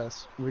friend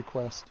request. Your Woo,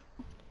 first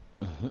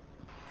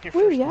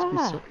Must be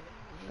yeah.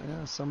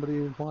 yeah,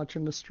 somebody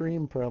watching the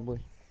stream probably.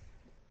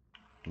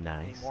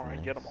 Nice. anymore. I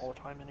nice. get them all the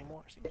time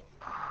anymore. See?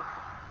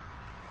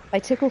 My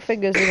tickle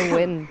fingers are the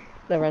win,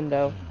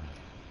 Lorenzo.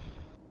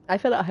 I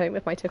feel at home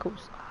with my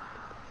tickles.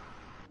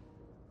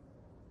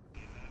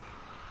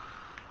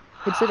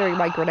 Considering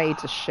my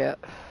grenades are shit.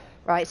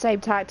 Right, same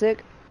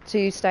tactic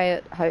to stay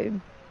at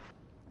home.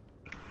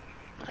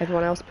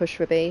 Everyone else push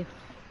for B.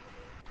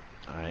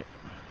 Alright.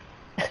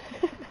 I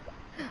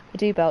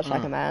do belch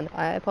like a man.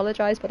 I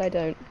apologise, but I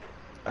don't.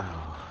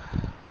 Oh.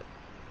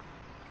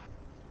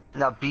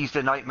 Now B's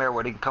the nightmare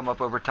where they can come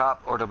up over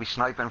top or they'll be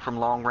sniping from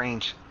long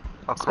range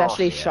across.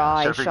 Especially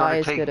Shy. So if you're Shy gonna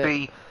is take good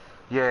B,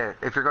 yeah,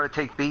 if you're gonna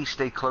take B,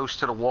 stay close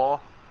to the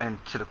wall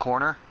and to the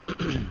corner,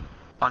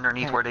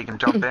 underneath Right. where they can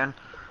jump in,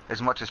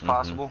 as much as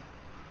possible.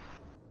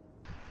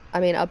 I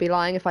mean, I'll be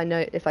lying if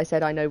I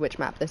said I know which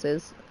map this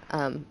is.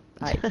 I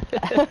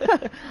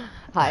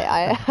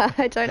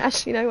I don't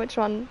actually know which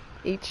one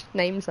each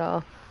names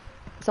are.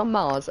 It's on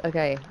Mars.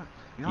 Okay.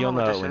 You don't You'll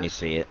what know this it when you is?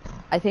 see it.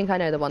 I think I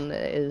know the one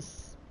that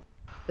is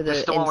for This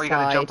is the one where you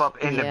gotta jump up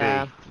into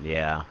yeah. B,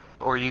 Yeah.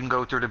 or you can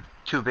go through the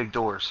two big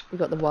doors. We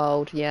got the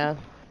world, yeah.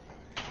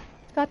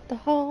 Got the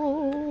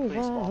whole Please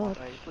spawn on world.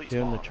 A. Please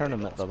Doing spawn the on A,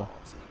 tournament, don't Bubba. spawn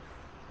on C.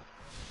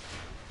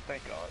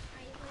 Thank God.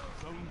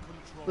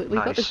 We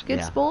got Nice. this good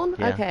Yeah. spawn?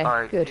 Yeah. Okay, All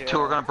right, good. two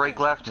are gonna break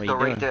left. What Go you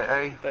right doing? to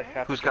A. They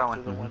have Who's to go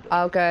going? through the window.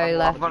 I'll go I'm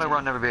left. I'm gonna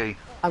run over B.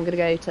 I'm gonna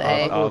go to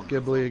I'll A. go with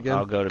Ghibli again.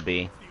 I'll go to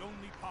B.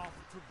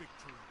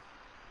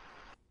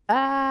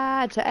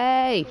 Ah, to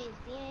A.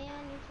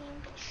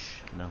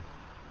 No.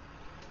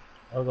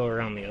 I'll go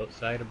around the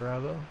outside of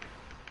Bravo.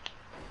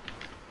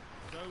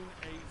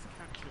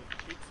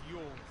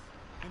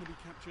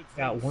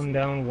 Got one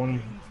down,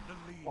 one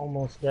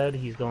almost dead.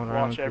 He's going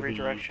around Watch to every the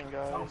direction,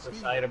 guys. opposite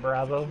side of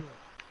Bravo.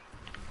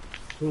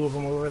 Two of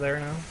them over there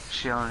now.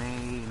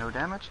 Shione, no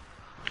damage.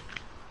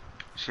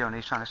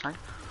 Shione's trying to snipe.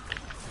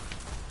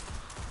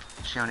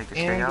 Shione can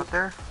stay And- out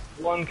there.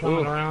 One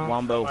coming around.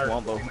 Wombo, Or-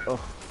 wombo. Oh.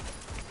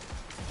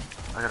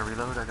 I gotta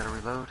reload, I gotta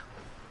reload.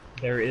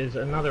 There is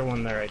another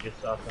one there I just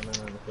saw coming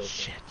on the field.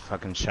 Shit.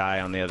 Fucking Shy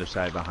on the other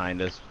side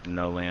behind us.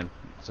 No land.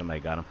 Somebody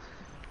got him.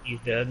 He's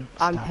dead.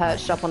 I'm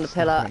perched up on the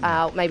pillar.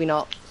 Ow, maybe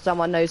not.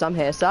 Someone knows I'm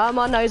here.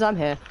 Someone knows I'm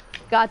here.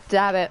 God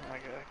damn it. Oh my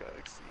God, I gotta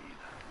exceed.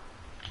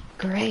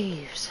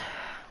 Graves.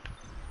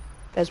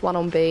 There's one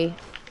on B.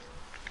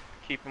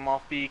 Keep him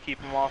off B,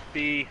 keep him off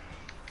B.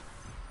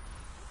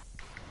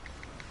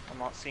 I'm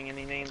not seeing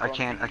any names I on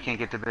can't B.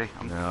 get to B.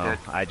 I'm No. dead.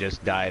 I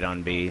just died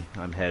on B.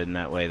 I'm heading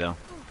that way though.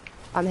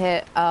 I'm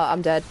here.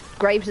 I'm dead.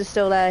 Graves is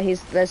still there.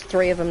 There's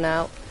three of them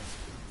now.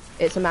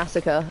 It's a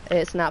massacre.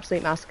 It's an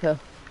absolute massacre.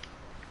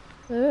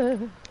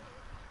 Oh,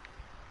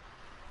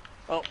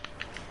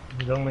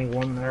 There's only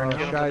one there Oh, now.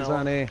 Get him, Shy's Vanilla.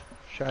 on A.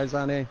 Shy's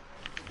on A.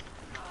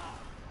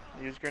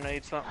 Use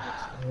grenade something.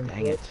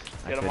 Dang it.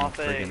 Get him off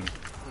A.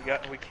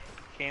 We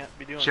can't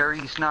be doing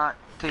Jerry's not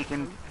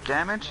taking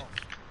damage.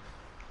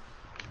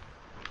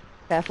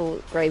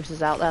 Careful, Graves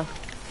is out there.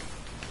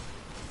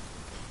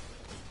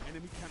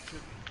 Enemy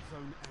captured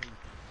zone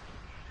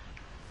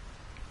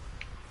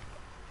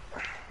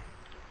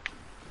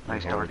A.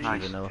 Nice, Dart.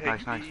 Nice. this.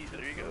 Nice, nice. There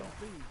you go.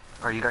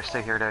 Alright, you guys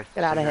stay here, Dave.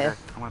 Get out of Stay here.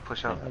 Dave. I'm gonna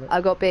push up.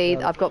 I've got B,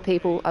 I've got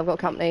people, I've got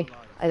company,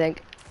 I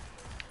think.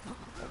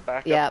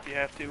 Back Yep. up if you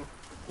have to.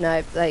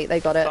 No, they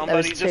got it. Somebody There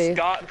was just two.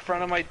 got in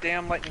front of my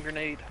damn lightning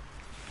grenade.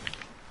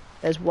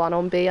 There's one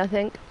on B, I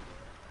think.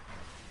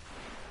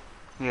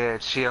 Yeah,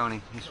 it's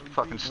Shione. He's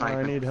fucking I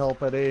sniping. need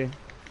help at A.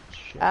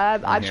 Shit.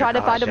 I'm Here, trying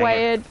to find a dang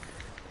way it. in.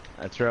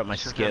 I threw out my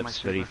Should've had my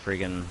skips, but he super.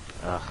 friggin'.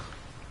 Ugh.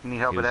 You need He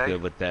help was with A?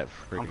 good with that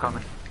friggin'. I'm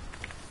coming.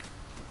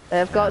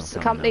 They've Yeah, got I'm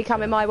coming company up,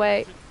 coming yeah. my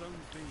way. Zone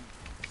B.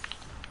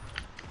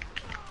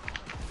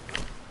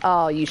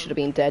 Oh, you should have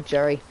been dead,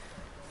 Jerry.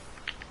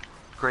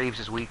 Graves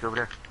is weak over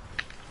there.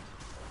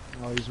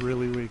 Oh, he's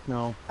really weak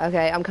now.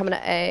 Okay, I'm coming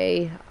at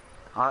A.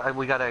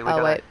 We got A. We Oh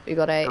got wait, you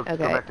got A. A. Go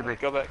Okay. back to B.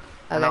 Go back.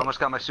 And I Okay. almost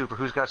got my super.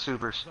 Who's got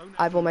supers?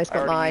 I've almost I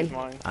got already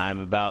mine. used mine. I'm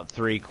about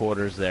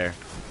 3/4 there.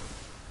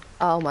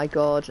 Oh my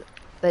god.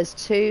 There's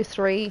 2,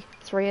 3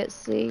 at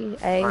C,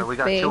 A, Alright, we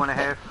got B.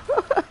 2.5.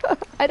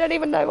 I don't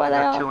even know where We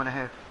they got are.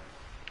 2.5.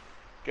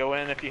 Go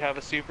in if you have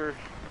a super.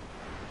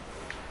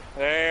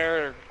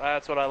 There.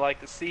 That's what I like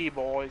to see,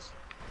 boys.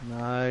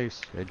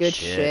 Nice. Good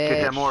shit.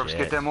 Get them good orbs. shit.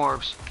 Get them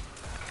orbs.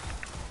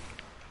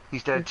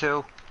 He's dead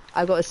too.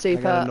 I've got a I got a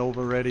super.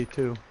 Nova ready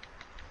too.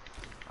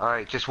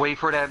 Alright, just wait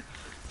for that.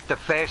 The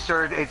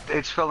faster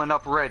it's filling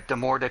up red, the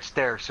more that's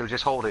there. So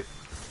just hold it.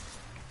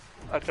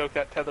 I took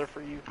that tether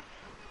for you.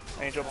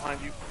 Angel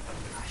behind you.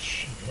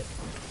 Shit.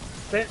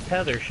 That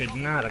tether should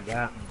not have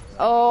gotten me.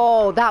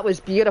 Oh, that was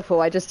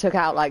beautiful. I just took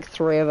out like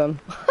 3 of them.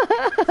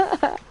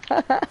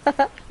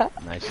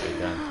 Nicely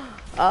done.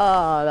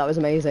 Oh, that was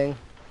amazing.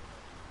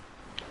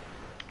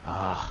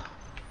 Ah,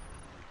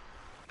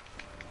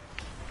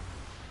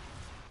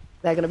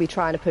 They're going to be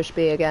trying to push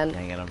B again.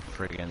 dang it, I'm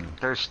friggin'.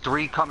 There's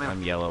 3 coming.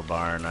 I'm yellow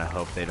barn. I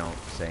hope they don't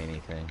say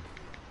anything.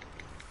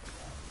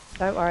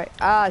 Don't worry.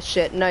 Ah,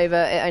 shit.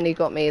 Nova, it only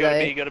got me Go to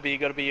though. B, go to B,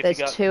 go to B if There's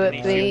you got 2 at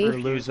any B. We're super,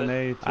 use losing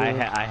it. A too.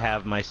 I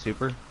have my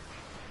super.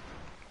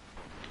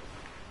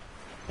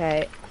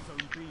 Okay. Zone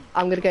B.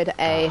 I'm going to go to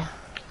A.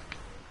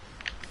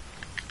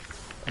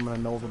 I'm gonna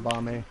Nova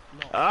bomb A.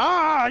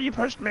 Ah, you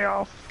pushed me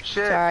off.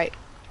 Shit. It's alright.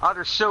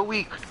 Otter's so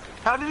weak.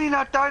 How did he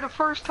not die the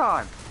first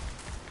time?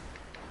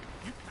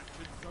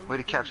 Way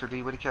to capture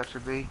B. Way to capture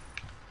B.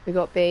 We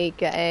got B,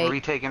 get We're A.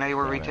 retaking A.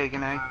 We're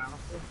retaking A.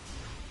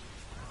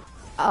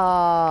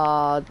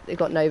 Ah, it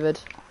got Nova'd.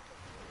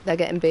 They're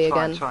getting B It's fine,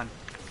 again. it's fine.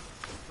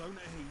 Zone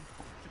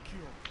A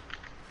secure.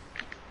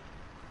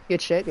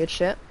 Good shit, good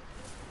shit.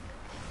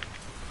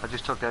 I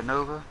just took that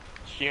Nova.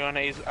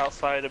 Shione's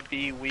outside of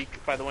B,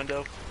 weak by the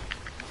window.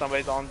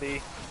 Somebody's on B.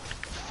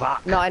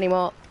 Fuck. Not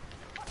anymore.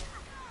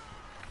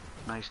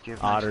 Nice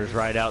give. Otter's nice.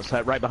 right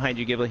outside, right behind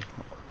you, Ghibli.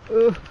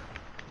 Ooh.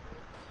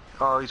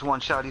 Oh, he's one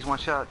shot. He's one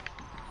shot.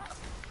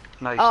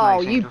 Nice. Oh,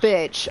 nice, you Angels.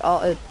 bitch.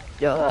 Oh,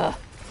 ugh.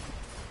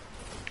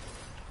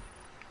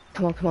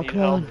 Come on, come on, Need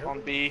come on. help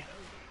on B.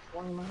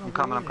 I'm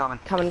coming. I'm coming.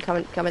 Coming,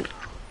 coming, coming.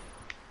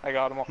 I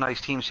got him. Nice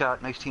team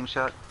shot. Nice team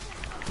shot.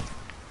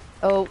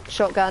 Oh,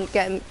 shotgun,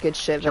 get him. Good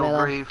shit, Kill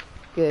Vanilla. Grave.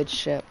 Good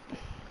shit.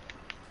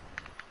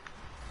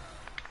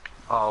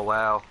 Oh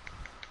wow.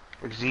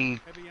 Exceed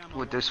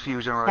with this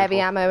fusion rifle. Heavy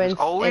ammo There's in-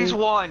 always in-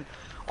 one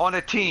on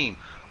a team.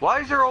 Why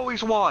is there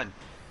always one?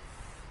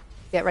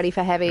 Get ready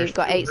for heavy. There's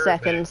Got 2 8 hurt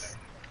seconds.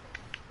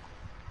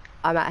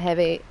 I'm at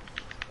heavy.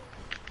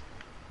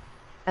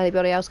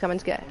 Anybody else coming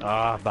to get?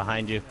 Ah,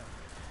 behind you.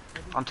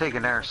 I'm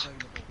taking theirs.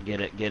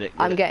 Get it, get it.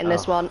 Get I'm it. getting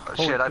this Oh. one. Oh,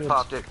 shit, I kids.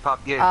 popped it.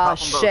 Yeah, Oh pop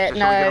them both, shit, just so we get them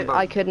no, both.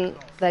 I couldn't.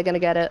 They're gonna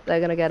get it. They're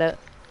gonna get it.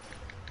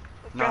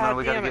 No, God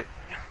we gotta damn get. it.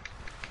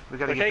 We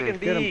gotta They're get taking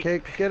B. Get him, B.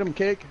 Cake. Get him,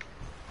 Cake.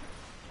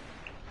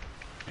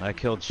 I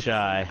killed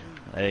Shy.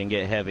 I didn't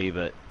get heavy,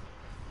 but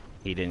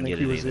he I didn't think get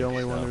he it was either. the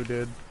only so. one who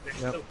did.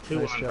 There's Yep, still 2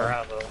 nice on job.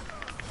 Bravo.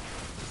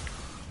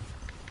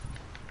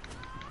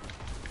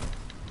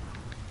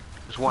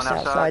 There's one Just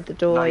outside. outside the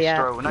door, nice yeah.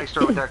 throw. Nice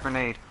throw with that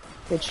grenade.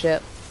 Good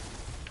shit.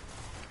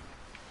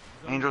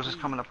 Angels is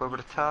coming up over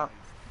the top.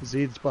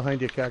 Zed's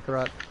behind you,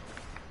 Kakarot.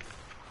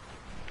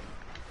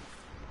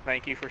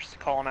 Thank you for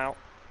calling out.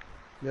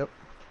 Yep.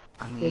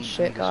 I need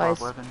shit, assault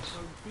guys. weapons.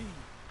 Zone B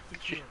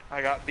secure.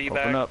 I got B Open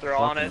back. up, They're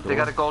on fucking it. door. They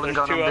got a golden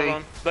There's gun 2 on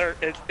of B.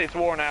 them. It's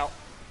worn out.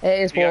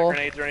 It is If you got war.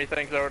 grenades or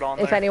anything, throw it on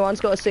If there.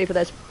 anyone's got a super,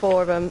 there's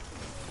 4 of them.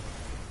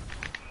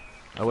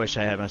 I wish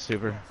I had my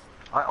super.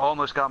 I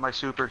almost got my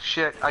super.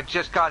 Shit, I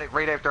just got it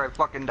right after I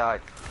fucking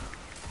died.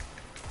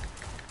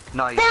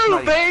 Nice, Boom,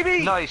 nice,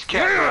 baby! nice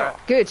Kakarot.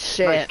 Good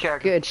shit. Nice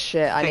character. Good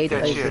shit. I Take need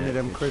that those. shit. Give me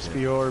them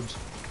crispy orbs.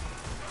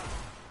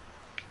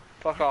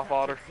 Fuck off,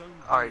 Otter.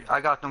 Alright,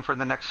 I got them for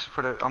the next,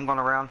 I'm going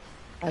around.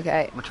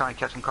 Okay. I'm gonna try and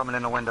catch them coming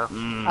in the window.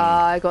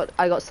 I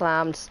got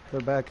slammed.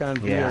 They're back on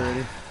B Yeah.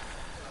 already.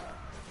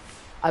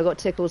 I got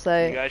tickles You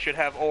though. guys should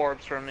have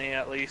orbs from me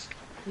at least.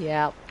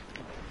 Yeah.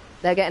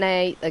 They're getting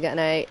A. They're getting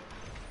A.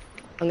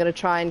 I'm gonna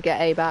try and get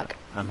A back.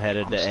 I'm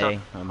headed to A.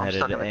 I'm headed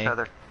stuck to in the A.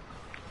 tether.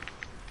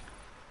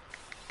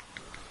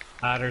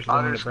 Otter's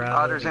going to Bravo.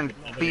 Otter's in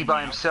B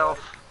by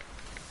himself.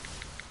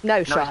 No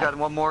No, shot. he's got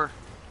one more.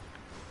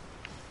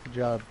 Good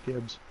job,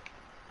 Gibbs.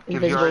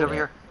 Gibbs, you right over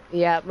here?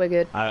 Yeah, we're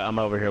good. I'm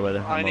over here with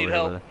her. I need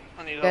help.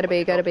 Gotta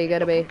be, gotta be,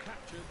 gotta be.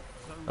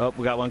 Oh,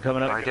 we got one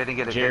coming up. I didn't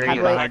get it. Jerry, Wait.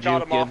 I behind you,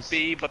 got him off Gibbs.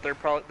 B, but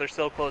they're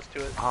so close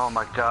to it. Oh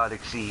my god,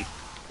 exceed.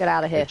 Get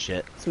out of here. Good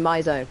shit. It's my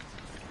zone.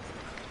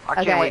 I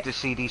can't Okay. wait to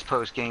see these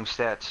post-game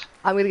stats.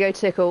 I'm gonna go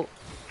tickle.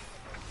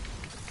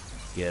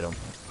 Get him.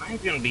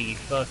 Mine's gonna be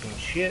fucking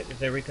shit,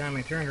 because every time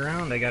I turn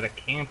around, I got a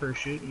camper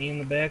shooting me in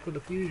the back with a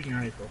fusion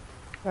rifle.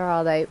 Where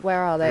are they? Where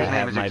are I they? His name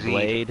have is my Exceed.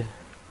 blade.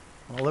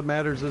 All that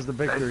matters is the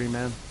victory,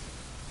 man.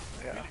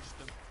 Yeah.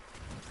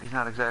 He's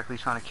not exactly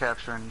trying to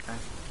capture anything.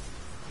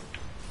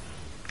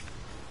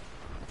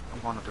 I'm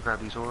going up to grab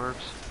these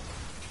orbs.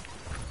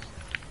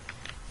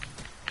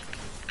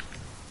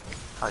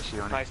 Hi,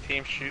 Shioni. Nice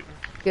team shooting.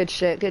 Good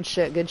shit, good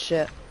shit, good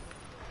shit.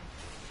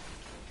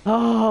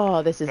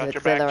 Oh, this is Got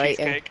your back,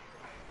 exhilarating. cheesecake.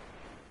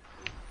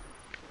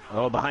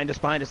 Oh, behind us,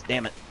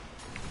 damn it.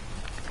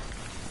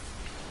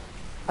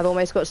 I've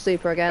almost got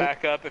super again.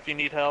 Back up if you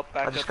need help.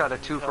 Back I just up got a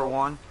if you 2 need for help.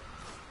 1.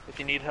 If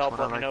you need help,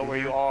 That's what let me I like know to where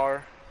hear. you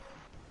are.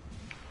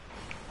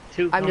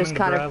 Two I'm coming just to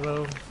kind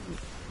Bravo.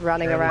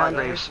 Running Yeah, around.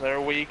 my base.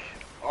 They're weak.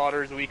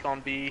 Otter's weak on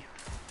B.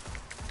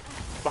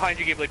 Behind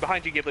you, Ghibli.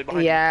 Behind you, Ghibli.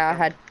 Behind Yeah, I you.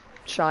 had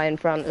Shy in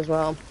front as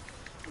well.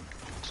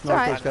 Snorkel's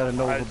alright. got a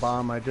Nova I-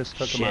 bomb. I just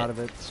took him Shit. out of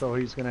it, so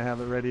he's gonna have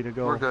it ready to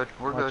go. We're good,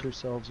 we're Watch good.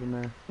 yourselves in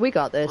there. We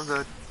got this. We're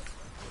good.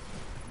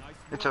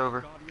 It's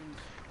over. Good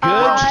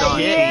Ah,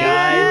 shit,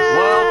 yeah!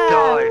 Well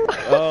done.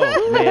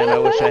 Oh, man, I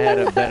wish I had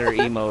a better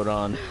emote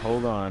on.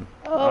 Hold on.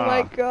 Oh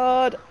my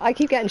god. I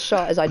keep getting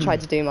shot as I try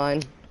to do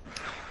mine.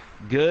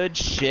 Good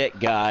shit,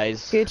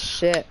 guys. Good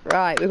shit.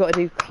 Right, we've got to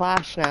do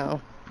Clash now,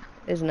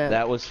 isn't it?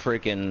 That was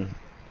freaking...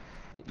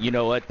 You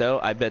know what, though?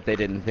 I bet they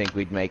didn't think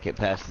we'd make it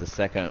past the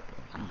second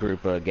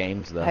group of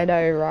games, though. I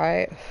know,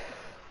 right?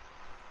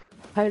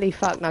 Holy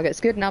fuck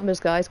nuggets. Good numbers,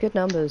 guys. Good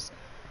numbers.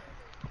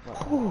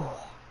 Whew.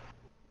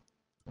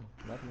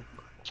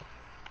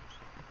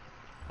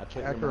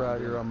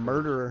 Akarat, you're a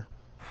murderer.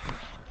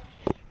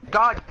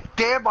 God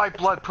damn my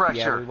blood Yeah, we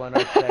pressure. won our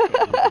second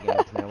group of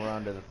games. Now we're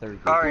on to the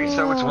third group. Alright,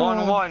 so it's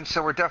 1-1,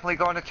 so we're definitely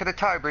going into the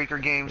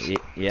tiebreaker games.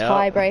 Yeah.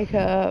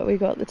 Tiebreaker. We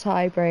got the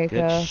tiebreaker.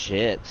 Good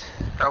shit.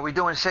 Are we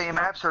doing same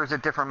maps or is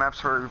it different maps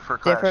for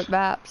Clash? Different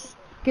maps.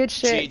 Good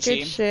shit. GG.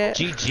 Good shit.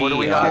 GG. What do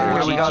we got?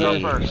 What do we got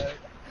GG. up first?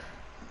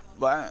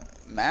 But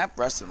map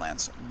Rusted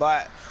Lands.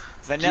 But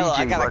Vanilla,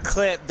 I GG, got a bud.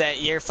 clip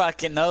that your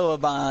fucking Nova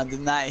bomb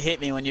did not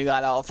hit me when you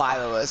got all 5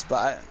 of us,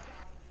 but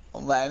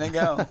I'm letting it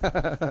go.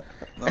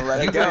 I'm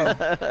letting it go.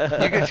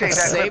 You can save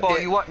that Saved clip all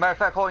it. you want. Matter of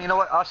fact, hold on, you know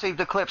what? I'll save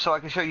the clip so I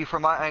can show you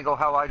from my angle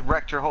how I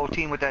wrecked your whole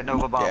team with that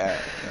Nova bomb. Yeah.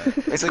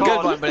 It's a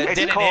good one, but it it's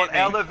didn't called hit me.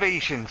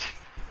 Elevations.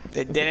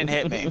 It didn't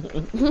hit me.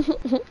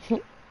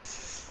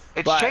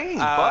 It's But, changed,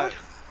 bud.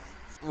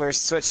 We're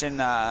switching,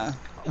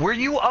 Were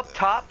you up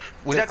top?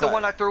 Was to that the Clash.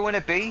 one I threw in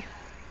at B?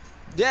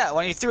 yeah,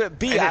 when you threw it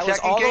B, In the I was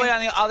second all the way game?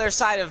 on the other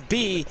side of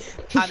B,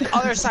 on the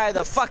other side of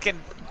the fucking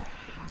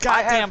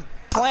goddamn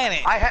planet.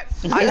 I had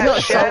He's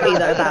not salty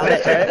though about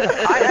it.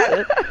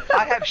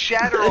 I have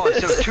shatter on,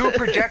 so 2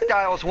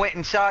 projectiles went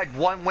inside,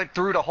 1 went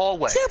through the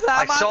hallway. Yeah, but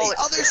I'm I saw on the it.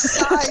 other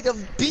side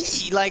of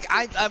B. Like,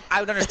 I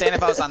would understand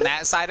if I was on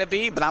that side of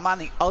B, but I'm on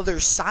the other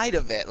side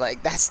of it.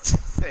 Like, that's the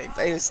thing.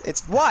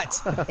 It's what?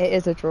 It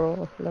is a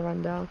draw,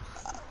 Lorendal.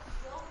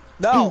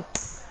 No.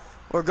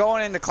 We're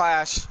going into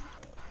Clash.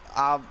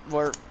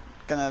 We're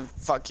gonna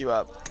fuck you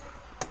up.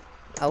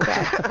 Okay.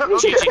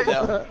 GG,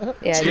 though.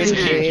 Yeah, GG.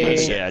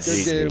 GG. Yeah, Good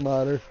GG. game,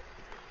 Otter.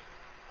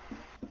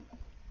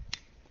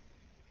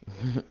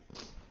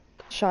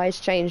 Shy's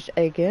changed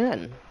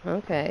again.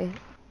 Okay.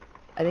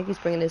 I think he's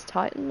bringing his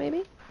Titan,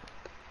 maybe?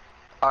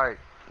 Alright.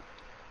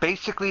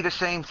 Basically the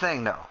same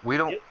thing though. We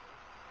don't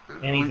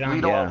And he's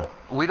on. Yeah.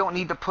 we don't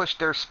need to push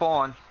their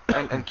spawn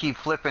and keep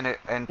flipping it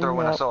and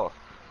throwing us Nope. off.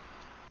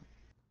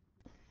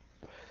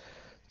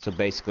 So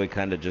basically,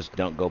 kind of just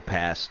don't go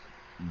past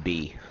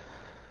B.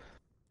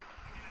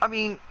 I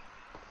mean,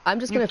 I'm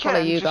just You gonna follow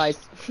can you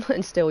just- guys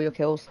and steal your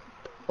kills.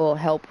 Or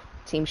help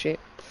team shoot.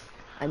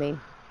 I mean,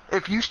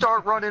 if you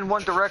start running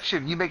one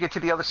direction, you make it to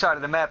the other side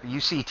of the map and you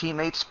see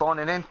teammates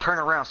spawning in, turn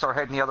around, start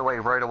heading the other way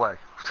right away.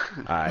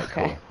 Alright,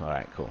 Okay. cool.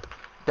 Alright, cool.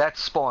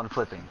 That's spawn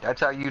flipping.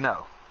 That's how you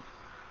know.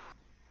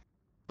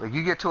 Like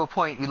you get to a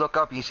point, you look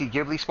up and you see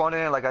Ghibli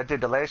spawning in like I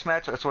did the last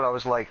match. That's what I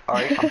was like. All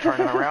right, I'm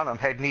turning around. I'm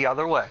heading the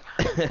other way.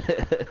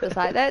 it's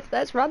like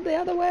let's run the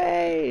other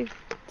way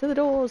to the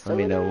doors. Let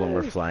me to the know when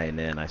we're doors. flying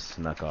in. I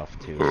snuck off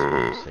to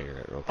smoke a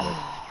cigarette real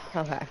quick.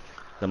 Okay.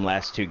 Them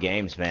last 2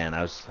 games, man,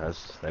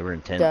 they were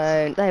intense.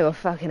 Don't. They were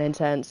fucking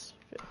intense.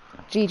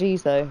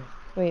 GG's though.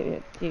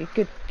 Wait, you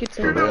good team.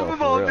 For real,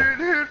 for real. didn't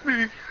hit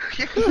me.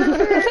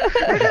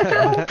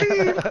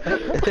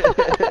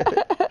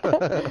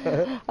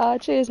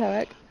 Cheers,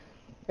 Herrick.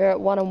 We're at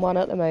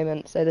 1-1 at the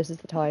moment, so this is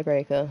the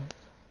tiebreaker.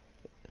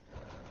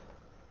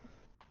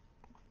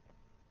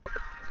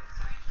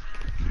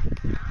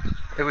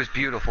 It was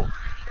beautiful.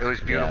 It was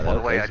beautiful Yeah, the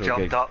way I those were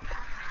jumped good. up.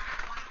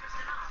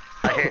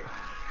 I hit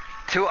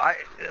two.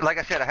 Like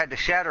I said, I had the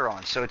shatter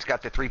on, so it's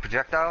got the 3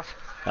 projectiles,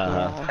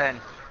 and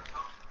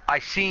I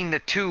seen the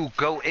 2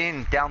 go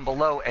in down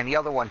below, and the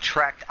other one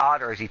tracked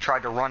Otter as he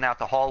tried to run out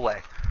the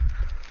hallway.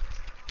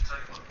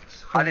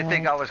 I didn't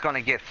think I was going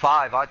to get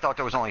 5. I thought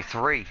there was only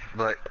 3,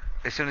 but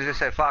as soon as it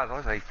said 5, I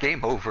was like,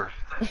 game over.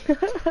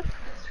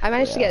 I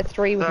managed to get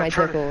 3 with So I my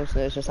tried to- tickles,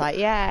 and it was just like,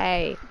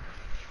 yay!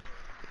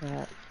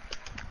 Yeah.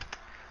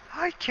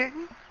 Hi,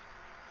 kitten.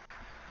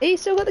 You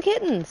still got the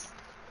kittens?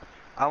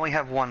 I only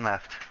have 1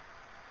 left.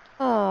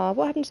 Ah,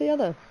 what happened to the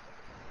other?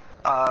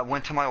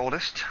 Went to my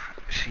oldest.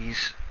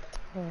 She's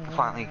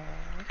finally...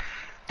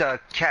 The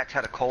cats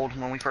had a cold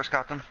when we first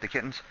got them, the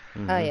kittens.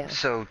 Oh, yeah.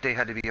 So they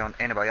had to be on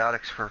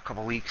antibiotics for a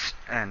couple weeks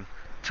and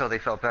until they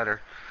felt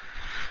better.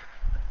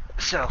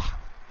 So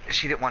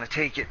she didn't want to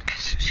take it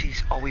because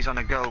she's always on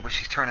the go, but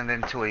she's turning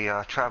into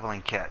a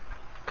traveling cat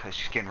because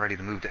she's getting ready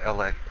to move to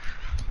LA.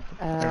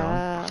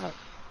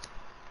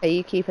 Are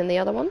you keeping the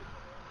other one?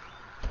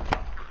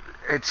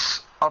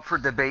 It's up for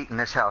debate in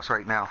this house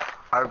right now.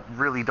 I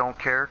really don't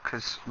care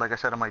because, like I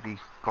said, I might be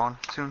gone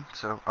soon,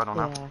 so I don't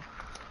know.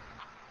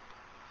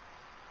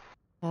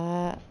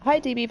 Hi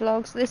DB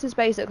Vlogs. This is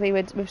basically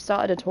we've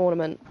started a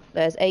tournament.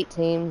 There's 8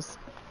 teams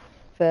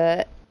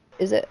for,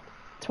 is it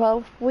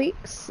 12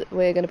 weeks?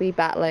 We're going to be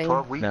battling.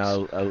 12 weeks?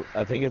 No,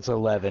 I think it's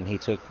 11. He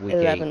took week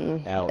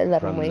 11 8 out 11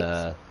 from weeks.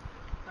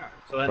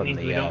 So that from means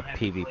the we don't have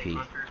PvP.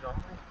 hunters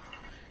only?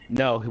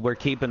 No, we're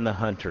keeping the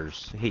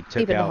hunters. He took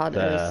Keeping the out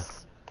the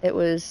hunters. It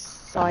was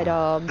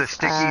sidearms. The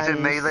stickies and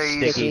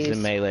melees. stickies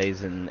and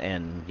melees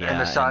and yeah, and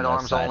the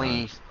sidearms sidearms.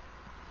 only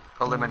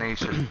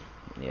elimination.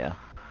 Yeah.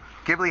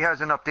 Ghibli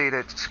has an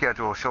updated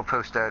schedule. She'll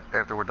post that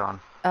after we're done.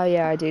 Oh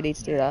yeah, I do need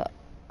to do that.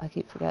 I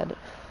keep forgetting.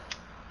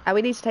 And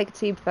we need to take a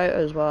team photo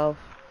as well.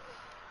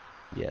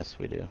 Yes,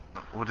 we do.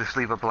 We'll just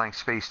leave a blank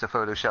space to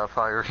Photoshop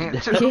fire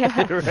into.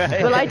 Yeah.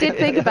 Right. Well, I did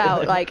think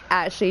about like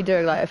actually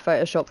doing like a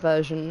Photoshop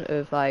version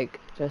of like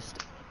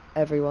just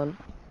everyone.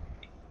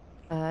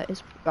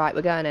 It's right.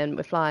 We're going in.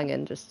 We're flying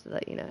in. Just to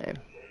let you know. I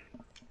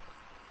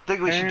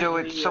think we should do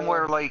it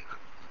somewhere like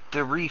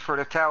the Reef or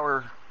the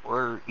Tower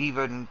or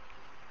even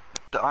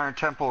the Iron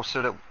Temple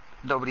so that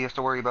nobody has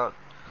to worry about...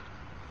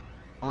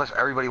 Unless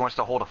everybody wants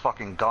to hold a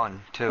fucking gun,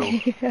 too.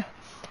 Yeah.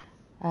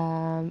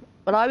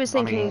 Well, I was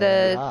thinking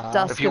the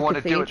Dusk if you of want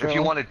to do it, Cathedral. if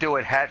you want to do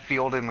it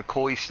Hatfield and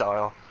McCoy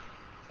style.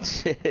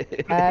 Scott,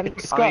 I mean,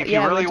 if you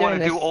yeah, really we're want to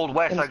doing do this Old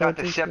West, I got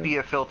the inside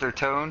sepia filter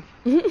tone.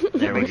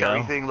 There we Makes go.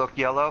 everything look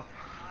yellow.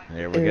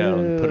 There we go.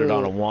 And put it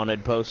on a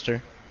wanted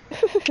poster.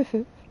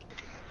 Me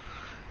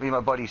and my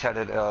buddies had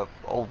an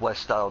Old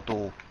West style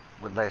duel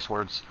with last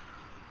words.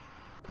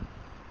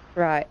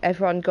 Right,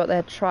 everyone got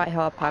their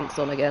try-hard pants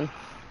on again.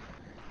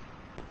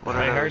 What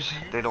are those?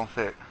 They don't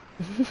fit.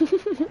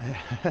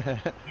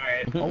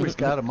 Alright. Always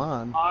got them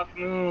on. Hawk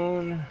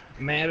Moon,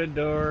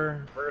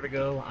 Matador,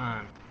 Vertigo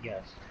on.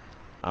 Yes.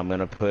 I'm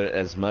gonna put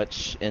as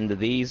much into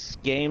these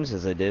games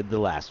as I did the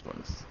last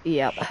ones.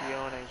 Yep.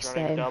 Shione's Same.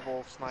 running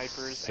double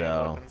snipers So-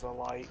 and weapons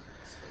alike.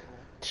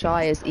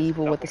 Shy is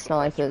evil with the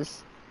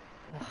snipers.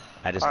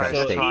 I just Alright,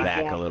 gotta stay so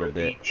back a Going little for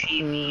bit. the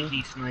cheap,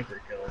 easy sniper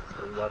kills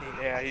for weapons.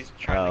 Yeah, he's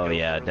trying Oh, to go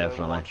yeah, for the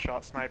definitely.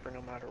 one-shot sniper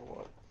no matter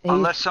what.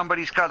 Unless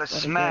somebody's got a Let it go.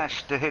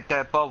 smash to hit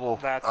that bubble,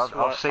 That's I'll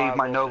what save I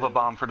my will Nova do.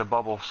 Bomb for the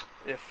bubbles.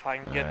 If I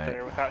can get Alright.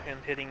 there without him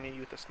hitting me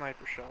with a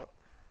sniper shot.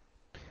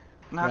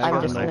 No, I'm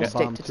it's just fine. gonna Nova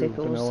stick Bomb to too,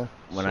 tickles. vanilla,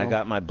 When I so-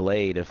 got my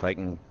blade, if I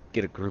can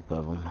get a group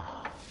of them.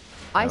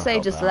 I That'll say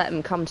help just out. let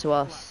them come to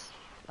us.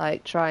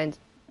 Like, try and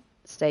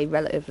stay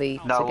relatively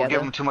No, together. we'll give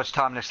them too much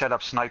time to set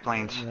up snipe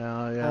lanes. Yeah,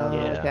 Oh,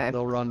 Yeah. okay.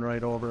 They'll run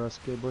right over us,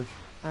 Ghibli.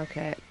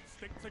 Okay.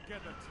 Stick together,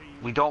 team.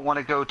 We don't want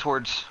to go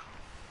towards...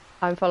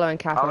 I'm following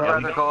I would Kakarot.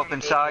 rather go up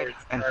inside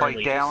and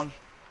fight down.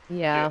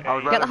 Yeah. I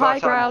would Get rather the go high outside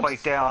and ground.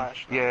 fight down.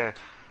 Flash. Yeah,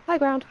 High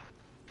ground.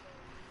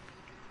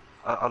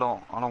 I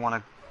don't want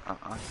to... I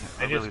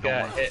I really just don't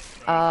got want hit.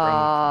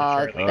 Ah,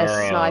 from the Charlie.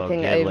 they're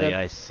sniping Ghibli, over.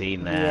 I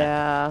seen that.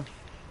 Yeah.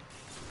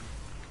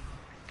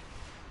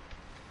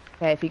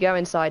 Okay, if you go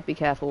inside, be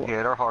careful.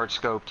 Yeah, they're hard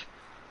scoped.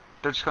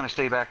 They're just going to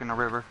stay back in the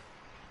river.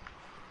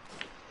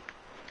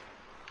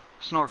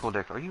 Snorkel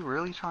Dick, are you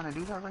really trying to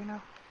do that right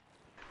now?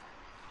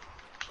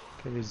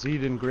 Okay,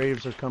 Zed and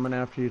Graves are coming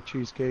after you,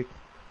 Cheesecake.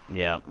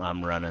 Yeah,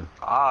 I'm running.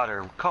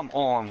 Otter, come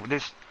on.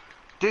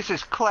 This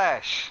is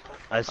Clash.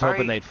 I was All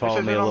hoping right, they'd follow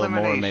this is me a an little more,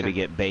 elimination. maybe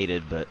get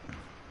baited, but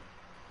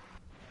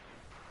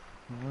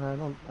I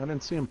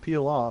didn't see them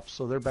peel off,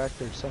 so they're back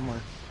there somewhere.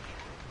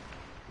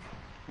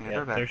 Yeah, Yeah,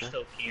 they're back they're there.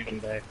 still camping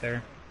back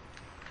there.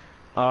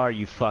 are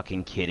you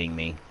fucking kidding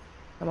me?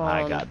 Come on.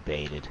 I got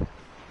baited.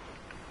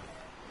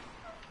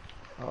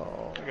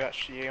 Oh, We got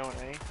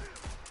Shione.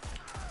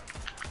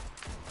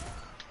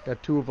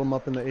 got 2 of them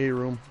up in the A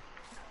room.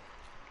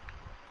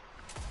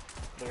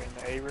 They're in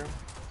the A room.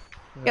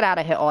 Get out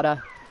of here,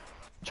 Otter.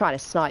 Trying to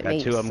snipe Got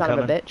me, 2 of 'em son of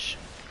a coming. bitch.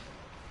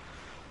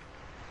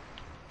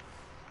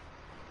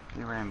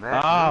 He ran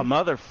back.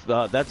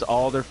 Ah, that's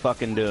all they're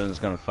fucking doing is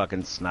gonna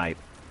fucking snipe.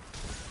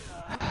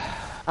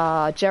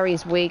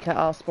 Jerry's weak at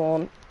our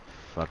spawn.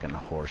 Fucking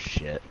horse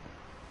shit.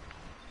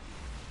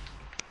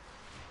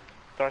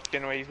 Darth's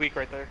getting away. He's weak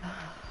right there.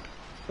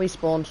 We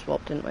spawn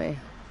swapped, didn't we? Yeah.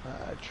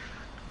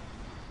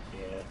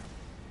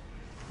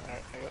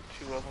 Alright, I got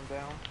 2 of them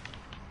down.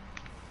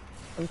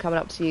 I'm coming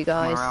up to you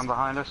Come guys. around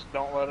behind us.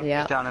 Don't let him.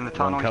 Yeah. He's down in the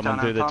tunnel. One He's coming down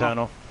through in the the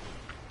tunnel.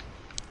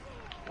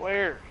 tunnel.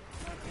 Where?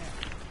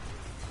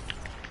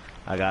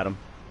 I got him.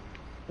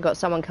 Got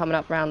someone coming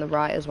up round the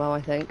right as well, I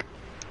think.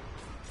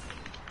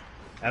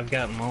 I've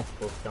got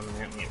multiples coming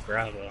at me at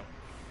Bravo.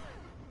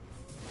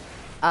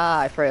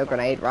 I threw a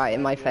grenade right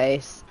in my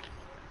face.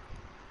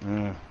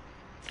 Mm.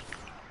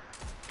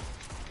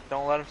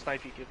 Don't let him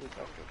snipe you, Ghibli. That's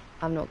good.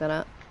 I'm not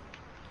gonna.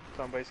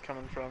 Somebody's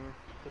coming from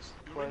this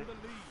way.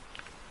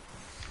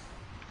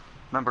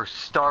 Remember,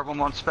 starve them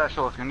on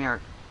special if you're near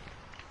it.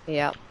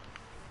 Yep.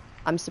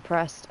 I'm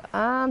suppressed.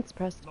 I'm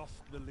suppressed. Lost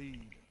the lead.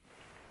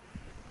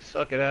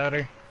 Suck it,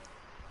 Otter.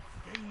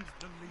 Gains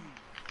the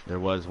lead. There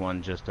was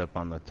one just up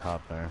on the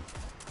top there.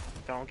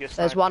 Don't get sniped.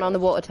 There's one on the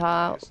guys. water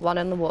tower. One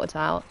on the water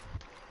tower.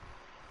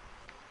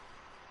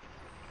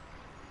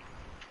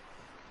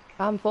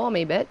 Come for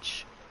me,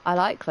 bitch. I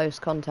like close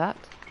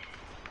contact.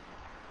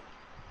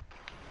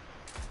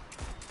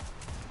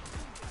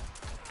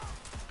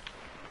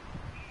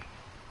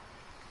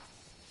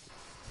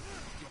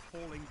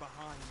 You're falling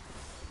behind.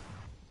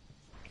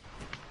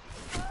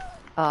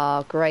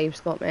 Ah, Graves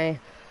got me.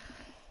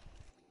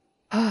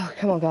 Oh,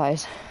 come on,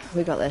 guys.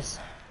 We got this.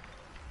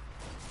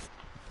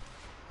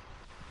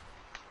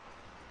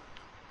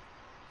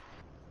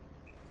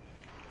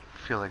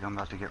 I feel like I'm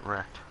about to get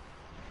wrecked.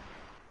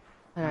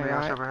 I know, Anybody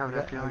else right? ever have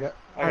that feeling?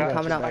 I'm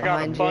coming up I got a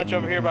behind bunch you.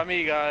 over here by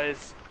me,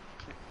 guys.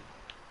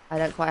 I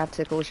don't quite have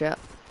tickles yet.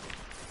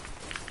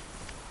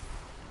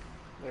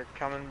 They're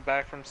coming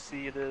back from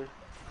C to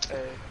A.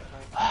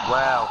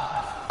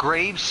 Wow.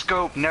 Grave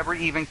scope never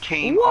even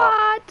came up.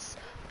 What?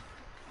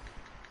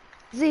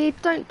 Z,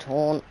 don't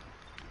taunt.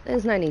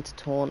 There's no need to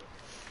taunt.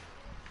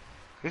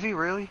 Is he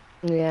really?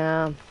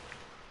 Yeah.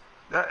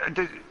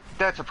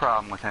 That's a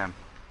problem with him.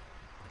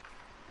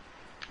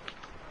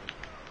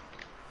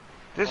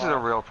 This is a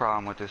real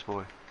problem with this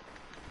boy.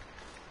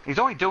 He's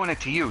only doing it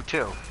to you,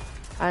 too.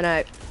 I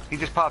know. He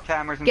just popped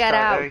hammers and Get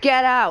stuff, out! eh?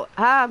 Get out!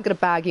 Ah, I'm gonna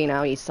bag you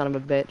now, you son of a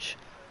bitch.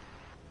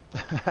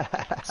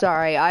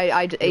 Sorry,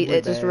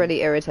 it just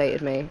really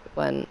irritated me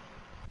when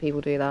people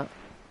do that.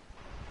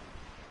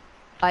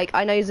 Like,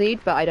 I know Zed,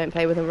 but I don't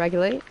play with him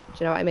regularly. Do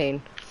you know what I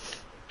mean?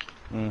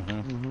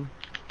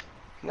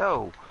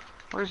 Yo,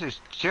 where's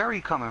this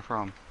Jerry coming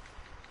from?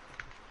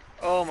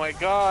 Oh my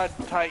god,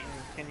 Titan.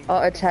 Can you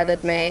Otter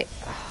tethered me.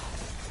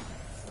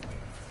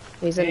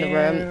 He's in the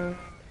room.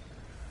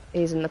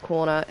 He's in the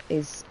corner.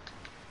 He's...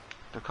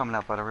 They're coming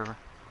out by the river.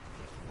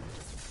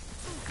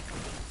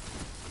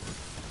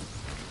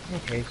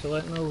 Okay, so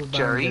that Nova bomb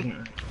Jerry?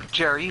 didn't...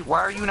 Jerry, why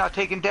are you not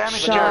taking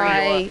damage, Jerry?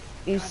 Shy,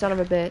 you son of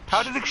a bitch.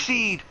 How did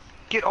Exceed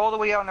get all the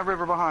way out in the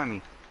river behind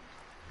me?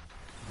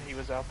 He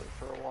was out there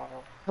for a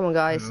while. Come on,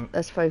 guys.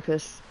 Let's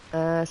focus.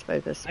 Let's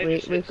focus. I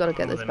just hit We've got to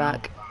get someone this with a Nova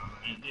back. bomb,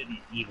 and it didn't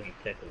even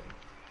tickle him.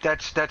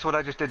 That's what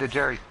I just did to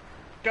Jerry.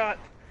 God.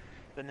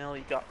 Vanilla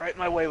got right in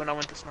my way when I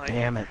went to snipe.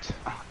 Damn it.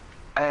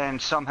 And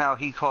somehow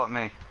he caught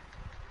me.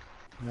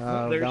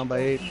 Well, there's down by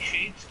 8.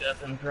 shade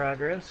stuff in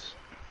progress.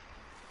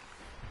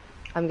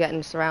 I'm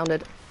getting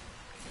surrounded.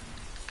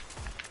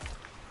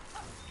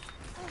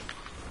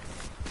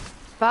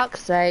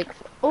 Fuck's sake.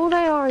 All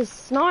they are is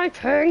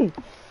sniping.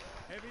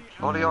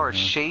 All they are is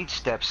shade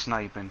step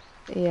sniping.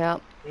 Yeah.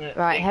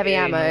 Right, heavy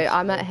ammo.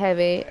 I'm at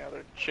heavy. Yeah,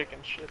 they're chicken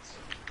shits.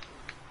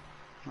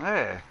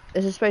 Yeah.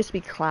 This is supposed to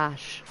be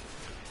Clash.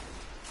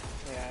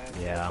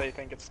 Yeah. They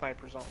think it's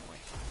snipers only.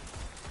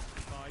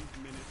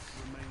 5 minutes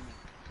remaining.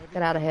 Heavy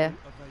Get out of here.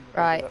 available.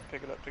 Right.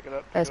 Pick it up, pick it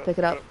up. Let's pick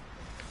it up.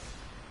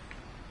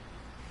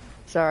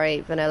 Sorry,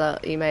 Vanilla,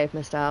 you may have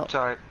missed out. It's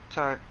alright. It's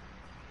alright.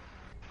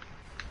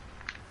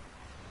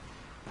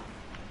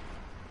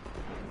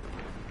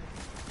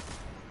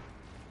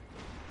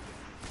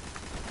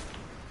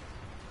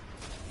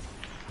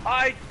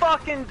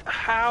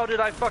 How did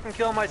I fucking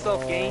kill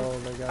myself, game?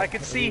 they got I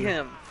could see me.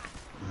 him.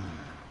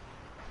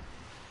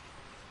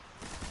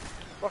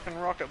 Fucking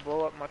rocket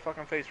blow up my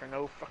fucking face for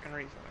no fucking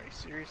reason. Are you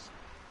serious?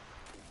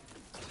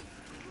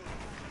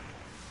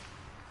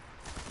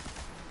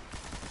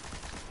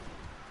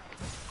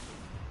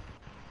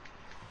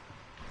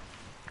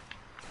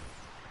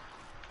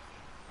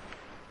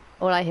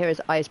 All I hear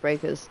is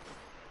icebreakers.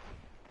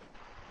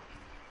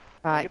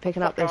 Right, Get the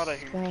picking up fuck this outta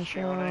here, special.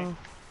 Shawnee.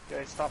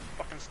 Guys, stop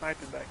fucking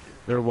sniping back here.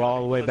 They're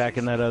all the way back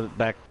in that other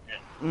back.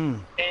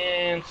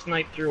 And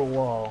snipe through a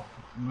wall.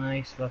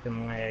 Nice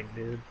fucking lag,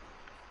 dude.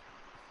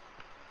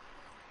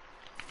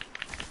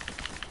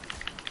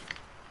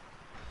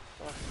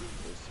 Fucking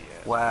pussy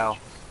ass Wow.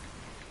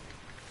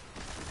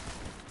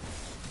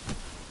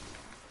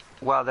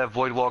 Wow, that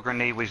void wall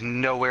grenade was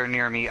nowhere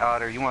near me,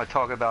 Otter. You want to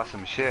talk about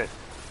some shit?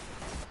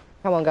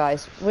 Come on,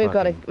 guys. We've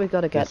got to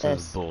get This is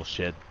this.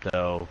 bullshit,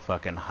 though.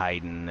 Fucking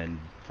hiding and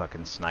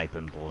fucking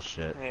sniping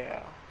bullshit. bitches.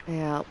 Yeah.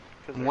 Yeah.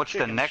 'Cause they're What's the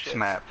chicken next shits.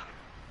 map?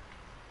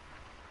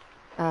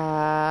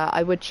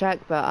 I would check,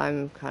 but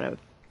I'm kind of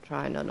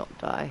trying to not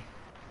die.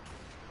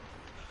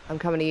 I'm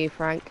coming to you,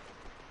 Frank.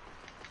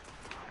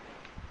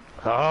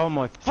 Oh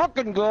my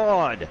fucking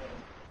god!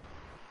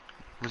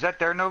 Was that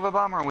their Nova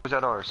bomb or was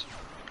that ours?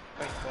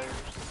 I think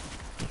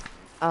theirs.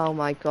 Oh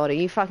my god, are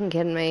you fucking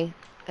kidding me?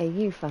 Are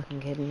you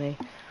fucking kidding me?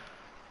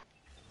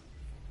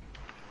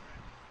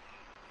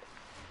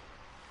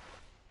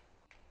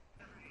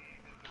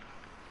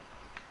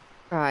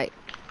 Right.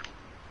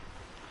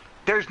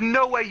 There's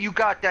no way you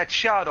got that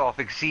shot off,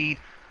 Exceed.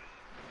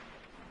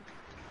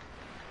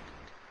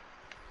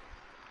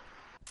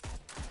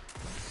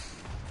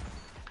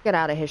 Get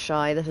out of here,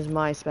 Shy. This is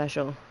my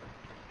special.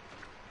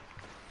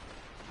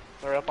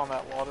 They're up on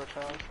that water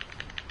tower.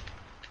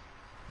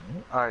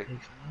 Alright.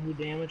 Takes no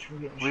damage from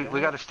getting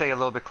We gotta stay a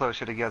little bit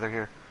closer together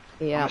here.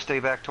 I'm Yeah. gonna stay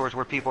back towards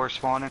where people are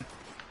spawning.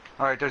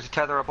 Alright, there's a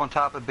tether up on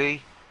top of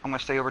B. I'm gonna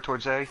stay over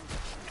towards A.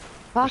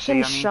 Fucking Or C, I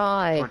mean,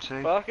 Shy. towards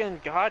C.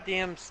 Fucking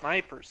goddamn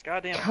snipers.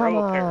 Goddamn Come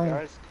pro pair, on.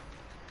 guys.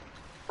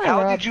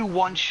 How Rob. did you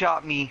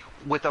one-shot me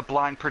with a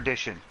blind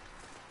perdition?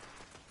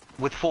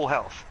 With full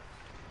health?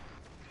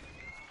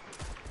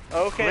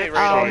 Okay, Oh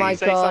Radar, Oh my you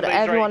say god, somebody's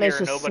everyone right is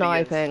here, just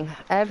nobody is. sniping.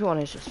 Everyone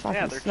is just Yeah,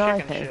 fucking they're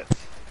sniping. chicken shit.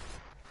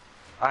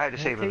 I had to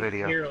save a take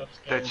video. hero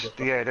That's, skills.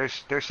 yeah,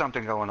 there's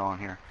something going on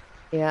here.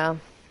 Yeah.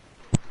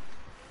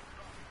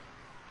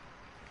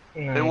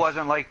 It Nice.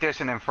 wasn't like this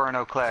in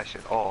Inferno Clash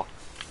at all.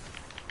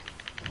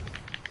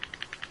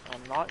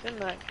 I'm not in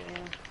that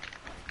game.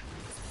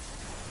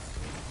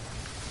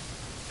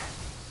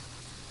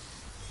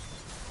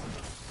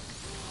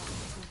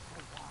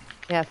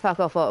 Yeah, fuck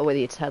off Otter with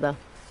your tether.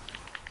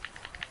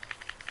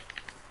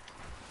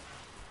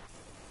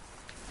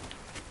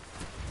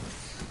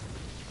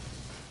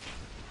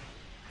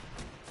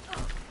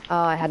 Oh,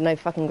 I had no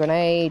fucking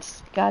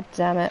grenades. God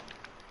damn it.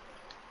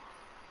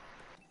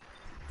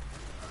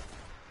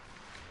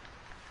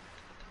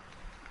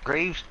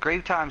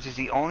 Grave Times is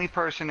the only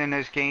person in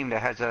this game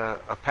that has a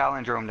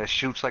palindrome that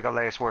shoots like a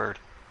last word.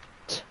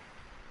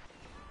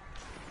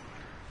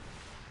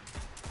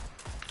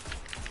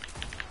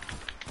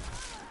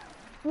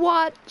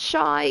 What?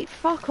 Shy?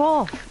 Fuck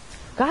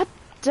off. God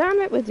damn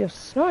it with your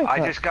sniper.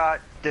 I just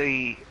got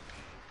the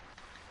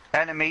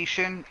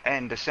animation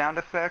and the sound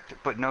effect,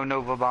 but no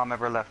Nova Bomb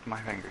ever left my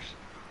fingers.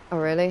 Oh,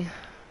 really?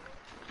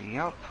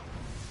 Yup.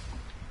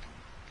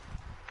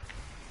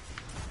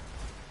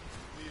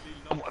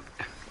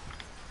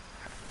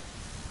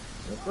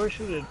 Where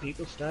should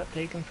people stop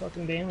taking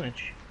fucking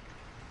damage?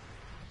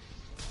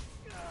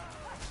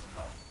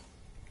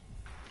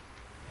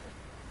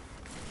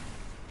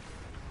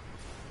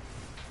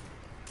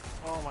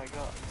 Oh my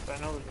god. I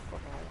know there's a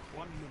fucking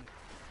 1 minute.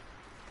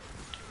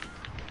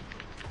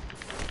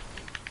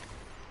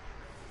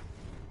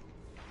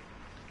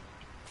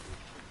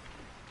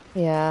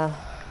 Yeah.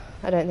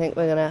 I don't think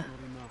we're gonna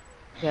Not enough.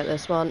 get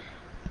this one.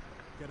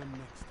 Get him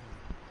next time.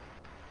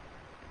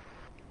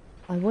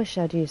 I wish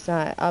I'd used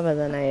that other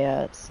than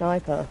a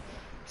sniper.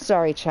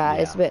 Sorry, chat.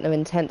 It's a bit of an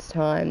intense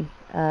time.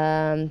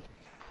 Right.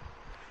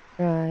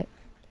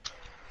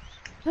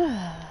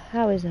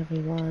 How is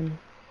everyone?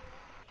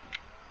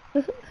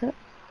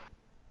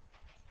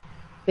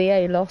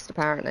 BA lost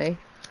apparently.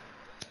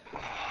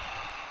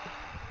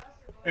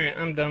 Alright,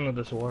 I'm done with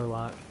this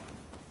warlock.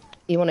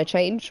 You want to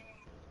change?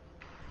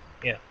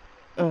 Yeah.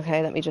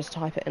 Okay, let me just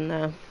type it in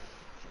there.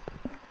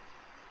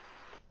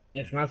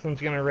 If nothing's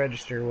gonna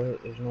register with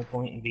it, there's no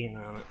point in being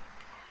on it.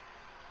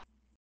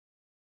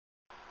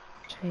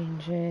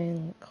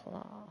 Changing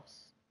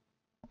class.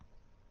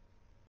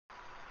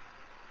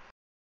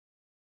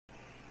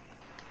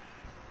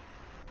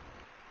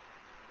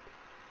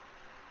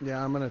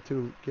 Yeah, I'm gonna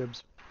too,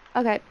 Gibbs.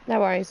 Okay, no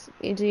worries.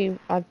 You do.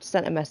 I've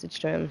sent a message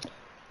to him.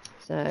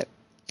 So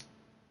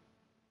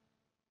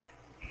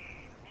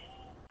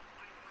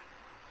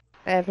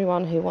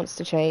everyone who wants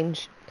to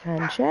change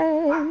can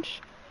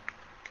change.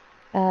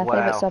 Favorite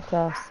Wow.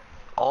 subclass.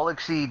 All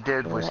Exceed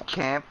did was What?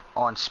 camp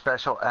on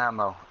special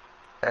ammo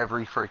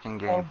every freaking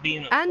game.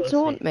 Being a And pussy.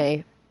 taunt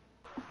me.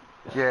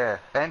 Yeah,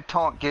 and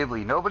taunt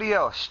Ghibli. Nobody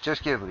else,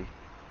 just Ghibli.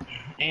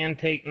 And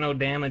take no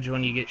damage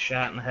when you get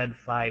shot in the head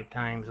 5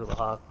 times with a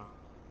hawk.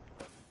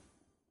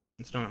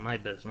 It's none of my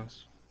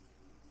business.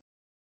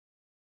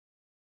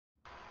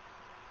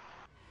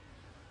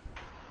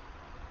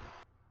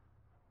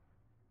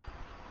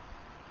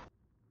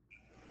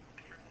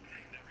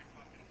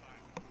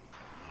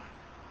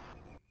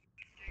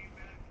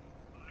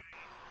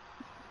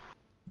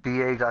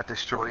 BA got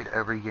destroyed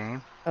every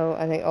game. Oh,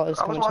 I think Otter's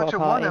I was coming to our watching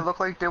one party. that looked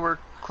like they were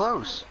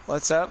close.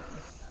 What's up?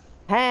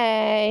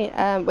 Hey,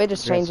 we're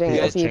just changing You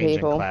a guys few changing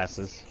people.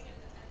 classes.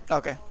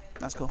 Okay,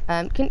 that's cool.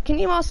 Can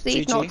you ask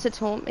Steve not GG. to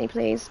taunt me,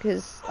 please?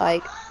 Because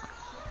like,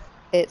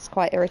 it's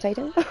quite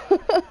irritating.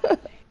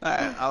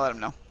 Alright, I'll let him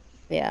know.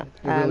 Yeah.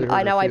 You really hurt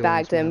I know our I feelings,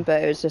 bagged him, man.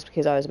 but it was just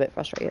because I was a bit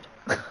frustrated,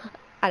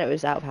 and it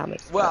was out of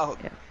habits. but, Well,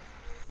 yeah.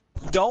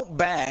 Don't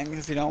bang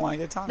if you don't want to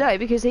get taunted. No,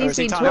 because Or he's is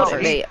he been taunting taunting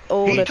first? me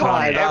all He the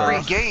taunted time.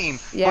 every game,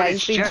 Yeah, but he's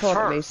it's been just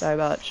taunting her. me so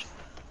much.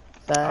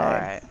 So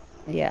Alright.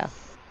 yeah.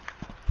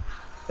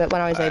 But when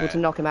I was able to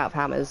knock him out of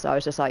hammers, I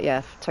was just like,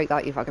 yeah, take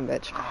that, you fucking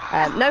bitch.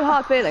 No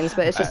hard feelings,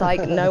 but it's just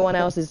like, no one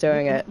else is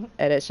doing it.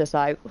 And it's just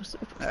like,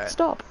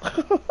 stop.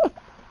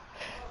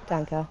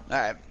 Danke.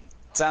 Alright.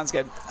 Sounds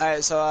good.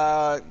 Alright,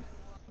 so,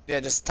 yeah,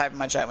 just type in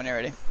my chat when you're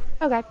ready.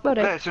 Okay, will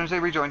do. Yeah, as soon as they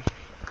rejoin.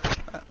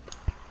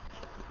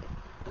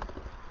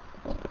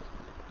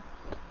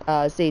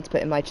 Zeed's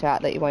put in my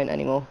chat that you won't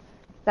anymore.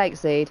 Thanks,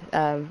 Zeed.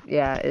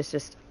 Yeah, it's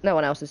just, no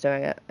one else is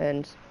doing it.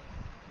 And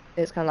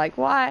it's kind of like,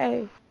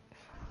 why?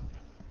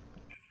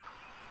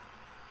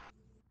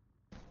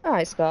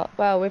 Alright, Scott.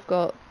 Well, we've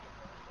got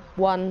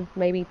 1,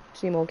 maybe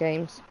 2 more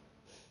games.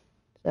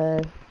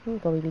 So, we'll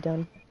probably be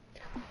done.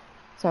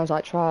 Sounds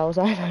like trials,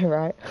 I know,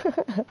 right?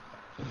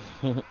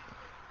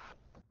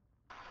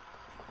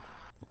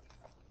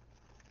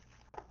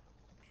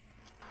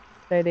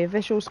 So the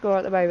official score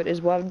at the moment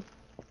is 1-1,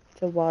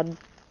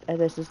 and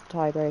this is the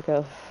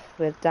tiebreaker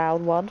with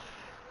down 1.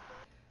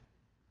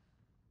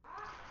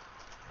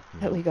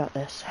 But we got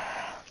this.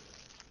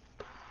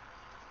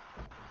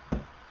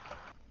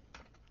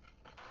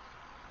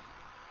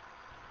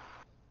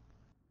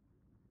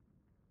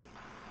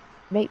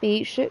 Make me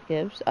eat shit,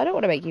 Gibbs. I don't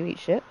want to make you eat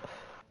shit.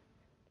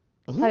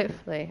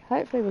 Hopefully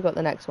we've got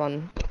the next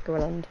one,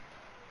 Gorland.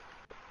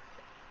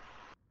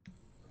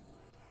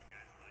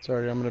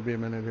 Sorry, I'm gonna be a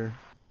minute here.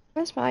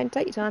 That's fine,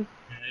 take your time.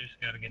 I just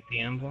gotta get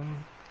the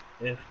emblem.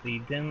 If the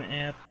dim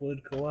app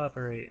would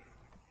cooperate.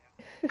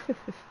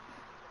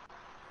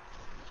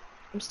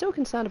 I'm still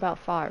concerned about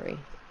Fiery.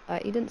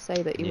 He didn't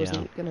say that he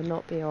wasn't gonna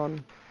not be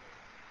on.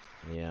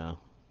 Yeah.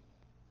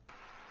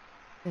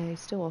 Yeah, he's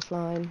still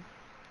offline.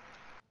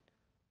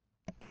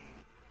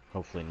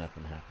 Hopefully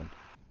nothing happened.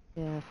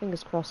 Yeah,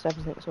 fingers crossed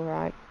everything's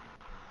alright.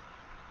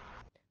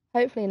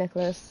 Hopefully,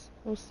 Nicholas.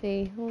 We'll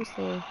see, we'll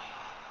see.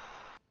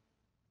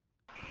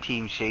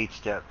 Team Shade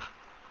Step.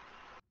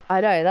 I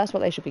know, that's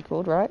what they should be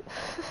called, right?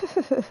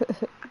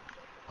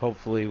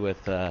 Hopefully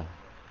with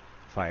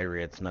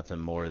Fiery, it's nothing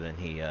more than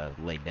he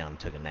laid down,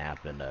 took a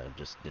nap, and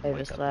just didn't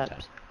wake up in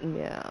Overslept. time.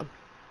 Yeah.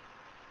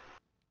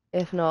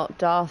 If not,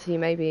 Darth, you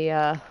may be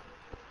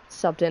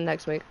subbed in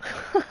next week.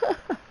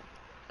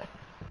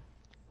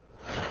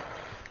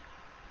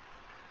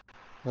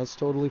 That's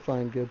totally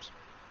fine, Gibbs.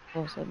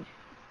 Awesome.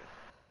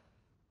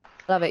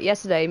 Love it.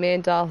 Yesterday, me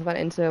and Darth went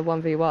into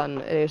 1v1,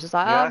 and it was just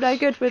like, oh, I'm no Yes.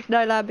 good with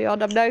No Land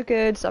Beyond, I'm no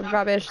good, I'm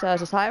rubbish. So I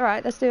was just like,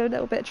 alright, let's do a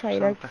little bit of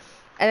training.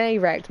 And then he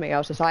wrecked me. I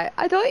was just like,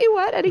 I thought you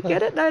weren't any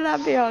good at No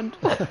Land Beyond.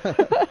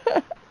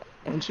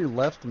 Once you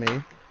left me.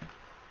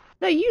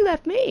 No, you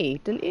left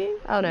me, didn't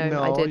you? Oh no,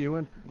 No, I did. you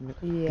went.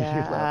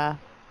 Yeah. It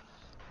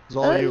was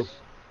all you.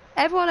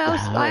 Everyone else,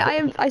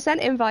 I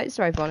sent invites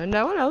to everyone, and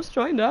no one else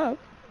joined up.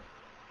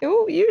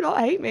 Oh, you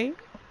lot hate me.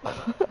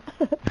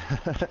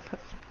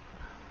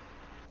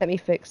 Let me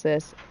fix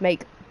this.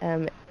 Make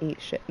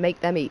eat shit. Make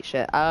them eat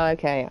shit. Oh,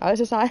 okay. I was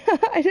just like,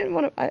 I didn't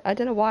want to. I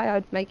don't know why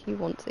I'd make you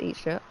want to eat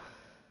shit.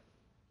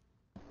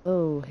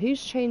 Oh,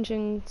 who's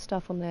changing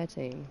stuff on their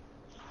team?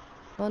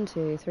 1,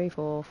 2, 3,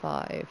 4,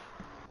 5.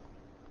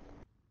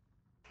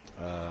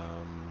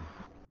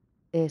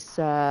 It's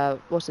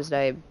what's his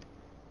name?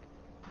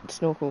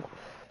 Snorkel.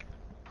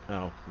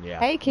 Oh, yeah.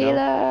 Hey, Kilo.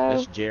 No,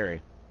 it's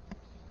Jerry.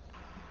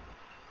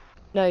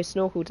 No,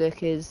 Snorkel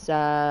Dick is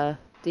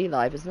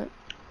D-Live, isn't it?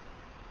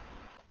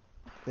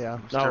 Yeah.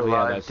 Oh,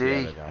 yeah, that's D. the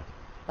other guy.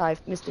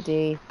 Live, Mr.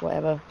 D,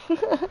 whatever.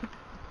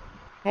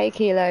 Hey,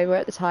 Kilo, we're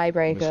at the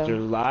tiebreaker. Mr.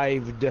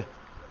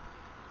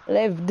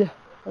 Lived.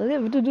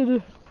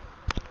 Lived.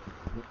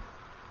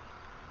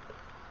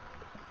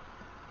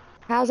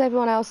 How's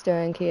everyone else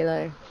doing,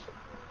 Kilo?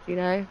 Do you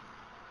know?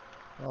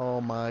 Oh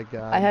my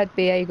god. I heard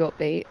BA got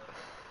beat.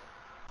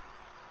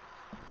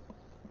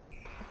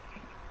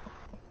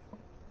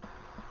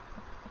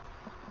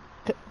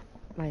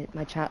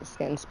 My chat's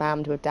getting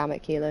spammed with damn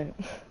it, Kilo.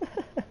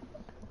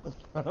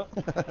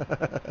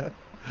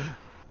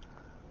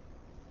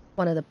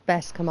 One of the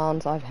best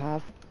commands I've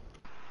had.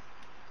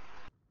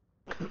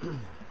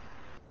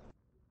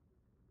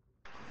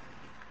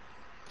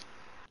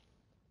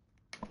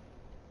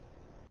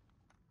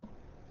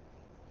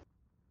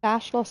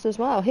 Stash lost as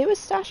well. Who was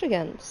Stash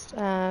against?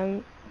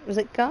 Was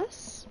it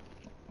Gus?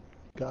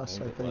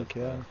 Gus, I think,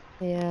 yeah.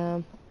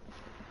 Yeah.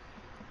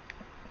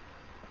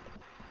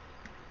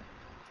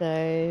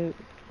 So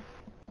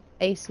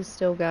Ace is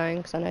still going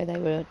because I know they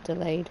were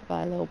delayed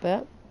by a little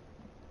bit.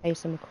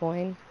 Ace and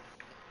McCoy.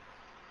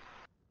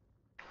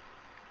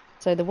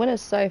 So the winners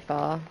so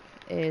far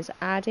is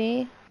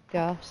Addy,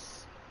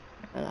 Gus,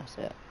 and that's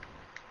it.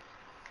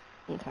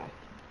 Okay.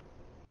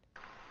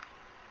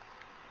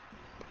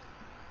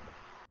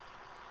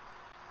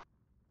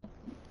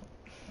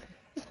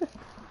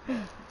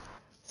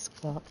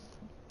 Scott.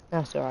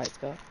 That's alright,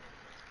 Scott.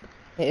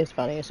 It is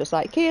funny. It's just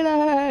like,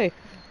 Kilo!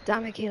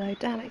 Damn it, Kilo,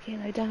 damn it,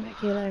 Kilo, damn it,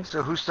 Kilo.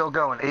 So who's still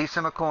going? Ace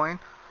and McCoy?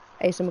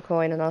 Ace and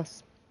McCoy and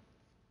us.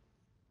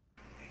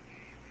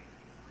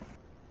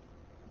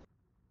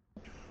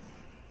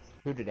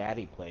 Who did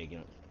Addy play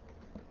against?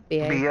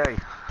 BA. BA.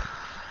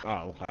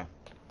 Oh, okay.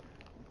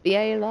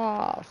 BA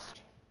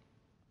lost.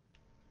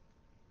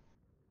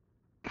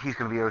 He's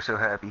gonna be oh so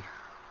happy.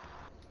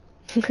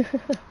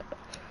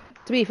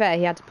 To be fair,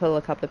 he had to pull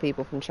a couple of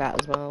people from chat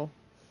as well.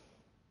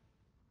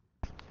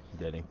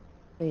 Did he?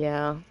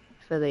 Yeah,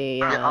 for the.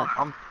 Yeah,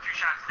 I'm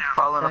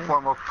filing a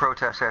formal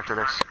protest after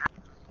this.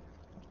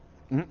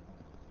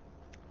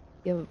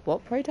 You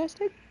what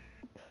protesting?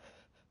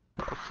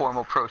 A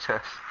formal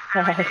protest.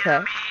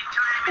 Okay.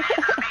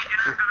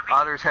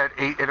 Otter's had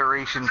 8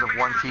 iterations of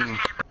one team.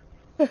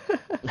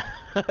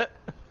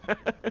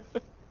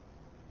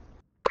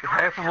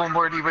 Half of them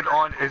weren't even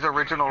on his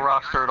original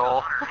roster at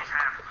all.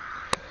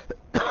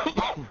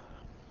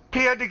 He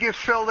had to give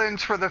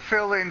fill-ins for the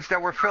fill-ins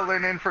that were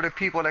filling in for the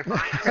people that,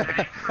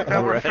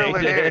 that were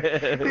filling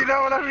in. You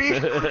know what I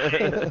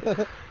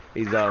mean?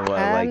 He's on what,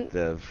 like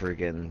the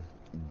freaking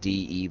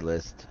DE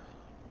list.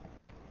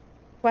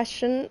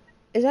 Question: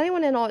 is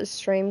anyone in Otter's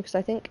stream? Because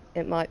I think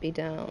it might be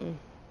down.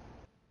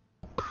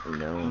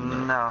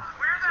 No.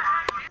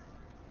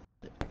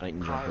 I'm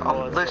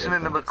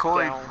listening to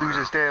McCoy lose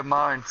his damn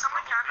mind.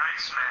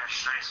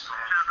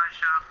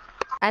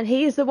 And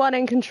he's the one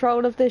in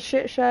control of this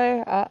shit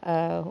show?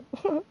 Uh-oh.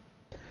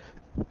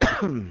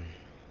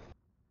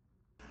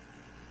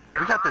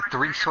 We got the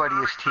 3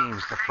 sweatiest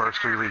teams the first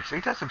 3 weeks.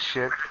 Ain't that some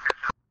shit?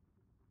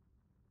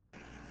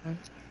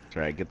 That's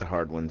right, get the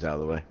hard ones out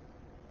of the way.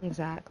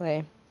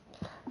 Exactly.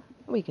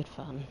 It'll be good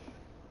fun.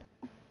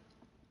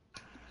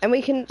 And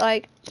we can,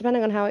 like,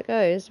 depending on how it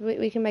goes,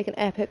 we can make an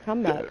epic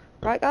comeback.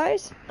 Right,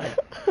 guys?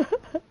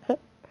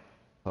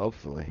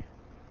 Hopefully.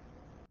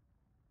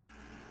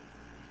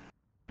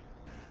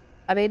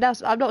 I mean,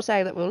 I'm not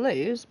saying that we'll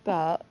lose,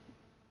 but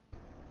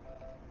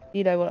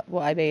you know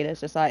what I mean. It's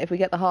just like, if we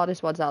get the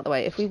hardest ones out of the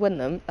way, if we win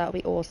them, that'll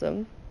be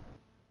awesome.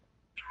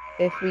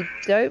 If we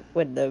don't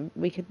win them,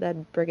 we can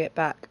then bring it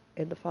back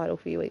in the final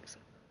few weeks.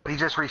 He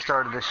just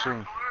restarted his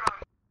stream.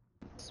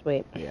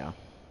 Sweet. Yeah.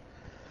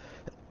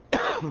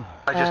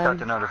 I just got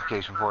the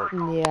notification for it.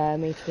 Yeah,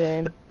 me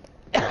too.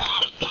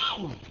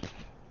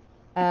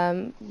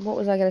 What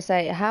was I going to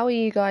say? How are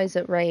you guys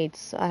at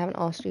raids? I haven't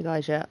asked you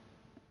guys yet.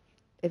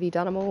 Have you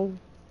done them all?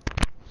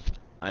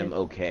 I'm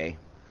okay.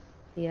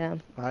 Yeah.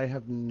 I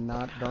have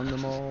not done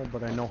them all,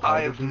 but I know how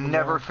to do them all. I've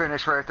never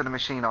finished Wrath of the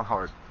Machine on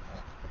hard.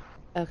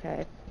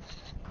 Okay.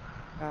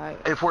 Right.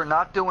 If we're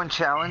not doing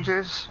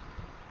challenges...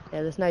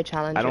 Yeah, there's no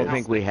challenges. I don't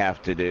think we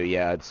have to do,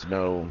 yeah, it's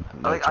no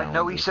I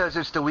know he says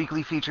it's the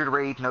weekly featured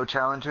raid, no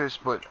challenges,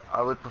 but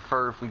I would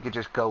prefer if we could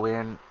just go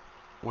in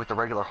with the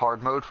regular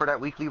hard mode for that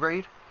weekly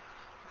raid,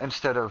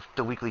 instead of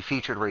the weekly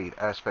featured raid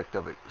aspect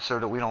of it, so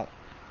that we don't...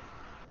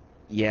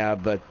 Yeah,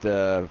 but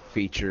the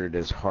featured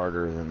is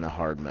harder than the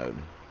hard mode.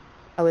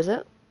 Oh, is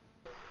it?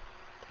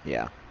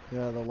 Yeah.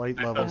 Yeah, the light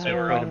levels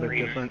are quite a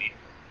bit different.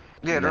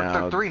 Yeah,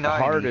 they're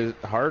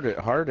 390.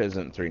 Hard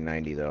isn't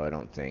 390 though, I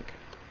don't think.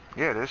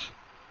 Yeah, it is.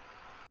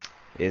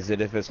 Is it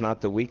if it's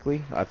not the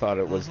weekly? I thought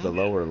it was the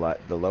lower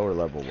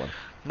level one.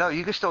 No,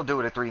 you can still do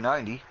it at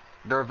 390.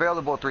 They're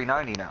available at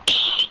 390 now.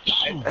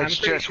 It's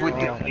just with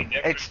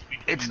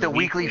it's the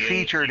weekly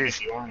featured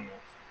is.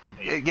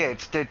 Yeah,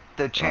 it's the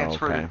chance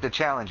for the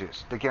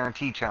challenges, the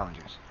guaranteed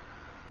challenges.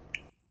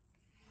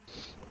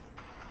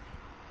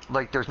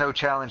 Like, there's no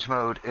challenge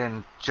mode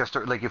in just,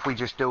 like, if we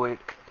just do it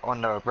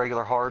on the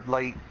regular hard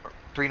light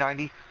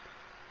 390.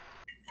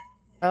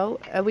 Oh,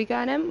 are we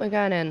going in? We're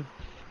going in.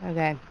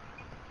 Okay.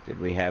 Did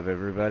we have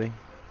everybody?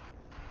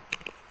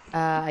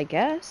 I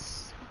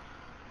guess.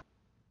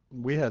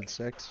 We had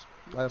 6.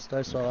 Last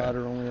I saw,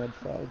 Otter only had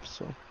 5,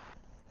 so.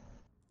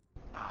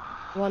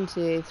 1,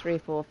 2, 3,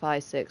 4,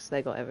 5, 6.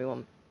 They got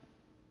everyone.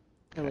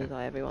 And we got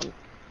everyone.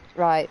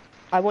 Right.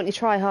 I want you to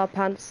try hard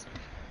pants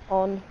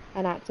on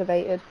and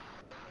activated.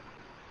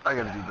 I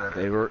gotta do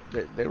better.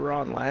 They were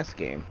on last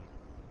game.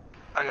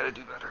 I gotta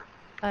do better.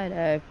 I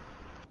know.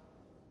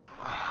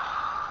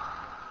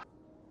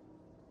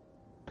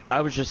 I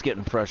was just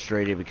getting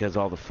frustrated because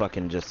all the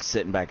fucking just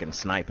sitting back and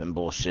sniping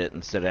bullshit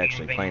instead of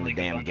actually playing the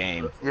damn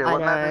game. Yeah, what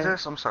map is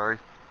this? I'm sorry.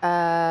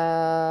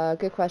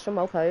 Good question,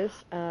 well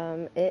posed.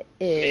 It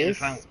is...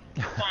 Man,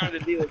 if I wanted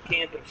to do a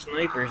camp of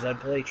snipers, I'd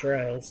play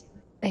Trials.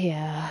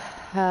 Yeah.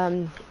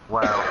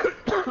 Wow.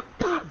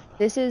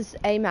 This is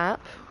a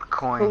map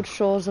called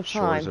Shores of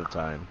Time. Shores of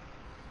Time.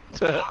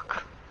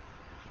 Fuck.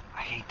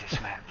 I hate this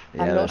map.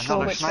 Yeah, I'm not that's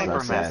sure which one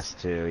that's this ass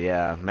too.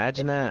 Yeah,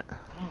 imagine that.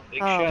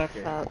 Big Oh,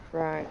 shocker. fuck,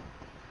 right.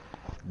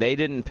 They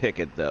didn't pick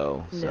it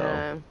though, so.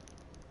 No.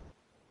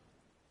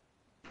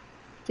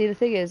 See, the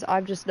thing is,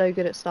 I'm just no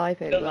good at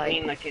sniping. Doesn't like,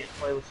 mean I can't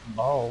play with some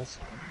balls.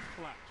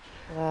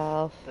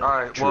 well,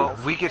 Alright, well,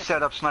 we could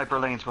set up sniper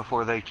lanes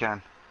before they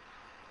can.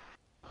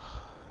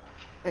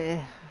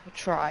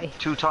 try.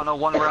 2 tunnel,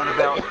 1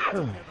 roundabout,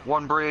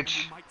 1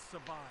 bridge.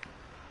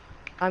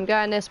 I'm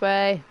going this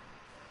way.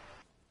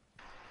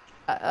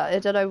 I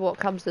don't know what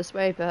comes this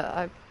way,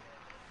 but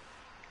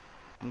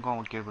I'm going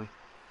with Ghibli.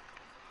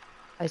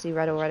 I see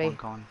red already. I'm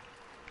going.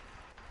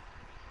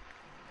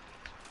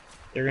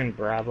 They're in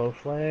Bravo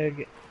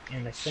flag,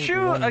 and I think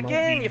Shoot one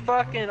again, might you be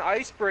fucking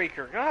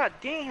icebreaker! God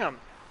damn!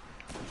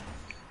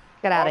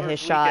 Get out of here,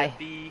 Otter's weak Shy. at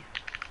B.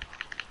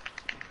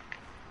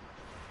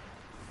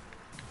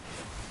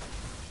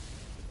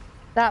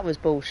 That was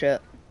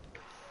bullshit.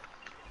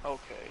 Okay.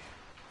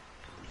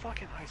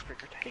 Fucking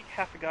icebreaker. Take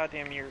half a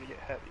goddamn year to get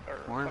heavy. Or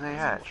Where are fucking they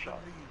at? single shot.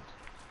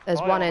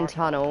 There's Oh, one yeah, in rocket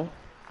tunnel.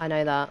 I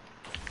know that.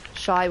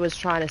 Shy was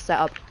trying to set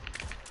up.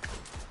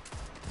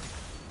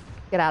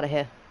 Get out of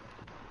here.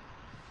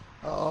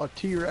 Oh,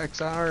 T-Rex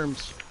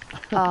arms.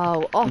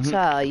 Oh,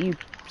 Otter, you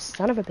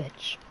son of a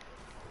bitch.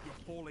 You're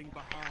falling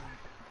behind.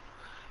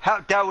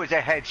 How that was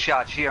a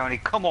headshot,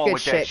 Shioni. Come on Good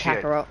with shit, that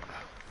shit. Kakarot.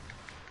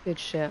 Good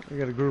shit. We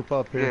got a group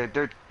up here.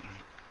 Yeah,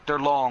 they're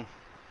long.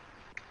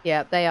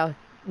 Yeah, they are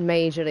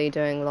majorly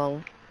doing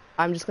long.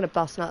 I'm just gonna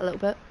bust nut a little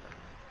bit.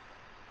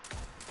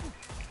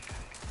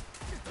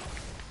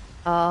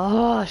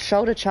 Oh,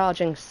 shoulder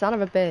charging, son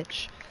of a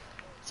bitch.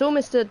 It's all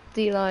Mr.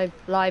 D-Live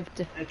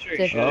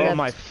Oh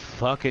my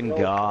fucking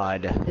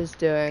god. is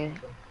doing.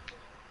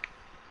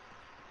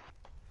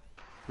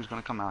 Who's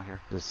gonna come out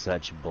here? This is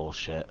such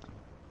bullshit.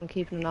 I'm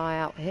keeping an eye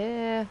out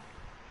here.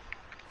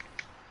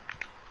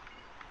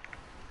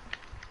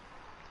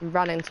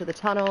 Run into the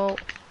tunnel.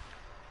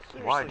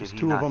 Why did he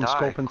Two of not them die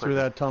scoping quicker? through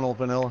that tunnel,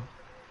 Vanilla.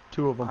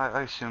 Two of them.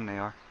 I assume they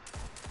are.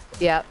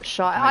 Yeah,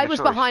 Shy. I was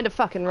choice. behind a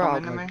fucking Come rock.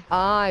 into me?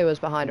 I was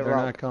behind a They're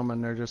rock. not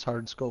coming. They're just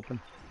hard scoping.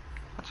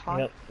 That's fine.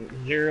 Yep,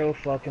 0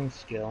 fucking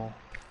skill.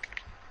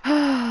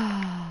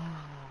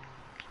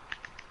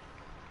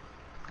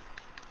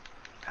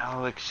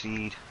 I'll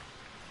exceed.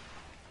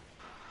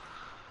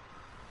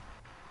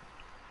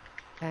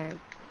 Okay.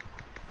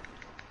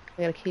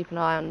 We gotta keep an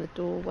eye on the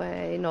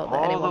doorway, not that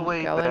All anyone the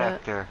way go in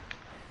back it. there.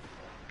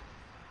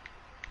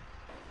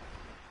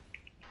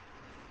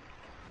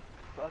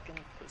 Fucking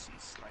pussy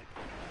sniper.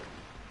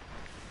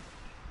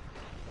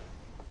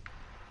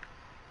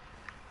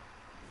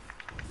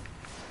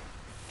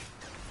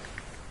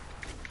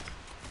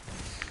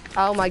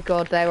 Oh my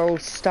god, they're all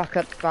stuck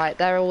up, right,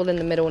 they're all in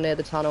the middle near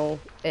the tunnel,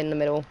 in the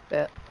middle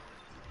bit.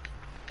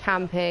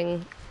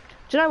 Camping.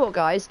 Do you know what,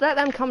 guys? Let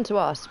them come to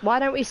us. Why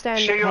don't we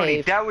stay in the Shioni,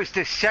 cave? that was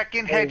the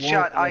second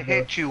headshot I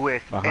hit you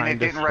with, and it Behind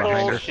didn't us,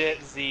 behind register. us.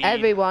 Bullshit, Z.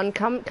 Everyone,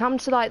 come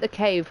to like the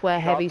cave where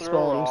Shot heavy through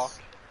a rock. spawns.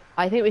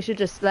 I think we should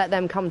just let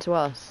them come to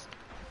us.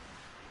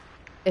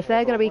 If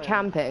they're gonna be Because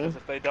camping,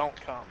 if they don't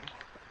come.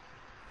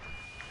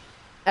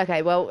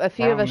 okay. Well, a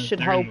few of us should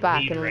hold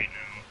back and Right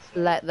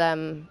now. let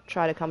them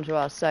try to come to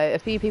us. So a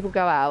few people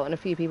go out and a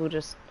few people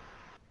just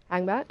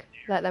hang back.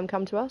 Let them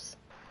come to us.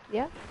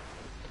 Yeah.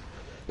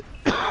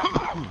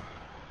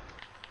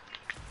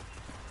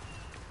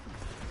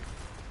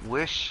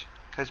 Wish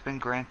has been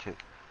granted.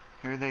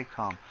 Here they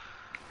come.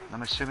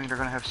 I'm assuming they're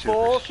gonna have supers.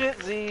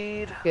 Bullshit,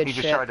 Z. Good He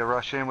just shit. tried to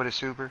rush in with a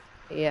super.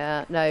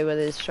 Yeah. No, with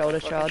his shoulder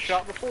Fucking charge.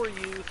 shot before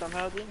you,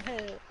 somehow didn't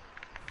hit.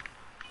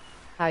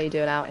 How you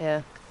doing out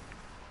here?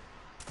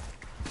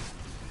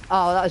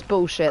 Oh, that was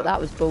bullshit. That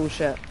was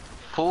bullshit.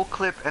 Full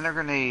clip and a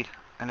grenade,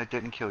 and it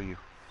didn't kill you.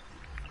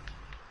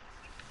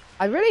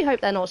 I really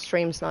hope they're not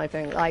stream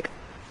sniping. Like,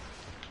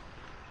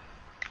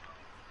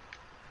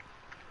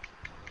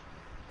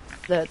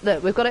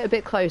 look, we've got it a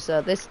bit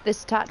closer. This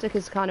tactic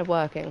is kind of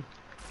working.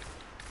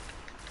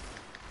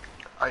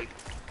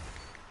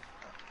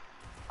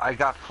 I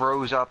got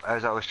froze up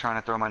as I was trying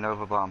to throw my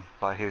Nova Bomb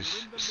by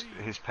his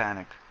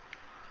panic.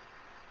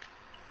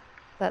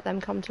 Let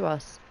them come to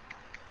us.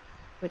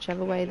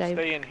 Whichever way Just they.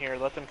 stay in here,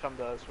 let them come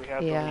to us. We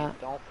have Yeah. to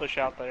leave. Don't push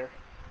out there.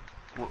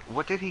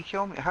 What did he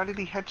kill me? How did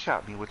he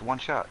headshot me with one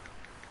shot?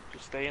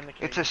 Just stay in the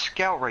cave. It's a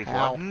scout rifle.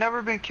 Ow. I've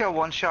never been killed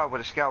one shot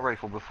with a scout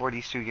rifle before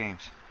these two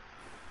games.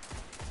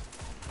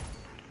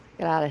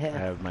 Get out of I here.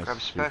 have my Grab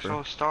super.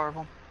 special, starve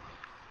them.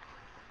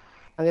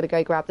 I'm gonna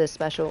go grab this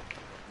special.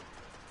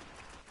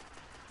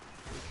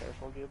 Be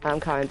careful, Ghibli. I'm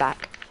coming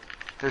back.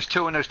 There's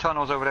two in those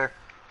tunnels over there.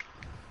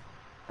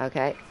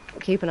 Okay.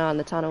 Keep an eye on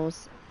the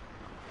tunnels.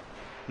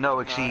 No,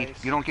 exceed.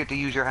 Nice. You don't get to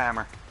use your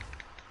hammer.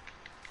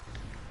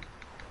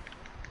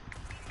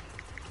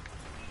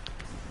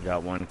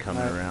 Got one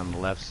coming Alright. around the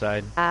left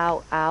side.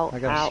 Ow, ow, I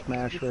got ow. a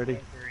smash ready.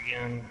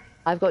 Again.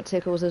 I've got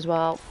tickles as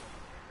well.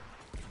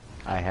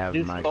 I have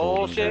This my golden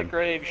Bullshit, gun.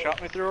 Grave.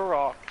 Shot me through a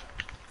rock.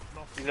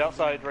 He's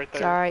outside right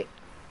there. Sorry.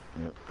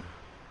 Yep.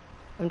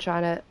 I'm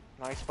trying to.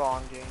 Nice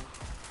spawn game.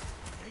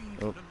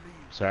 Oh,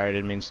 sorry, I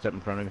didn't mean to step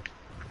in front of you.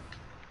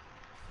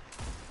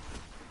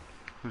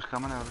 Who's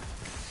coming over?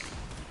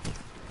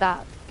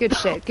 That. Good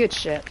shit, good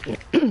shit.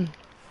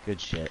 Good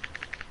shit.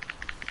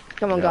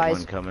 Come on, Got guys.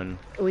 one coming.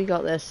 We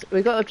got this.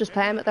 We got to just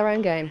play them at their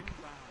own game.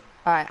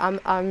 Alright,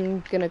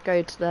 I'm gonna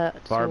go to the.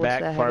 Far towards back,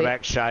 the far heavy.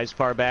 back. Shy's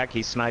far back.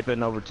 He's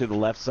sniping over to the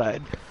left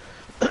side.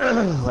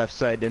 Left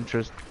side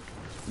interest.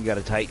 You got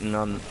a Titan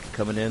on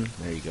coming in.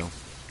 There you go.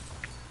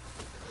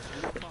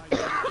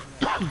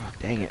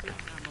 Dang it.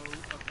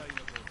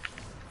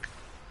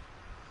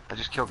 I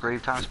just killed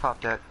Grave Times.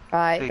 Pop that.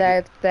 Right,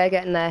 Big- they're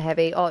getting their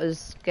heavy.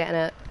 Otter's getting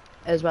it,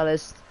 as well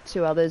as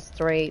two others,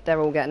 three. They're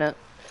all getting it.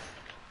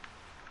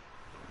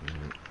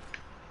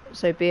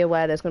 So be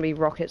aware, there's going to be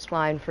rockets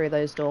flying through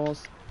those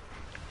doors.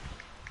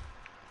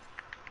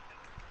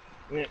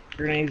 Yeah,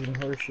 grenades and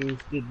horseshoes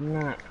did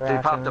not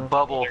crack. popped a enough.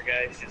 bubble. Other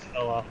guys just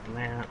fell off the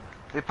map.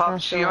 They popped.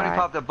 That's She only alright.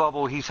 popped a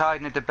bubble. He's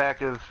hiding at the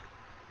back of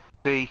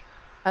B.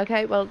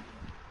 Okay, well,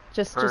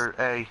 just Or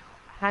A.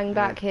 hang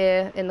back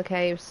here in the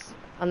caves,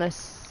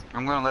 unless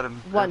I'm gonna let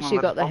him. once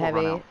you got the bubble run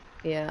heavy. out.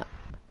 Yeah.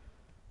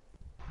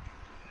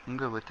 I'm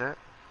good with that.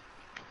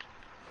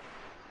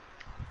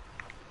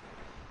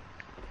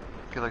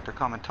 Feel like they're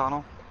coming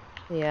tunnel.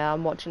 Yeah,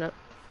 I'm watching it.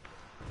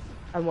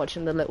 I'm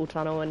watching the little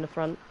tunnel in the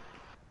front.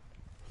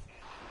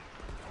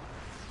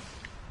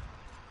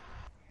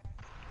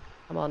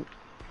 Come on.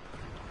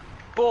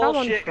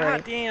 Bullshit! Free.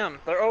 God damn!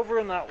 They're over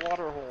in that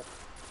water hole.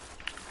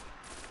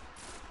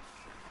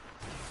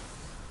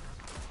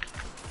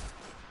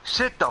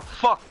 Sit the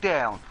fuck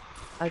down.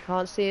 I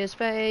can't see his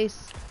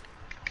face.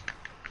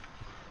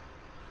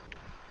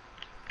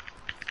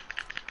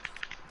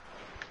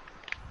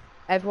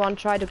 Everyone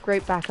try to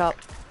group back up.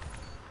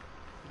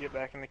 Get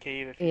back in the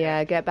cave if you Yeah,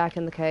 have to. get back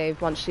in the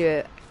cave once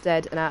you're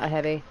dead and out of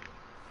heavy.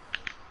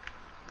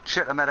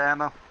 Shit, I'm out of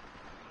ammo.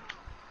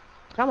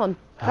 Come on,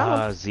 come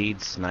on.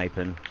 Zed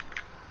sniping.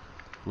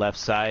 Left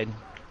side.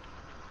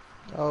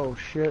 Oh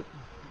shit.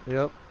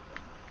 Yep.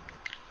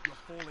 You're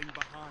falling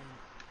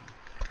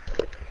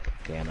behind.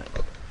 Damn it.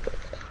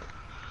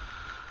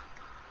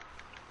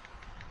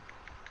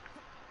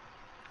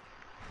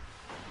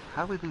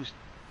 How did we lose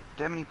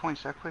that many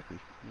points that quickly?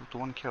 With the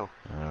one kill.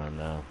 I don't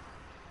know.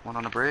 One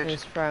on the bridge.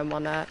 Just throw him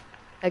on that.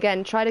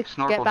 Again, try to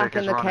Snorkel get back deck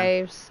in is the running.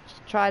 caves.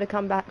 Try to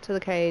come back to the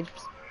caves.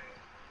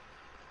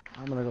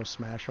 I'm gonna go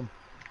smash them.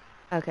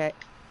 Okay.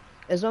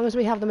 As long as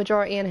we have the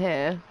majority in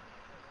here,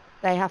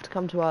 they have to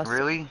come to us.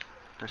 Really?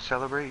 They're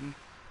celebrating?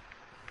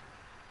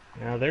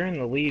 Now they're in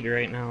the lead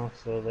right now,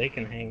 so they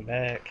can hang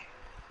back.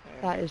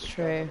 That is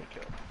true.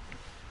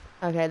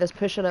 Okay, let's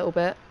push a little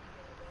bit.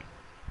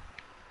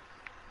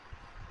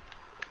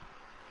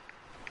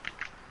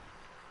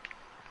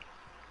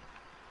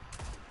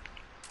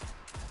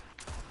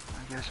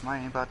 I guess my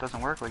aimbot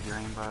doesn't work like your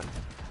aimbot.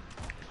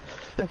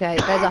 Okay,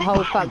 there's a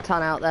whole fuck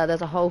ton out there.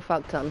 There's a whole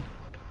fuck ton.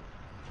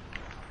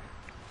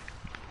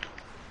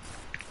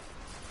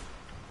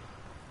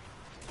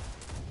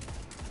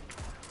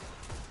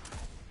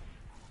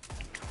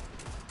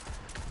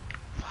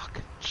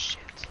 Fuck. Shit.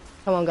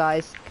 Come on,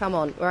 guys. Come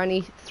on. We're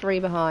only 3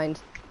 behind.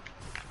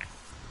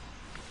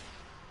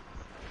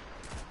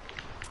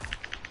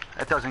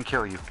 That doesn't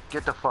kill you.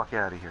 Get the fuck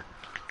out of here.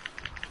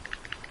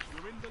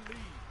 You're in the lead.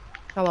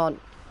 Come on.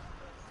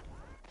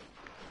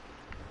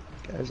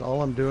 Guys,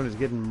 all I'm doing is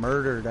getting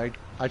murdered.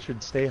 I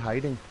should stay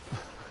hiding.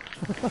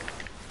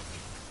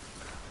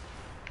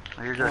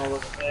 Oh, you're good. Oh,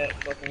 look at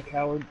that fucking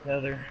coward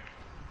tether.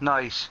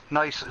 Nice,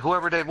 nice.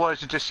 Whoever that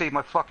was, it just saved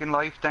my fucking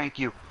life. Thank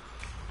you.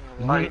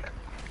 We've got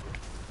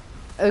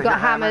got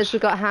hammers. hammers.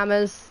 We've got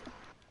hammers.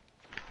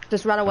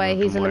 Just run away.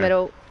 He's in the where?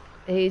 middle.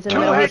 He's in the Two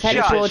middle. He's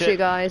heading headshots. towards Shit. you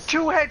guys. 2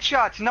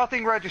 headshots,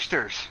 nothing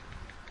registers.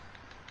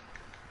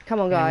 Come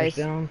on, Hammers guys.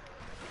 down.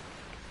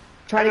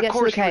 Try And to of get to the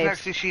course he was caves.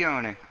 next to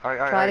Shione.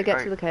 Try to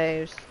get to the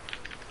caves.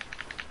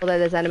 Although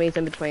there's enemies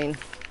in between.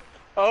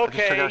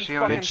 Okay, took out you Shione.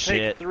 fucking Good take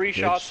shit, 3 good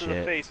shots to the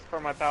shit. face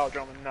from my power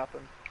drum and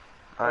nothing.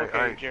 Alright, Okay,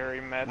 alright. Jerry,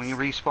 Mets. When you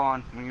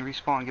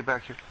respawn, get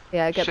back here.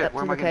 Yeah, get Shit, back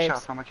where to am I the getting caves.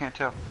 shot from? I can't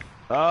tell.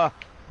 Ah.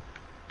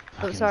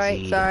 Oh, Fucking sorry,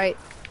 Zed. sorry.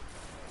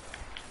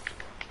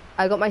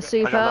 I got my I got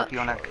super. lucky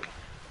on that.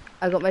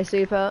 I got my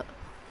super.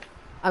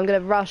 I'm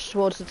gonna rush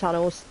towards the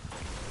tunnels.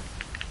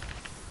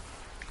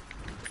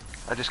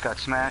 I just got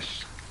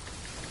smashed.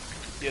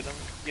 Get him.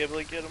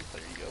 Ghibli, get him.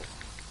 There you go.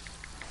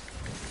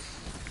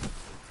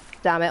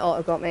 Damn it,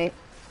 Otter got me.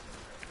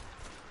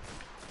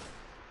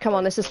 Come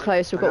on, this is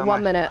close. We've I got got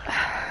 1 my- minute.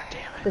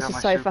 This got is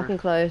my so super. fucking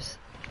close.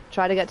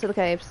 Try to get to the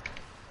caves.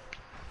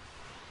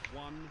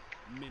 1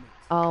 minute.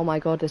 Oh my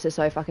god, this is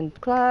so fucking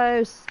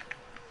close.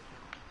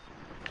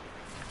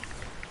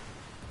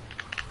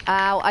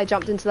 Ow, I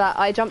jumped into that.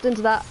 I jumped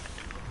into that.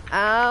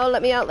 Ow,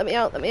 let me out, let me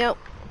out, let me out.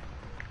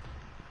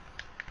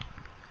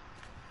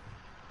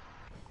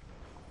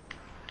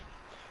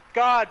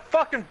 God,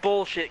 fucking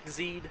bullshit,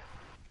 Zed.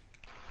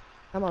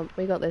 Come on,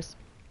 we got this.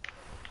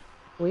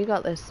 We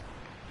got this.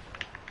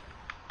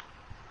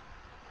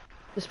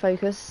 Just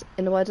focus.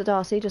 In the words of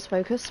Darcy, just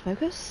focus,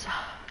 focus.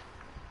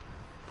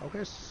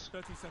 Focus.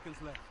 30 seconds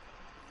left.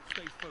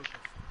 Stay focused.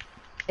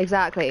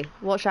 Exactly.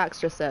 What Shax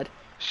just said.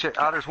 Shit,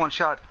 Otter's one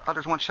shot.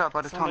 Otter's one shot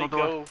by the Somebody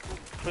tunnel door. go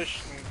push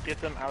and get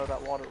them out of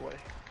that waterway.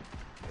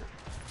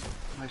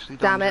 Nicely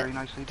done, Damn Jerry. it.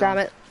 Nicely Damn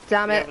done. it.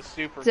 Damn We it. have a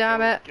super. Damn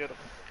go it. Get 'em.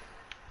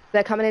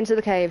 They're coming into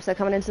the caves. They're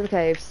coming into the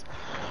caves.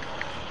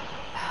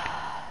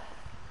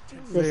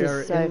 This They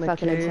are is so in the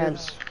fucking caves.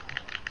 intense.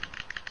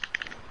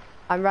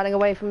 I'm running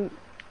away from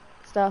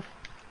stuff.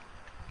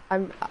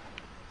 I'm.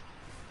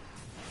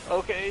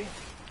 Okay.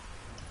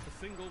 A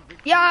single victory.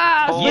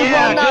 Yes! We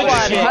Yeah, won that good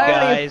one! shit, Holy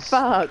guys.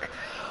 fuck!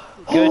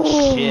 Good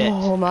shit.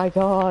 Oh my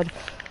god.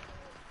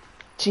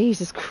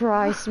 Jesus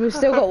Christ, we've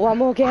still got one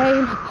more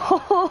game.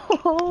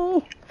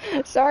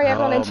 Sorry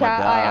everyone in Oh my chat,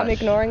 I am gosh.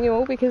 ignoring you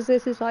all because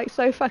this is like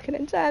so fucking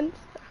intense.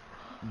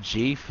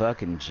 G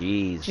fucking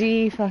G's.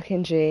 G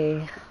fucking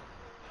G.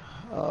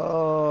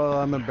 Oh,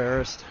 I'm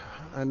embarrassed.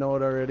 I know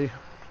it already.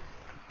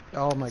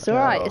 Oh my It's god.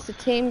 alright, it's a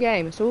team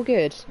game, it's all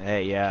good.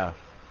 Hey, yeah.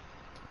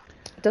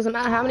 It doesn't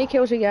matter how many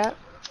kills you get,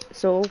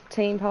 It's all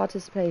team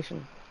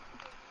participation.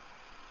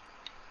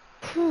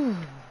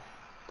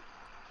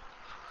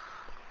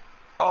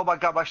 Oh my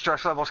god, my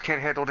stress levels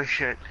can't handle this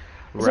shit.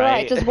 It's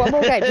alright, just one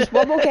more game, just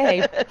one more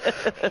game.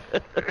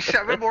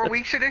 7 more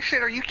weeks of this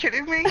shit, are you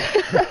kidding me?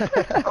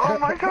 Oh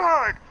my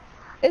god!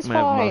 It's I'm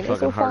gonna fine, have a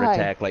it's all motherfucking heart fine.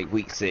 attack like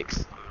week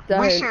 6.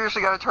 Don't. We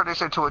seriously gotta turn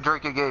this into a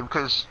drinking game,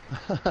 cause...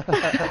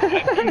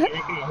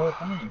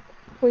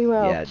 We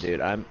will. Yeah,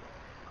 dude, I'm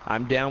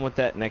down with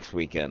that next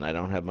weekend. I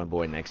don't have my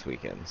boy next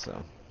weekend,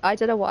 so. I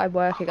don't know what I'm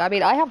working. I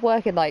mean, I have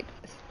work in like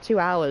 2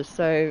 hours,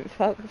 so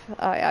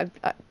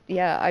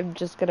yeah, I'm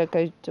just gonna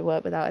go to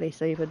work without any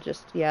sleep and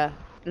just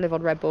live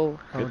on Red Bull.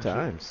 Good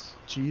times.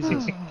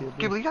 Jesus.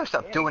 Ghibli, you gotta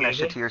stop doing that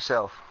shit to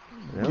yourself.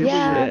 No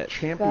Yeah, shit.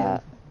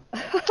 Champion.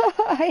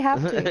 I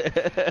have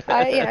to.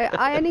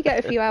 I only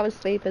get a few hours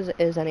sleep as it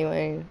is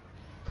anyway.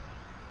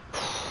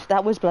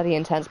 That was bloody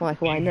intense,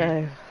 Michael. I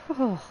know.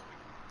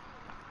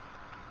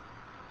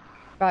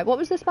 Right, what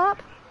was this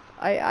map?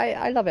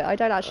 I love it. I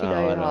don't actually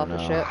know I don't half the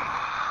know. shit.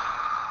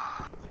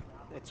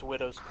 It's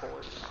Widow's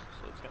Court. So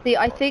it's gonna See, be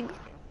I hard think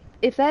looking.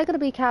 if they're gonna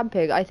be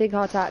camping, I think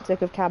our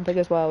tactic of camping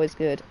as well is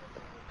good.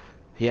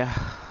 Yeah.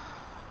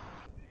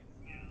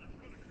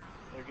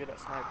 They're good at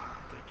sniping.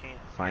 They can't.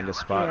 Find a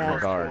spot Yeah.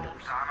 and guard.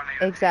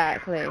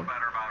 Exactly.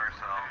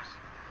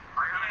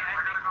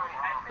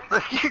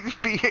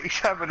 He's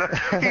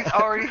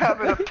already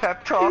having a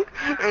pep talk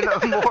and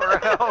a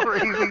morale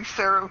raising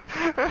serum.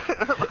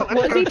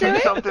 What's he doing?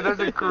 Something as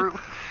a group.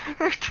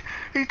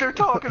 They're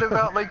talking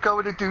about like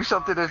going to do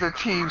something as a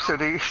team so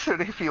they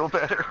feel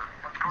better.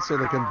 So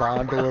they can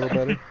bond a little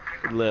better.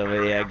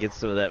 Yeah, get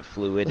some of that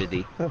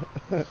fluidity.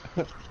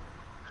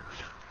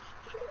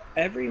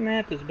 Every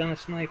map has been a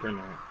sniper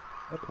map.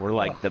 We're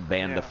like the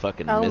band of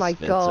fucking Oh my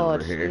misfits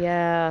god. over here.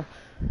 Yeah.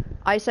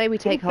 I say we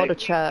take hold of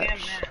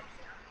church.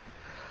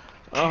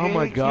 Oh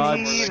my god,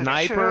 Take me to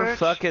sniper church.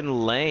 fucking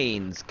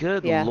lanes.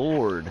 Good Yeah.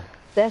 lord.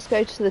 Let's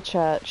go to the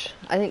church.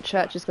 I think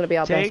church is gonna be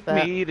our Take best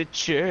bet. me to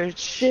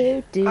church.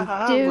 Do do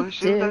I do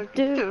wish you do luck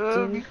do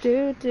to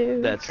do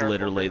do. That's Careful,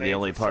 literally the grenades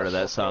only and part of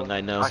stuff. that song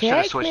I know. I should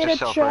have Take switched me to to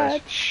self-res.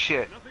 church.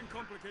 Shit. Nothing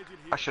complicated here.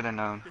 I should have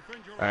known.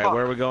 Defend your Alright,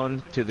 where are we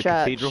going? To the Church.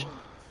 cathedral?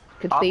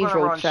 I'm gonna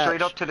Cathedral run church.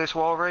 straight up to this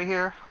wall right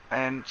here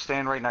and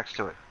stand right next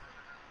to it.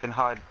 And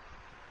hide.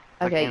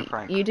 Like Okay, Anne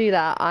Frank. you do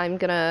that. I'm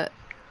gonna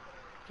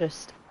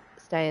just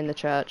stay in the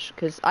church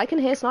because I can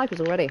hear snipers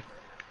already.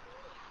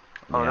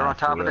 Oh, they're Yeah, on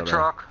top for of the real, though.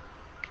 truck.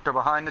 They're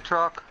behind the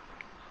truck.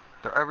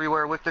 They're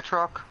everywhere with the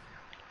truck.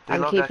 They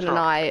I'm love that keeping an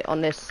truck. eye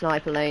on this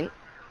sniper lane.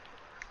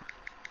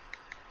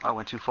 I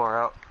went too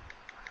far out.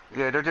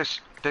 Yeah,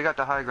 they got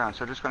the high ground,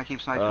 so they're just gonna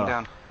keep sniping Oh.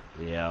 down.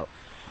 Yeah.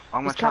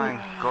 I'm gonna He's try coming.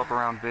 and go up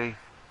around B.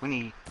 We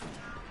need.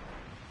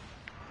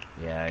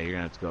 Yeah, you're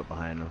gonna have to go up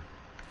behind them.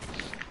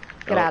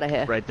 Get out of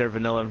here. Right there,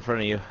 Vanilla, in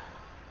front of you.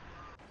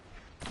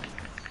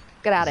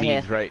 Get out of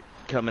here. Z's right,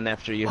 coming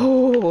after you.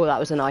 Oh, that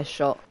was a nice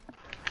shot.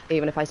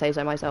 Even if I say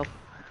so myself.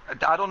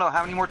 I don't know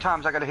how many more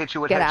times I gotta hit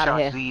you with Get outta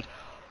headshots, here. Zed.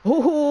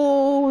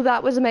 Oh,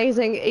 that was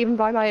amazing, even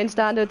by my own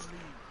standards.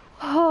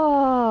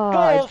 Oh,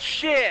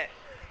 Bullshit!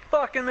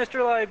 Fucking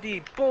Mr. Live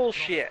D,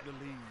 bullshit! The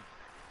lead.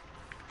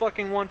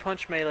 Fucking one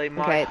punch melee,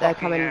 my okay, they're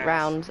fucking coming ass.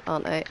 round,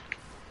 aren't they?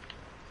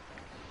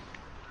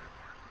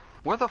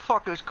 Where the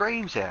fuck is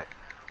Graves at?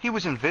 He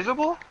was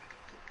invisible?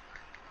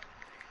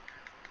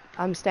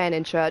 I'm staying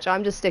in church.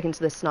 I'm just sticking to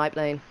this snipe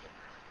lane.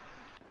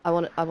 I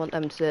want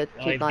them to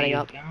keep lining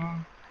up.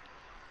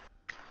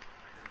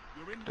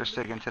 They're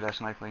sticking to that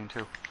snipe lane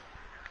too.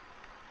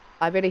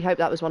 I really hope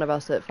that was one of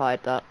us that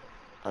fired that.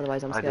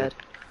 Otherwise, I'm I scared.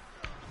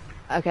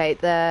 did. Okay,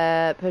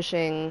 they're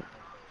pushing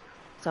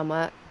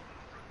somewhere.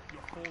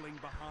 You're falling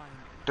behind.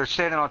 They're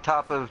standing on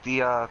top of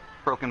the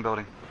broken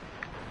building.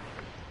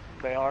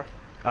 They are.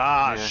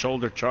 Ah, Yeah.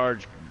 shoulder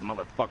charge,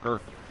 motherfucker.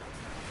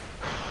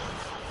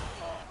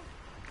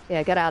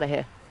 Yeah, get out of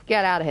here.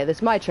 Get out of here. This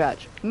is my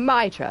church.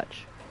 My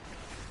church.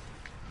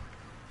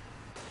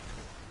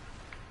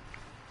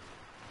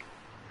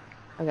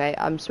 Okay,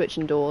 I'm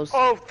switching doors.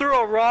 Oh, threw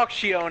a rock,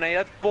 Shione.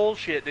 That's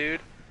bullshit, dude.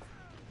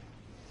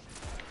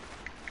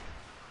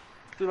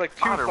 Threw like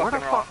two Otter, where the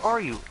fucking fuck rocks.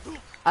 are you?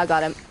 I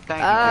got him. Thank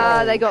you, Ah,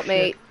 Joe. they got me.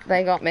 shit.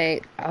 They got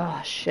me.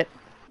 Oh, shit.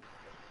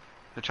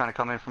 They're trying to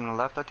come in from the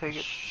left, I take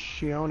it?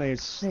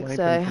 Shione's Think sniping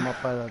so. from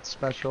up by that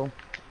special.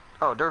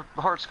 Oh, they're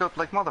hard scoped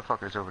like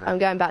motherfuckers over there. I'm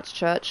going back to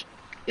church.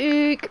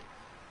 Eek.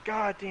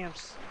 God damn.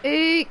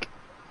 Eek.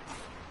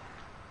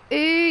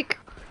 Eek.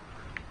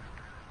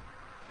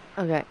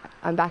 Okay,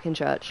 I'm back in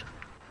church.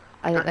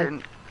 I They're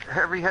think getting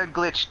every head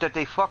glitch that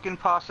they fucking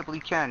possibly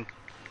can.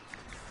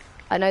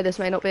 I know this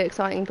may not be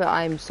exciting, but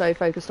I'm so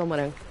focused on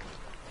winning.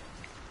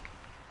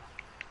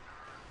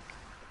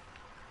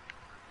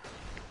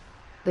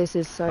 This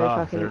is so Oh,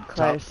 fucking they're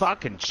close.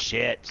 fucking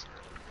shit.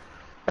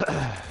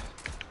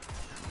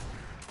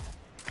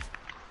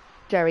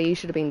 Jerry, you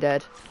should have been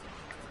dead.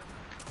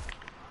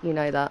 You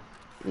know that.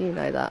 You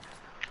know that.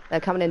 They're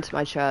coming into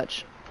my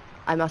church.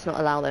 I must not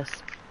allow this.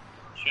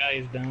 Shy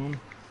is down.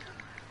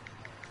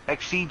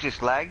 XC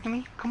just lagged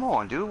me? Come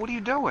on, dude, what are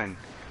you doing?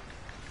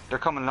 They're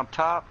coming up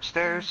top,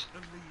 stairs. The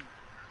lead.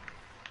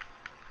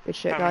 Good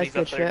shit, How guys. many's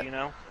Good up there, shit. you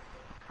know?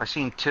 I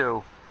seen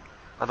 2.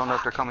 I don't know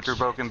if they're coming through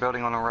broken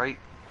building on the right.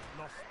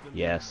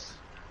 Yes.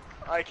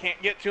 I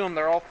can't get to them.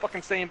 They're all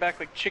fucking staying back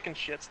like chicken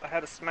shits. I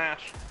had to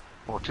smash.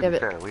 Well, to Yeah, be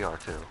but- fair, we are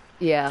too.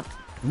 Yeah.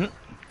 Now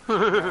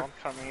I'm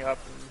coming up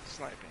and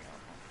sniping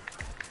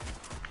them.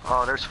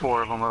 Oh, there's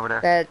 4 of them over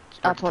there. They're At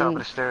the up top on. of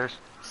the stairs.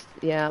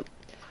 Yeah.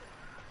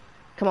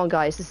 Come on,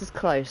 guys. This is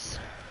close.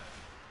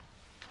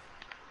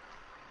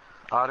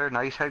 Otter,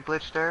 nice head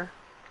glitch there.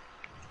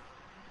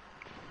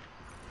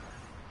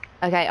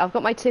 Okay, I've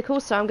got my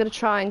tickles, so I'm gonna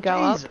try and go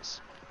up Jesus.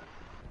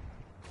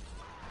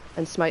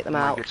 and smoke them Might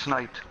out. get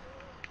sniped.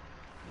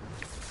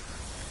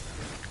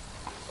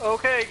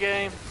 Okay,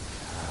 game.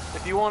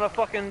 If you want to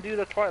fucking do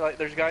the Twilight,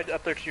 there's a guy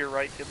up there to your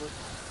right, Ghibli.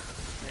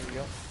 There you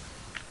go.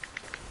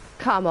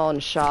 Come on,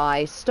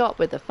 Shy. Stop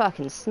with the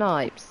fucking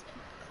snipes.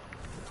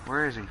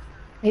 Where is he?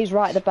 He's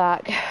right at the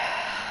back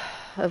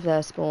of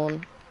their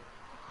spawn.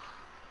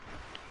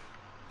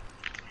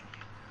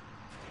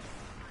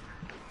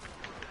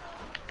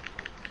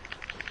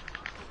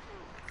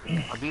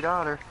 I beat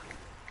Otter.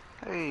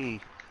 Hey.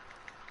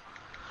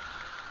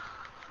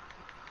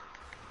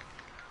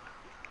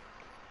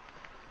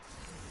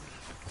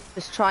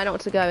 Just try not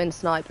to go in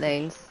snipe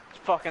lanes.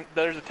 Fucking,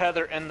 there's a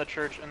tether in the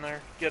church in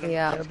there. Get him.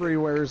 Yeah.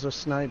 Everywhere's a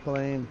snipe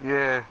lane.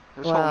 Yeah,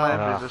 this whole Wow.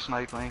 map is a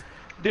snipe lane.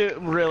 Dude,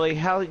 really?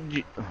 How did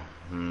you...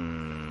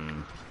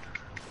 Hmm.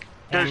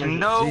 There's Hammers-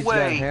 no He's got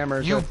way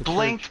hammers you at the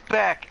blinked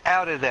back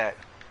out of that.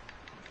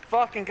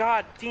 Fucking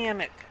god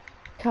damn it.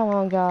 Come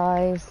on,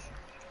 guys.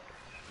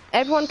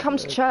 Everyone come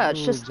to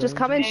church. Just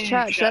come into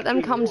church. Let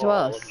them come to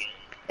us.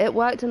 It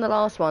worked in the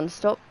last one.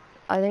 Stop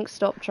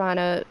trying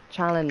to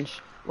challenge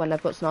when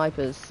they've got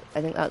snipers.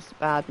 I think that's a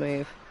bad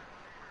move.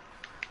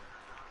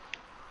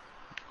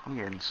 I'm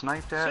getting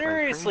sniped at. like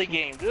Seriously,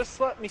 crazy. game, just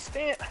let me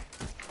stand.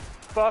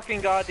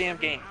 Fucking goddamn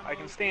game. I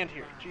can stand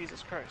here.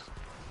 Jesus Christ.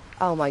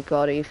 Oh my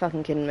god, are you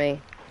fucking kidding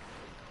me?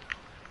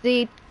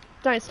 Z,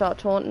 don't start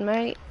taunting,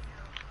 mate.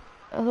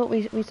 I thought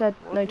we said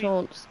no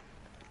taunts.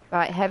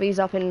 Right, heavy's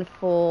up in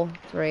 4,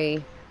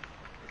 3.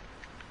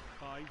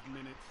 5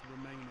 minutes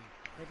remaining.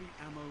 Heavy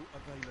ammo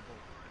available.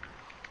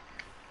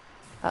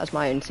 That was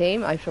my own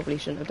team. I probably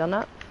shouldn't have done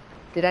that.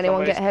 Did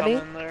anyone Somebody's get heavy?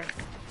 coming there.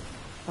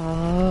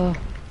 Oh.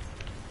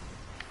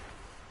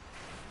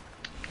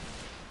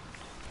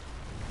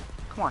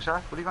 Come on, Shy.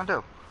 What are you gonna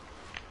do?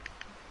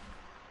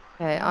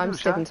 Okay, I'm do,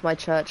 sticking Shy? to my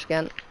church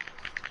again.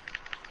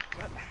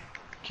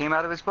 Came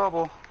out of his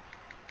bubble.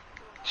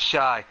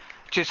 Shy.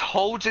 Just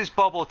holds his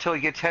bubble till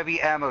he gets heavy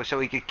ammo so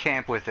he can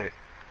camp with it.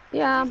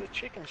 Yeah, He's a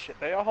chicken shit.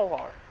 They all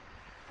are.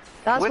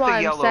 that's with why a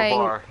I'm yellow saying.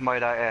 bar,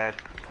 might I add.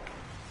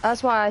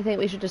 That's why I think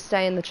we should just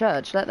stay in the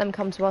church. Let them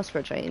come to us for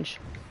a change.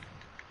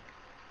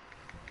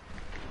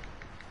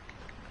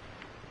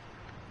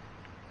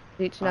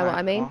 Do you know what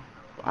I mean? Well,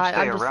 I'll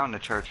stay I'm just- around the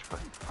church, but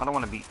I don't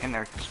want to be in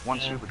there because one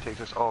super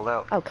takes us all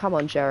out. Oh, come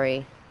on,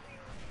 Jerry.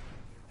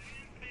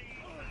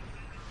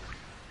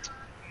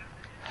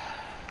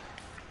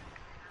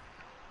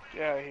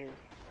 Get out of here.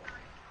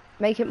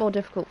 Make it more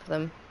difficult for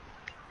them.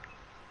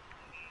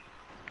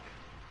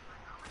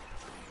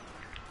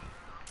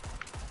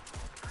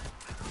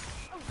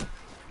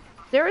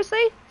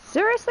 Seriously?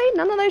 Seriously?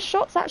 None of those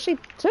shots actually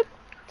took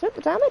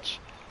the damage?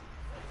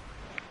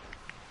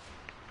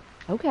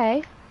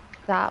 Okay.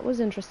 That was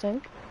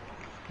interesting.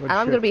 Good And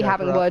I'm shit, going to be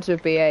having Kakarot. words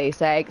with BA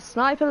saying,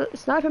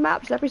 sniper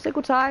maps every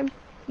single time.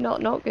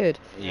 Not good.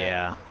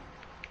 Yeah.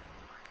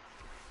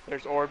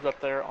 There's orbs up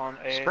there on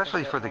A.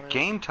 Especially for the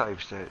game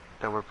types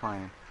that we're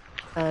playing.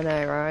 I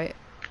know, right?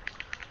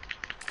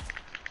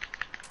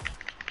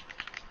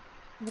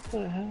 What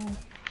the hell?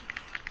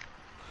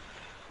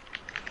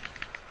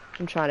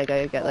 I'm trying to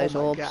go get those Oh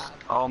my orbs. God.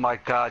 Oh my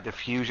god, the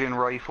fusion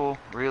rifle?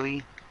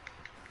 Really?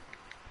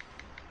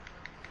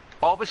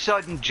 All of a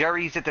sudden,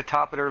 Jerry's at the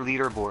top of their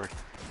leaderboard.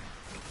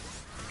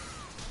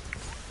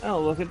 Oh,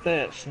 look at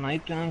that.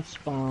 Sniped on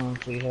spawn,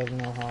 so you have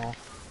no hull.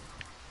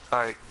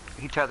 Alright,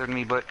 he tethered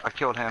me, but I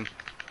killed him.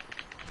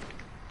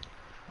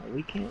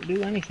 We can't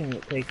do anything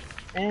that takes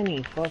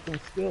any fucking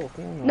skill,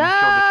 can we? No!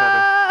 killed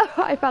the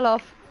tether. I fell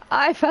off.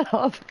 I fell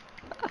off.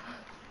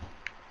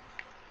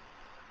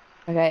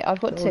 Okay, I've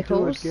got Don't do it,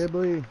 tickles.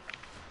 Ghibli.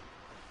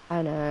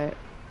 I know.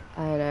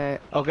 I know.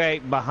 Okay,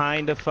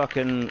 behind a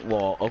fucking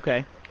wall.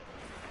 Okay.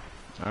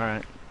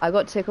 Alright. I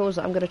got tickles.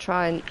 I'm gonna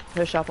try and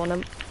push up on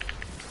them.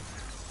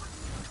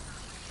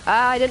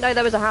 Ah, I didn't know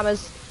there was a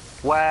hammers.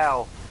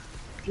 Wow.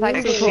 Thanks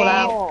for the Exceed call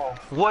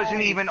out.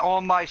 wasn't even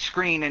on my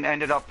screen and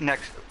ended up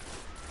next.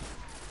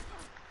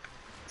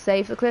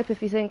 Save the clip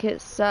if you think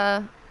it's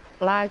lag.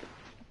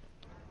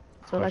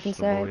 That's all I can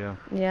say. Questionable,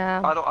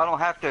 Yeah. I don't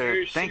have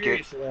to think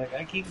it. Seriously, like,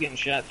 I keep getting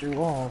shot through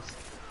walls.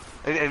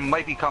 It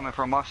might be coming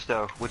from us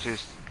though, which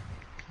is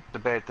the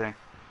bad thing.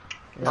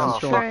 Yeah, I'm Oh,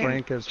 showing fucking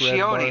Frank his red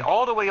Shione, bar.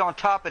 all the way on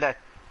top of that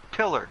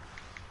pillar.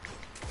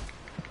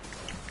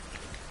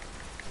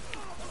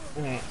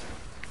 Alright.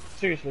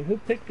 Seriously, who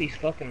picked these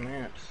fucking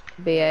maps?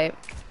 BA.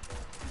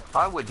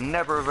 I would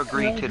never have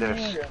agreed to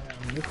this.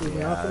 This is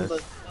Yeah, nothing it's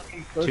but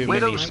fucking Too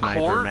Widow's many sniper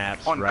Court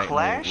maps on right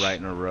Clash?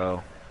 in a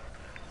row.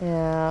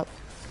 Yeah.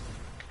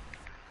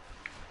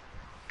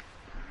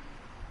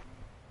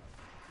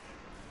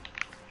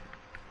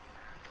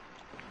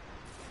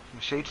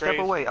 Shade, step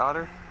away,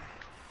 Otter.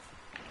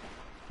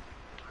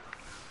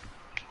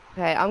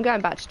 Okay, I'm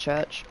going back to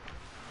church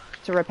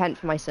to repent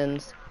for my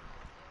sins.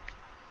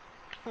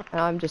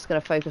 And I'm just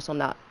gonna focus on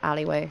that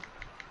alleyway.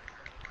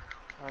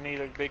 I need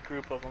a big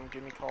group of them.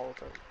 Give me call.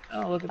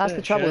 Oh, look at That's that.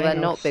 the trouble, Shut they're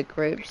down. not big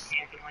groups.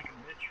 Camping like a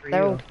bitch for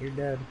They're you. all... You're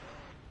dead.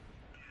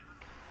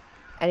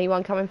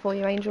 Anyone coming for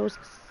you, Angels?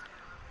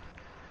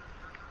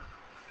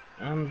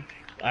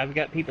 I've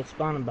got people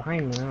spawning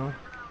behind me now.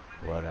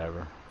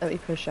 Whatever. Let me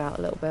push out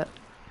a little bit.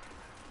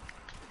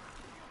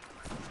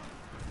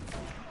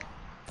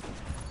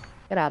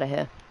 Get out of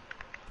here.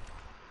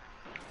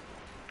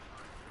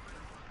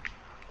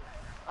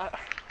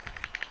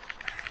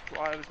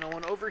 Why was no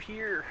one over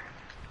here?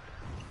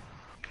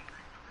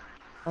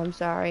 I'm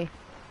sorry.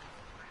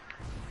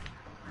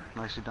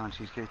 Nicely done,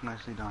 Cheesecake.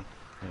 Nicely done.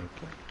 Thank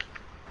you.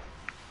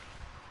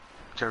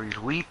 Jerry's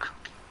weak.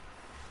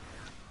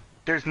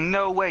 There's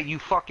no way you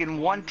fucking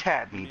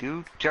one-tap me,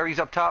 dude. Jerry's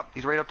up top.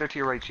 He's right up there to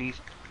your right,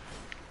 Cheese.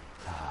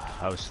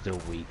 I was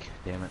still weak.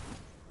 Damn it.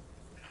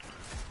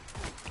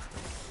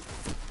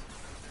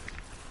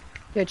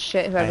 Good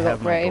shit, I whoever got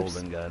have my Graves.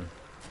 golden gun.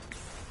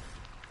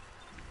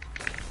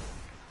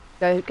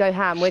 Go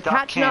ham. We're Stop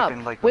catching up.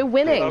 camping like We're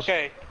winning.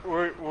 Okay,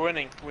 we're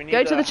winning. We need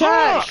Go to the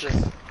finish church.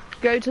 this.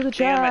 Go to the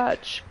Damn it.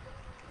 church.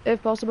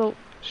 If possible.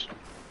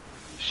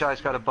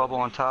 Shy's got a bubble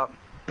on top.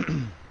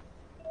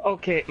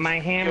 Okay, my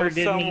hammer Go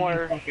didn't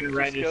somewhere. even fucking Just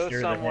register.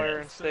 go somewhere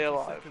and stay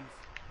alive.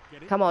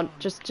 Come on,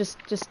 just Go to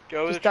the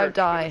don't church. Go to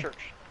die. church.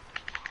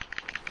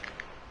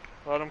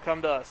 Let them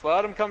come to us.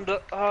 Let them come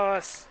to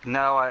us.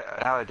 Now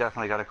I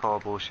definitely gotta call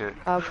bullshit.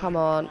 Oh, come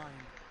on.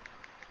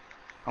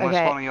 I'm gonna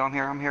Okay. spawn you. I'm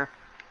here. I'm here.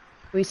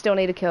 We still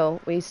need a kill.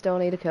 We still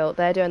need a kill.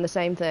 They're doing the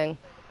same thing.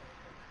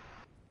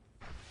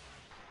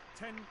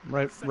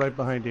 Right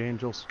behind you,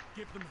 Angels.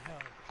 Give them hell.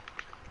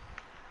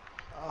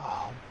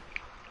 Oh,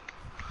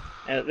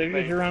 They're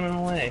just running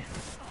away.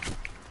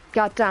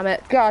 God damn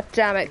it. God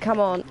damn it. Come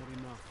on.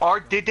 Or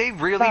did they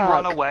really Fuck.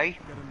 run away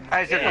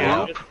as a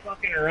Yeah, group? just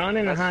fucking run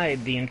and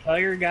hide the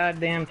entire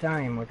goddamn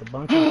time like a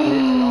bunch of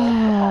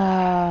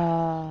bitches.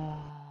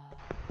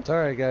 it's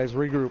alright, guys.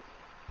 Regroup.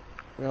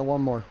 We got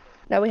one more.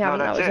 No, we haven't.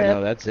 that's That was it. it.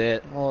 No, that's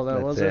it. Oh, that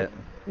That's was it.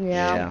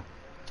 Yeah.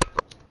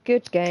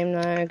 Good game,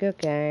 though. Good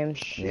game.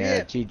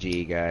 Yeah,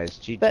 GG, guys.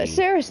 GG. But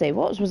seriously,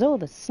 what was all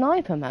the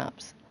sniper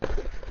maps?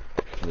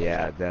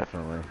 Yeah,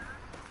 definitely.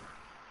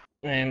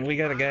 And we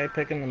got a guy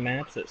picking the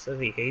maps that says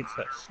he hates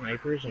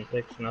snipers and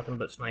picks nothing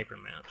but sniper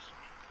maps.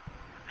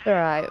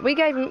 Alright, we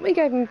gave him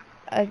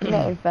a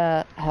lot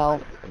of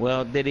hell.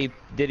 Well, did he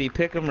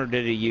pick them or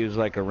did he use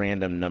like a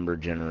random number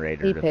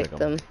generator He to picked pick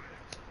them.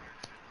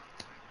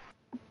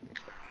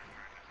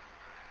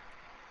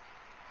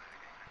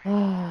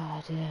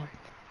 Oh dear.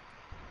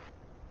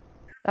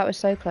 That was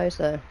so close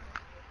though.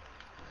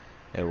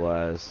 It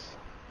was.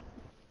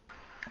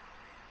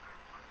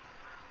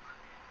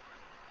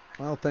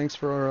 Well, thanks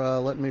for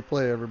letting me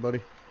play, everybody.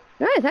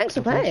 No, thanks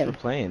for Thanks playing. for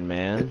playing,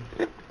 man.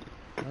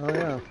 Oh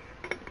yeah.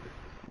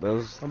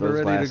 Those I'll be those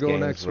ready last to go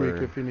games next week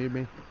were if you need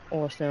me.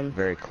 Awesome.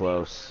 very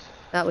close.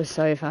 That was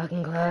so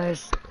fucking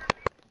close.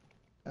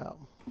 Yeah.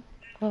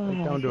 Oh,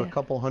 Down to a dear.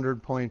 couple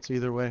 100 points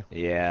either way.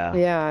 Yeah.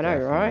 Yeah, I know,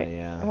 right? definitely,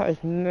 yeah. That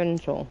was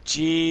mental.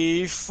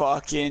 G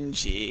fucking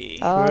G.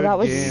 Oh, Good that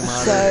was game,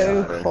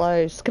 so Otter.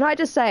 close. Can I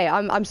just say,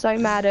 I'm so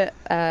mad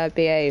at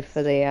BA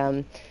for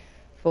the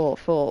for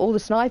all the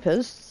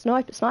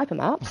sniper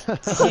maps.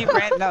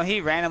 He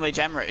randomly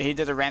he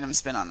did a random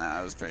spin on that.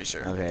 I was pretty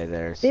sure. Okay,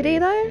 there. Did he see.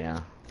 though? Yeah.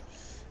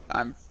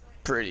 I'm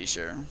pretty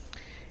sure.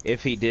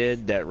 If he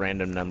did that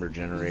random number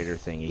generator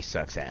thing, he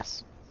sucks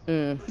ass.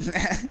 Mm.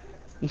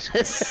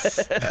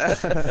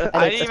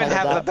 I didn't even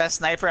have the that. best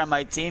sniper on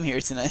my team here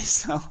tonight,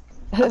 so.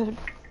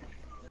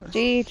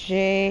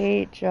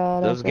 GG,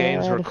 Jonathan. Those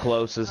games were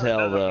close as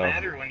hell, though.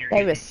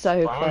 They were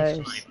so close.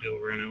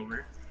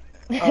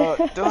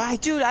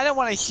 Dude, I don't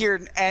want to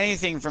hear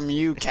anything from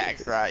you,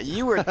 Kakarot.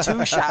 You were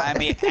two-shot at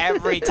me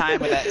every time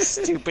with that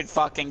stupid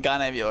fucking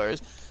gun of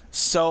yours.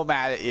 So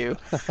mad at you.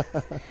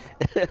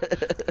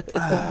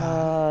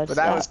 But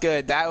that was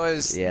good. That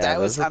was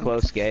those were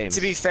close games.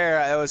 To be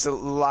fair, it was a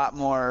lot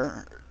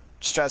more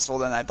stressful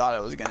than I thought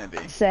it was gonna be.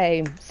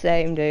 Same,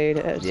 dude.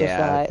 It was just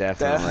like,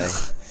 definitely.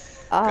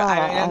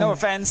 I mean, no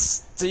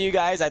offense to you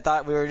guys. I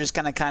thought we were just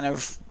gonna kind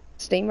of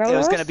steamroller. It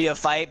was gonna be a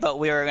fight, but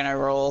we were gonna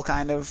roll,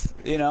 kind of,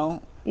 you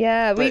know.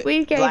 Yeah, we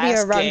gave you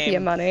a run for your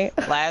money.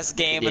 Last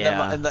game of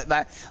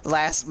the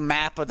last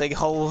map of the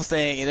whole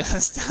thing, it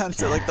was down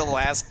to like the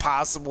last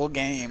possible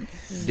game.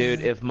 Dude,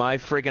 if my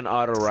friggin'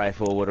 auto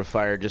rifle would have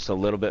fired just a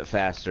little bit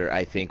faster,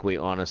 I think we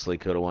honestly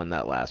could have won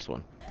that last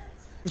one.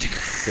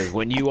 Because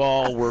when you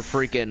all were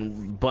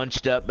freaking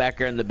bunched up back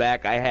there in the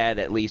back, I had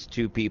at least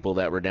 2 people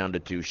that were down to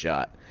 2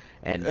 shot,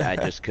 and I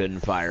just couldn't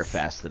fire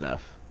fast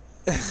enough.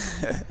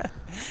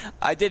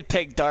 I did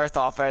pick Darth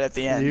off right at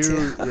the end.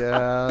 You,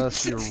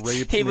 yes, you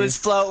raped He me. was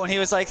floating. He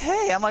was like,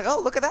 "Hey," I'm like, "Oh,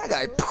 look at that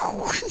guy!"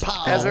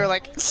 As we were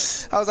like,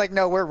 I was like,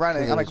 "No, we're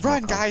running." I'm like,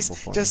 "Run, guys!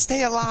 Just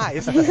stay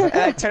alive!" And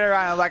I turn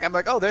around. I'm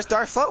like, "Oh, there's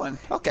Darth floating."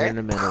 Okay. In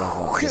a minute,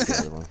 I'll get the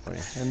other one for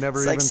you. I never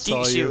It's even like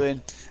saw skeet you.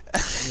 shooting.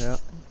 Yeah.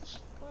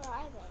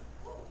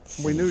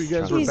 We knew you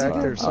guys were back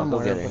there I'll somewhere.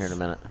 go get it but- here in a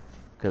minute.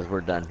 Because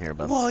we're done here,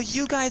 bud. Well,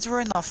 you guys were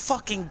in the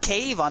fucking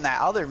cave on that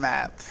other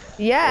map.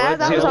 Yeah,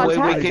 that was our we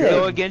tactic. could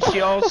go against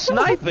y'all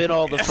sniping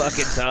all the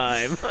fucking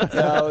time.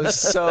 I was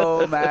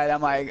so mad.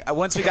 I'm like,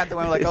 once we got the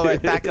one, we're like, oh, right,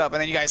 back up,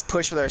 and then you guys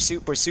push with our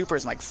supers.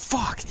 I'm like,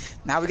 fuck,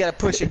 now we gotta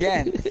push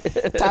again.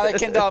 Tyler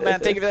Kendall, man,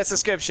 thank you for that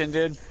subscription,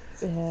 dude.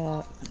 Yeah.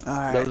 All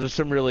right. Those are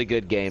some really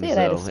good games, See you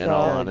later, though. In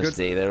all Scott.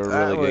 honesty, they were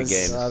really good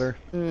games.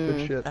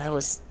 Good shit. That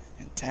was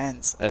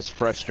intense. As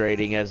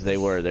frustrating as they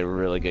were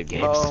really good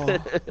games. Oh,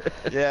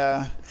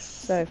 yeah.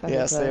 So fucking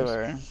Yes, they close.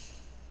 were.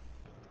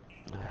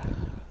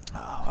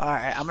 Oh, all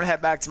right, I'm gonna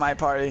head back to my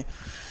party.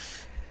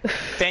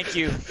 Thank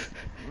you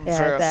Yeah,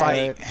 for a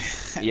thanks.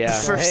 fight. Yeah.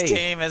 First Hey.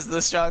 game is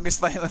the strongest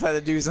fight I've had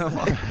to do so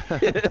far.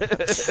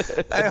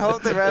 I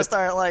hope the rest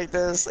aren't like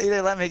this.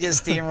 Either let me get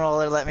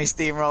steamroll or let me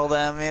steamroll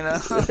them, you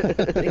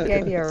know? We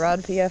gave you a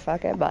run for your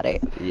fucking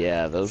money.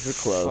 Yeah, those are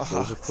close.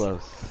 Those are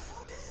close.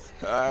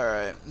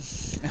 Alright.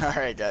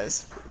 Alright,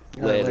 guys.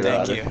 Later,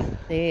 Thank Otter. you.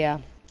 See ya.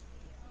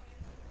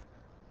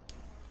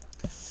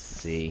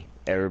 See,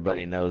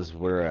 everybody knows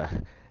we're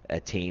a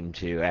team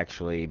to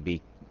actually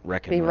be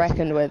reckoned Be with.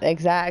 reckoned with,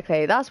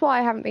 exactly. That's why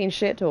I haven't been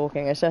shit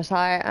talking. It's just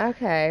like,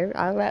 okay,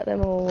 I'll let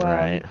them all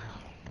Right.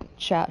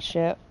 chat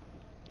shit.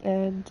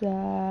 And,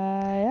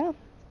 yeah.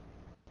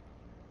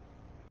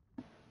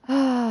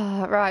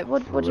 Right,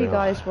 what do you real.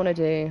 guys want to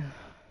do?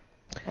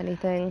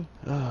 Anything?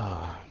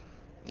 Oh,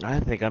 I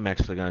think I'm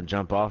actually gonna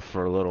jump off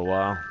for a little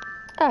while.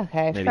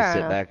 Okay, Maybe fair sit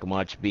enough. back and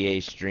watch BA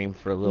stream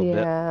for a little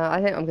bit. Yeah,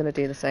 I think I'm gonna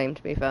do the same,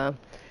 to be fair.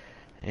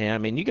 Yeah, I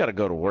mean, you got to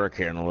go to work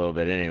here in a little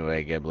bit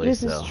anyway, Ghibli. This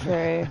so. is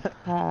true.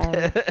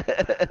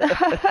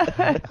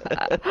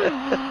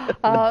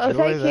 Enjoy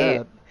Thank you.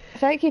 that.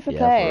 Thank you for Yeah,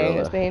 for playing. real.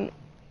 It's been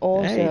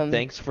awesome. Hey,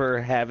 thanks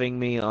for having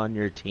me on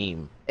your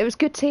team. It was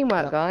good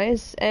teamwork,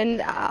 guys, and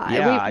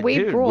Yeah, we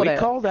dude, brought we it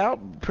called out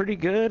pretty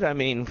good. I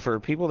mean, for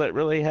people that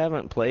really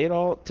haven't played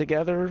all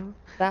together,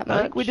 that much.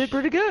 I think we did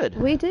pretty good.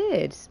 We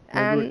did,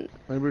 and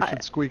Maybe we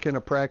should squeak in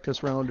a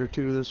practice round or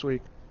two this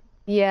week.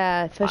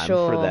 yeah, for I'm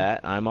sure. for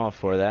that. I'm all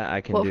for that.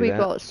 I can What do have we that.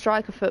 got?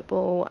 Striker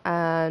football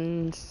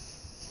and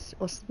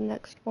what's the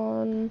next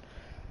one?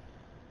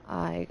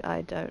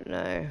 I don't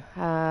know.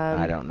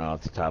 I don't know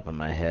off the top of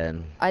my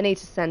head. I need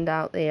to send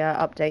out the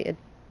updated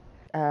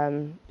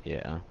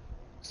Yeah.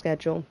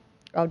 schedule.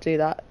 I'll do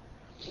that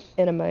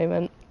in a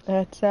moment.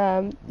 But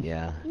Yeah.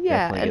 yeah,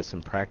 Definitely and get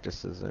some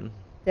practices in.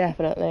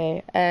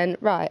 definitely. And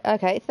right,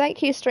 okay.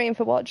 Thank you, stream,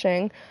 for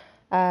watching.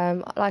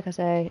 Like I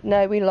say,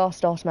 no, we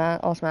lost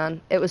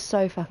Osman. It was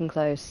so fucking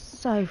close.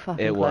 So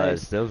fucking It close.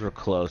 was. Those were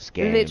close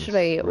games.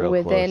 Literally Real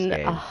within close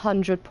games.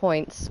 100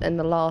 points in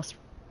the last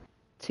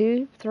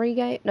 2-3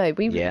 games. No,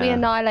 we Yeah.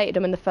 annihilated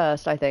them in the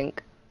first, I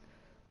think.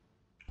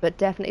 But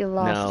definitely the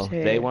last No,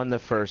 two. they won the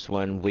first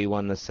one. We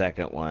won the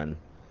second one.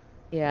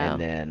 Yeah.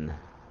 And then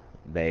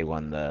they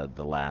won the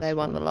last They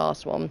won one. the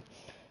last one.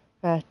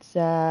 But,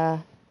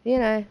 you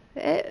know,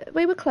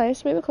 we were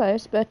close,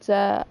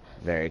 but,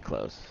 Very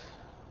close.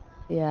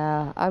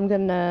 yeah, I'm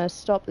gonna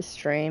stop the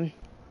stream.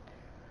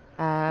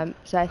 So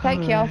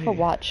thank y'all for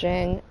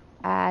watching,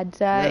 and,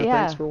 yeah.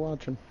 Thanks for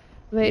watching.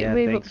 We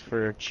Thanks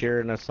for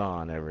cheering us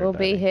on, everybody. we'll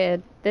be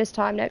here this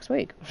time next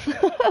week.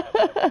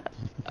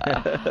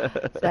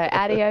 So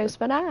adios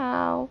for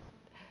now.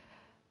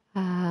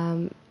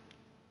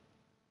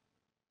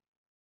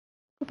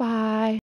 Goodbye.